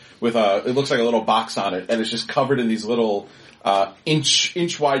plinth with it looks like a little box on it, and it's just covered in these little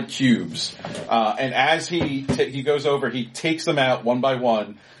inch wide cubes. And as he goes over, he takes them out one by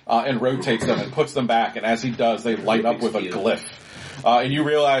one and rotates them and puts them back. And as he does, they light up with a glyph. And you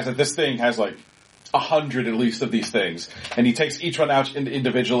realize that this thing has like 100 at least of these things, and he takes each one out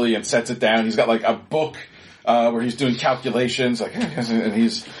individually and sets it down. He's got like a book where he's doing calculations, like, and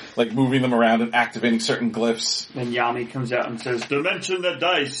he's like moving them around and activating certain glyphs. And Yami comes out and says, "Dimension the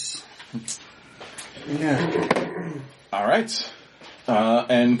dice." Yeah. All right,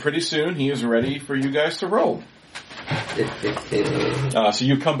 and pretty soon he is ready for you guys to roll. So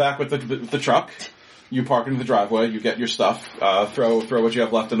you come back with the truck. You park into the driveway. You get your stuff. Throw what you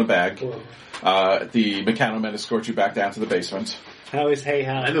have left in a bag. The Meccano men escort you back down to the basement. How is Hey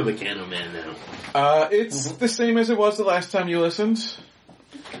How? I'm a Meccano man now. It's the same as it was the last time you listened.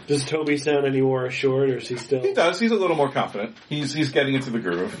 Does Toby sound any more assured, or is he still... He does. He's a little more confident. He's getting into the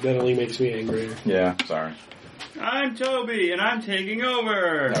groove. That only makes me angrier. Yeah, sorry. I'm Toby, and I'm taking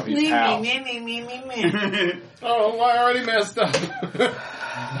over. No, he's Hal. Oh, I already messed up.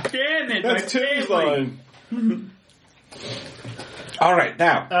 Damn it, That's Tim's line. All right,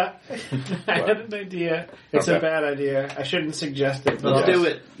 now. I had an idea. It's a bad idea. I shouldn't suggest it, but Let's do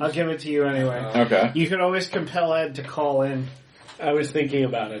it. I'll give it to you anyway. Okay. You could always compel Ed to call in. I was thinking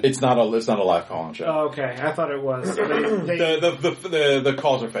about it. It's not a live call-in show. Oh, okay. I thought it was. The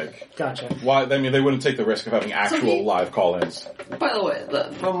calls are fake. Gotcha. Why? I mean, they wouldn't take the risk of having actual live call-ins. By the way,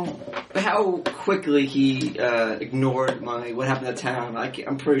 from how quickly he ignored my what happened to town,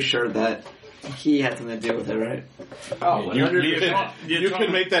 I'm pretty sure that he had something to do with it, right? Oh, you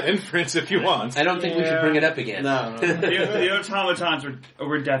can make that inference if you want. I don't think we should bring it up again. No. The automatons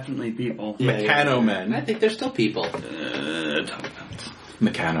were definitely people. Meccano men. I think they're still people.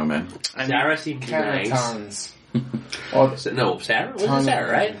 Meccano men. Sarah seemed to be nice. Canatons. No, Sarah? Was it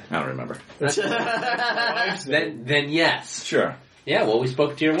Sarah, right? I don't remember. Then yes. Sure. Yeah, well, we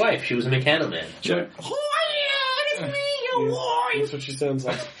spoke to your wife. She was a Meccano man. Sure. Oh yeah, it's me, your wife. That's what she sounds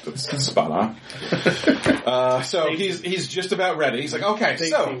like. That's spot on. So he's just about ready. He's like, okay,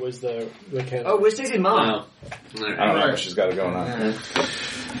 Stacey so was the Meccano. Oh, where's Stacey's mom? I don't know. She's got it going on.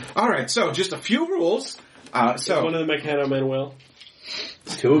 All right, so just a few rules. Is one of the Meccano men well?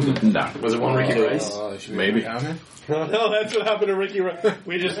 Two of them. No. Was it one Ricky Rice? Maybe. No, that's what happened to Ricky Rice.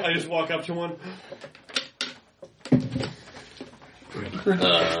 I just walk up to one.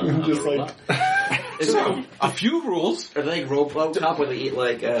 Just like... So, a few rules. Are they like RoboCop where they eat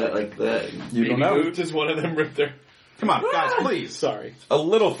like the... You don't know. Does one of them rip their... Come on, guys, please. Sorry. A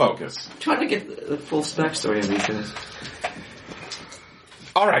little focus. I'm trying to get the full backstory of these guys.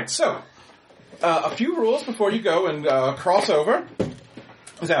 All right, so a few rules before you go and cross over.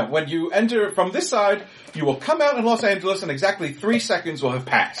 Now, when you enter from this side, you will come out in Los Angeles and exactly 3 seconds will have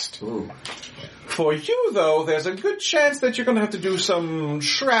passed. Ooh. For you, though, there's a good chance that you're going to have to do some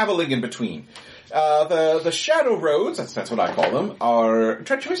traveling in between. The shadow roads, that's what I call them, are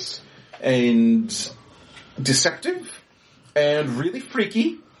treacherous and deceptive and really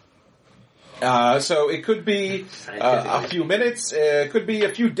freaky. So it could be a few minutes, it could be a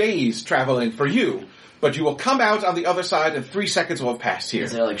few days traveling for you. But you will come out on the other side and 3 seconds will have passed here.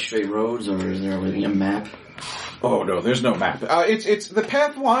 Is there like straight roads or is there a map? Oh no, there's no map. It's the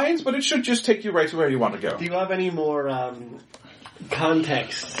path winds, but it should just take you right to where you want to go. Do you have any more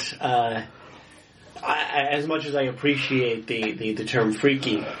context? As much as I appreciate the term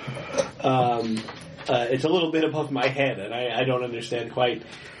freaky, it's a little bit above my head, and I don't understand quite.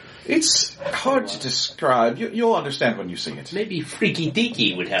 It's hard to describe. You'll understand when you see it. Maybe freaky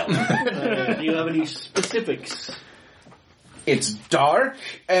deaky would help. Do you have any specifics? It's dark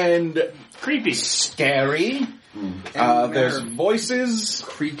and Creepy. scary. There's voices.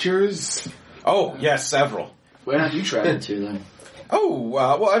 Creatures. Oh, yes, several. Where have you traveled to then? Oh,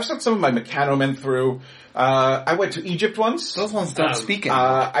 well, I've sent some of my Mechanomen through. I went to Egypt once. Those ones don't speak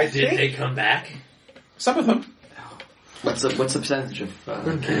anymore. I Did think they come back? some of them. What's the percentage of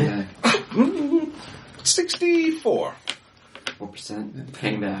Okay. 64. 4%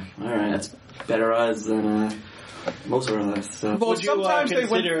 paying back? Alright, that's better odds than most of our lives. So. Well, Would you sometimes they went.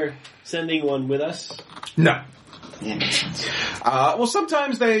 consider sending one with us? No. Yeah, makes sense. Well,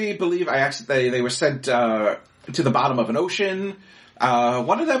 sometimes they believe they were sent to the bottom of an ocean.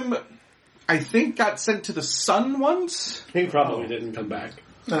 One of them, I think, got sent to the sun once. He probably didn't come back.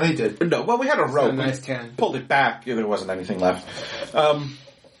 No, they did. No, well, we had a rope. A nice We can. pulled it back. There wasn't anything left.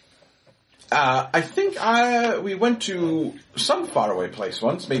 I think we went to some faraway place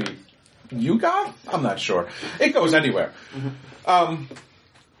once. Maybe Yugoth? I'm not sure. It goes anywhere.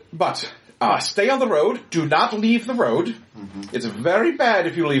 But stay on the road. Do not leave the road. It's very bad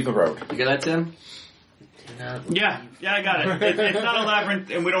if you leave the road. You get that, Tim? Yeah, I got it. It's not a labyrinth,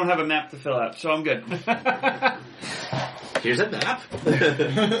 and we don't have a map to fill out, so I'm good. Here's a map.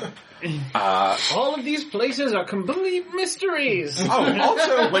 All of these places are complete mysteries. Oh,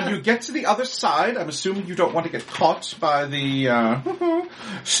 also, when you get to the other side, I'm assuming you don't want to get caught by the,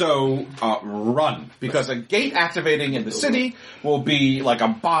 so, run. Because a gate activating in the city will be like a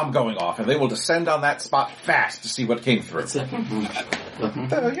bomb going off, and they will descend on that spot fast to see what came through. We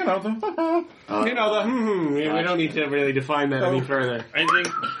don't need to really define that any further. I think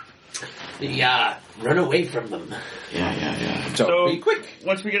Run away from them. Yeah. So be quick.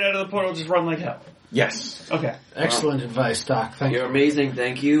 Once we get out of the portal, just run like hell. Yes. Okay. Excellent advice, Doc. Thank You're amazing,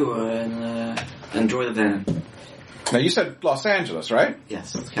 thank you, and enjoy the van. Now you said Los Angeles, right?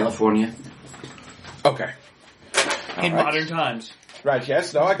 Yes, California. Okay. In modern times. Right,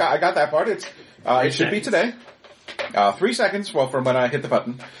 yes. No, I got that part. It should be today. 3 seconds from when I hit the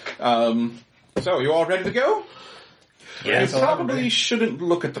button. So, you all ready to go? Yes. You probably shouldn't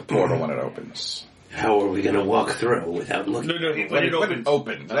look at the portal when it opens. How are we going to walk through without looking? No, When it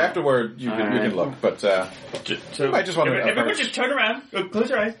opens. Afterward, you can look, but So, I just want to everyone just turn around.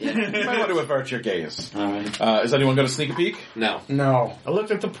 Close your eyes. you might want to avert your gaze. Alright. Is anyone going to sneak a peek? No. No. I looked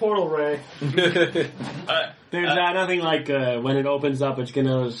at the portal, Ray. There's nothing like when it opens up, it's going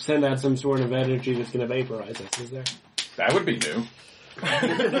to send out some sort of energy that's going to vaporize us, is there? That would be new.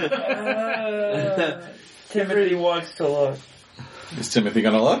 Timothy wants to look. Is Timothy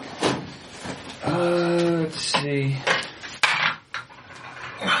going to look? Let's see.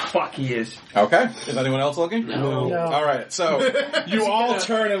 Fuck, he is. Okay. Is anyone else looking? No. All right. So you all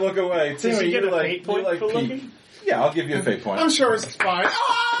turn and look away. Does he Timmy, get you a like fate point you like for peek. looking? Yeah, I'll give you a fate point. I'm sure it's fine.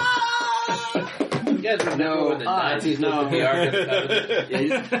 You guys remember when the Nazis looked at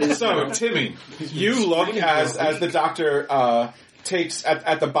the Ark? So, Timmy, you look as the doctor takes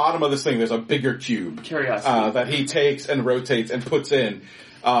at the bottom of this thing. There's a bigger cube Curiosity. that he takes and rotates and puts in,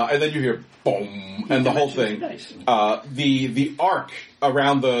 and then you hear boom, and the whole thing. Nice. The arc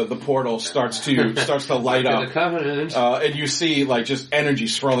around the portal starts to light The up, Covenant. and you see like just energy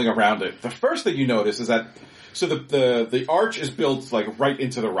swirling around it. The first thing you notice is that. So the arch is built like right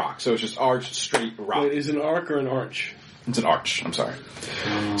into the rock, so it's just arched straight rock. Wait, is it an arc or an arch? It's an arch, I'm sorry.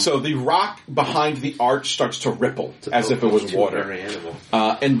 So the rock behind the arch starts to ripple as if it was water. Animal.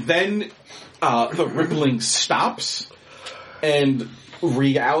 And then the rippling stops, and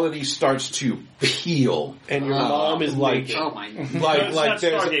reality starts to peel. And your mom is like, naked. Oh my. like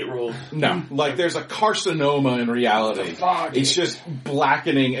there's Stargate rules. no, like there's a carcinoma in reality. It's just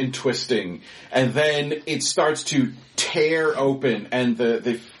blackening and twisting, and then it starts to tear open, and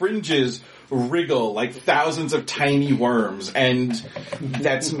the fringes wriggle like thousands of tiny worms, and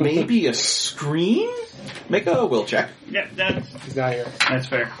that's maybe a scream? Make a will check. Yeah, He's not here. that's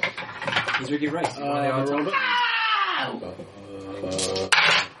fair. He's Ricky Rice.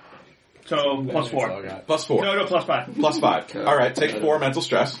 So plus 4. Plus 4. No, plus 5. Plus 5. Alright, take 4 mental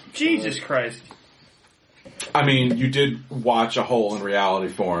stress. Jesus Christ. I mean, you did watch a hole in reality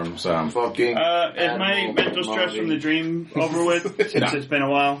form, so... Fucking. Is my mental stress from the dream over with since it's been a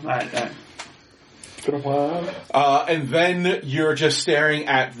while? Alright. And then you're just staring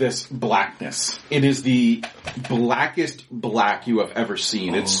at this blackness. It is the blackest black you have ever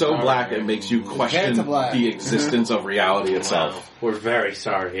seen. It's so black it makes you question the existence of reality itself. Wow. We're very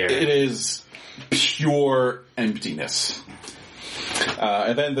sorry here. It is pure emptiness.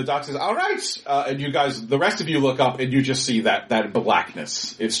 And then the doc says, alright! And you guys, the rest of you look up and you just see that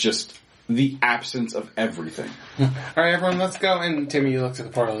blackness. It's just the absence of everything. Alright, everyone, let's go. And Timmy, you looked at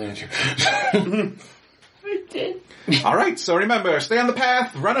the portal, didn't you? I did. Alright, so remember, stay on the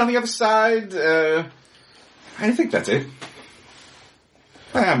path, run on the other side. I think that's it.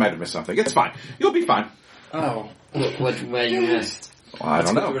 I might have missed something. It's fine. You'll be fine. Oh. What you missed? Well, I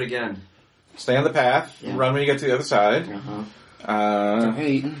don't Let's know. do it again. Stay on the path, Yeah. run when you get to the other side. Uh-huh.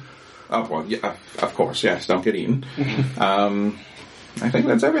 Oh, well, yeah, of course, yes, don't get eaten. I think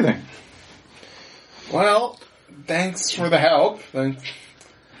that's everything. Well, thanks for the help. Thanks.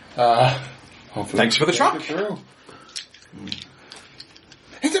 Hopefully Thanks for the we truck. make it through.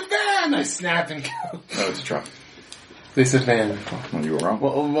 It's a van! I snap and go. No, it's a truck. They said van. Well, you were wrong.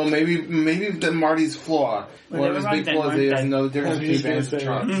 Well, maybe the Marty's flaw. Well, One of his never big mind flaws then, is right know the difference between vans and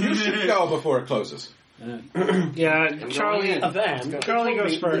trucks. You should go before it closes. Yeah, Charlie. A van. Charlie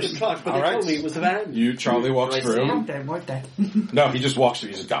goes first. But they Alright. told me it was a van. Charlie walks Do I see through. him? No, he just walks through.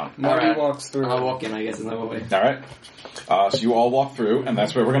 He's just gone. Marty Alright. walks through. I'll walk in, I guess, another way. Alright. So you all walk through, and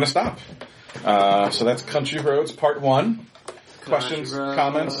that's where we're going to stop. So that's Country Roads Part 1. Questions, Country Road,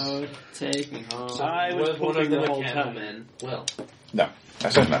 comments? Take me home. I was Was one pooping of the them whole a time. cattleman? Well, No. I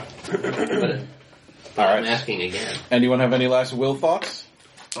said no. but I'm Alright. asking again. Anyone have any last will thoughts?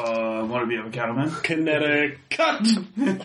 Want to be a cattleman? Kinetic cut!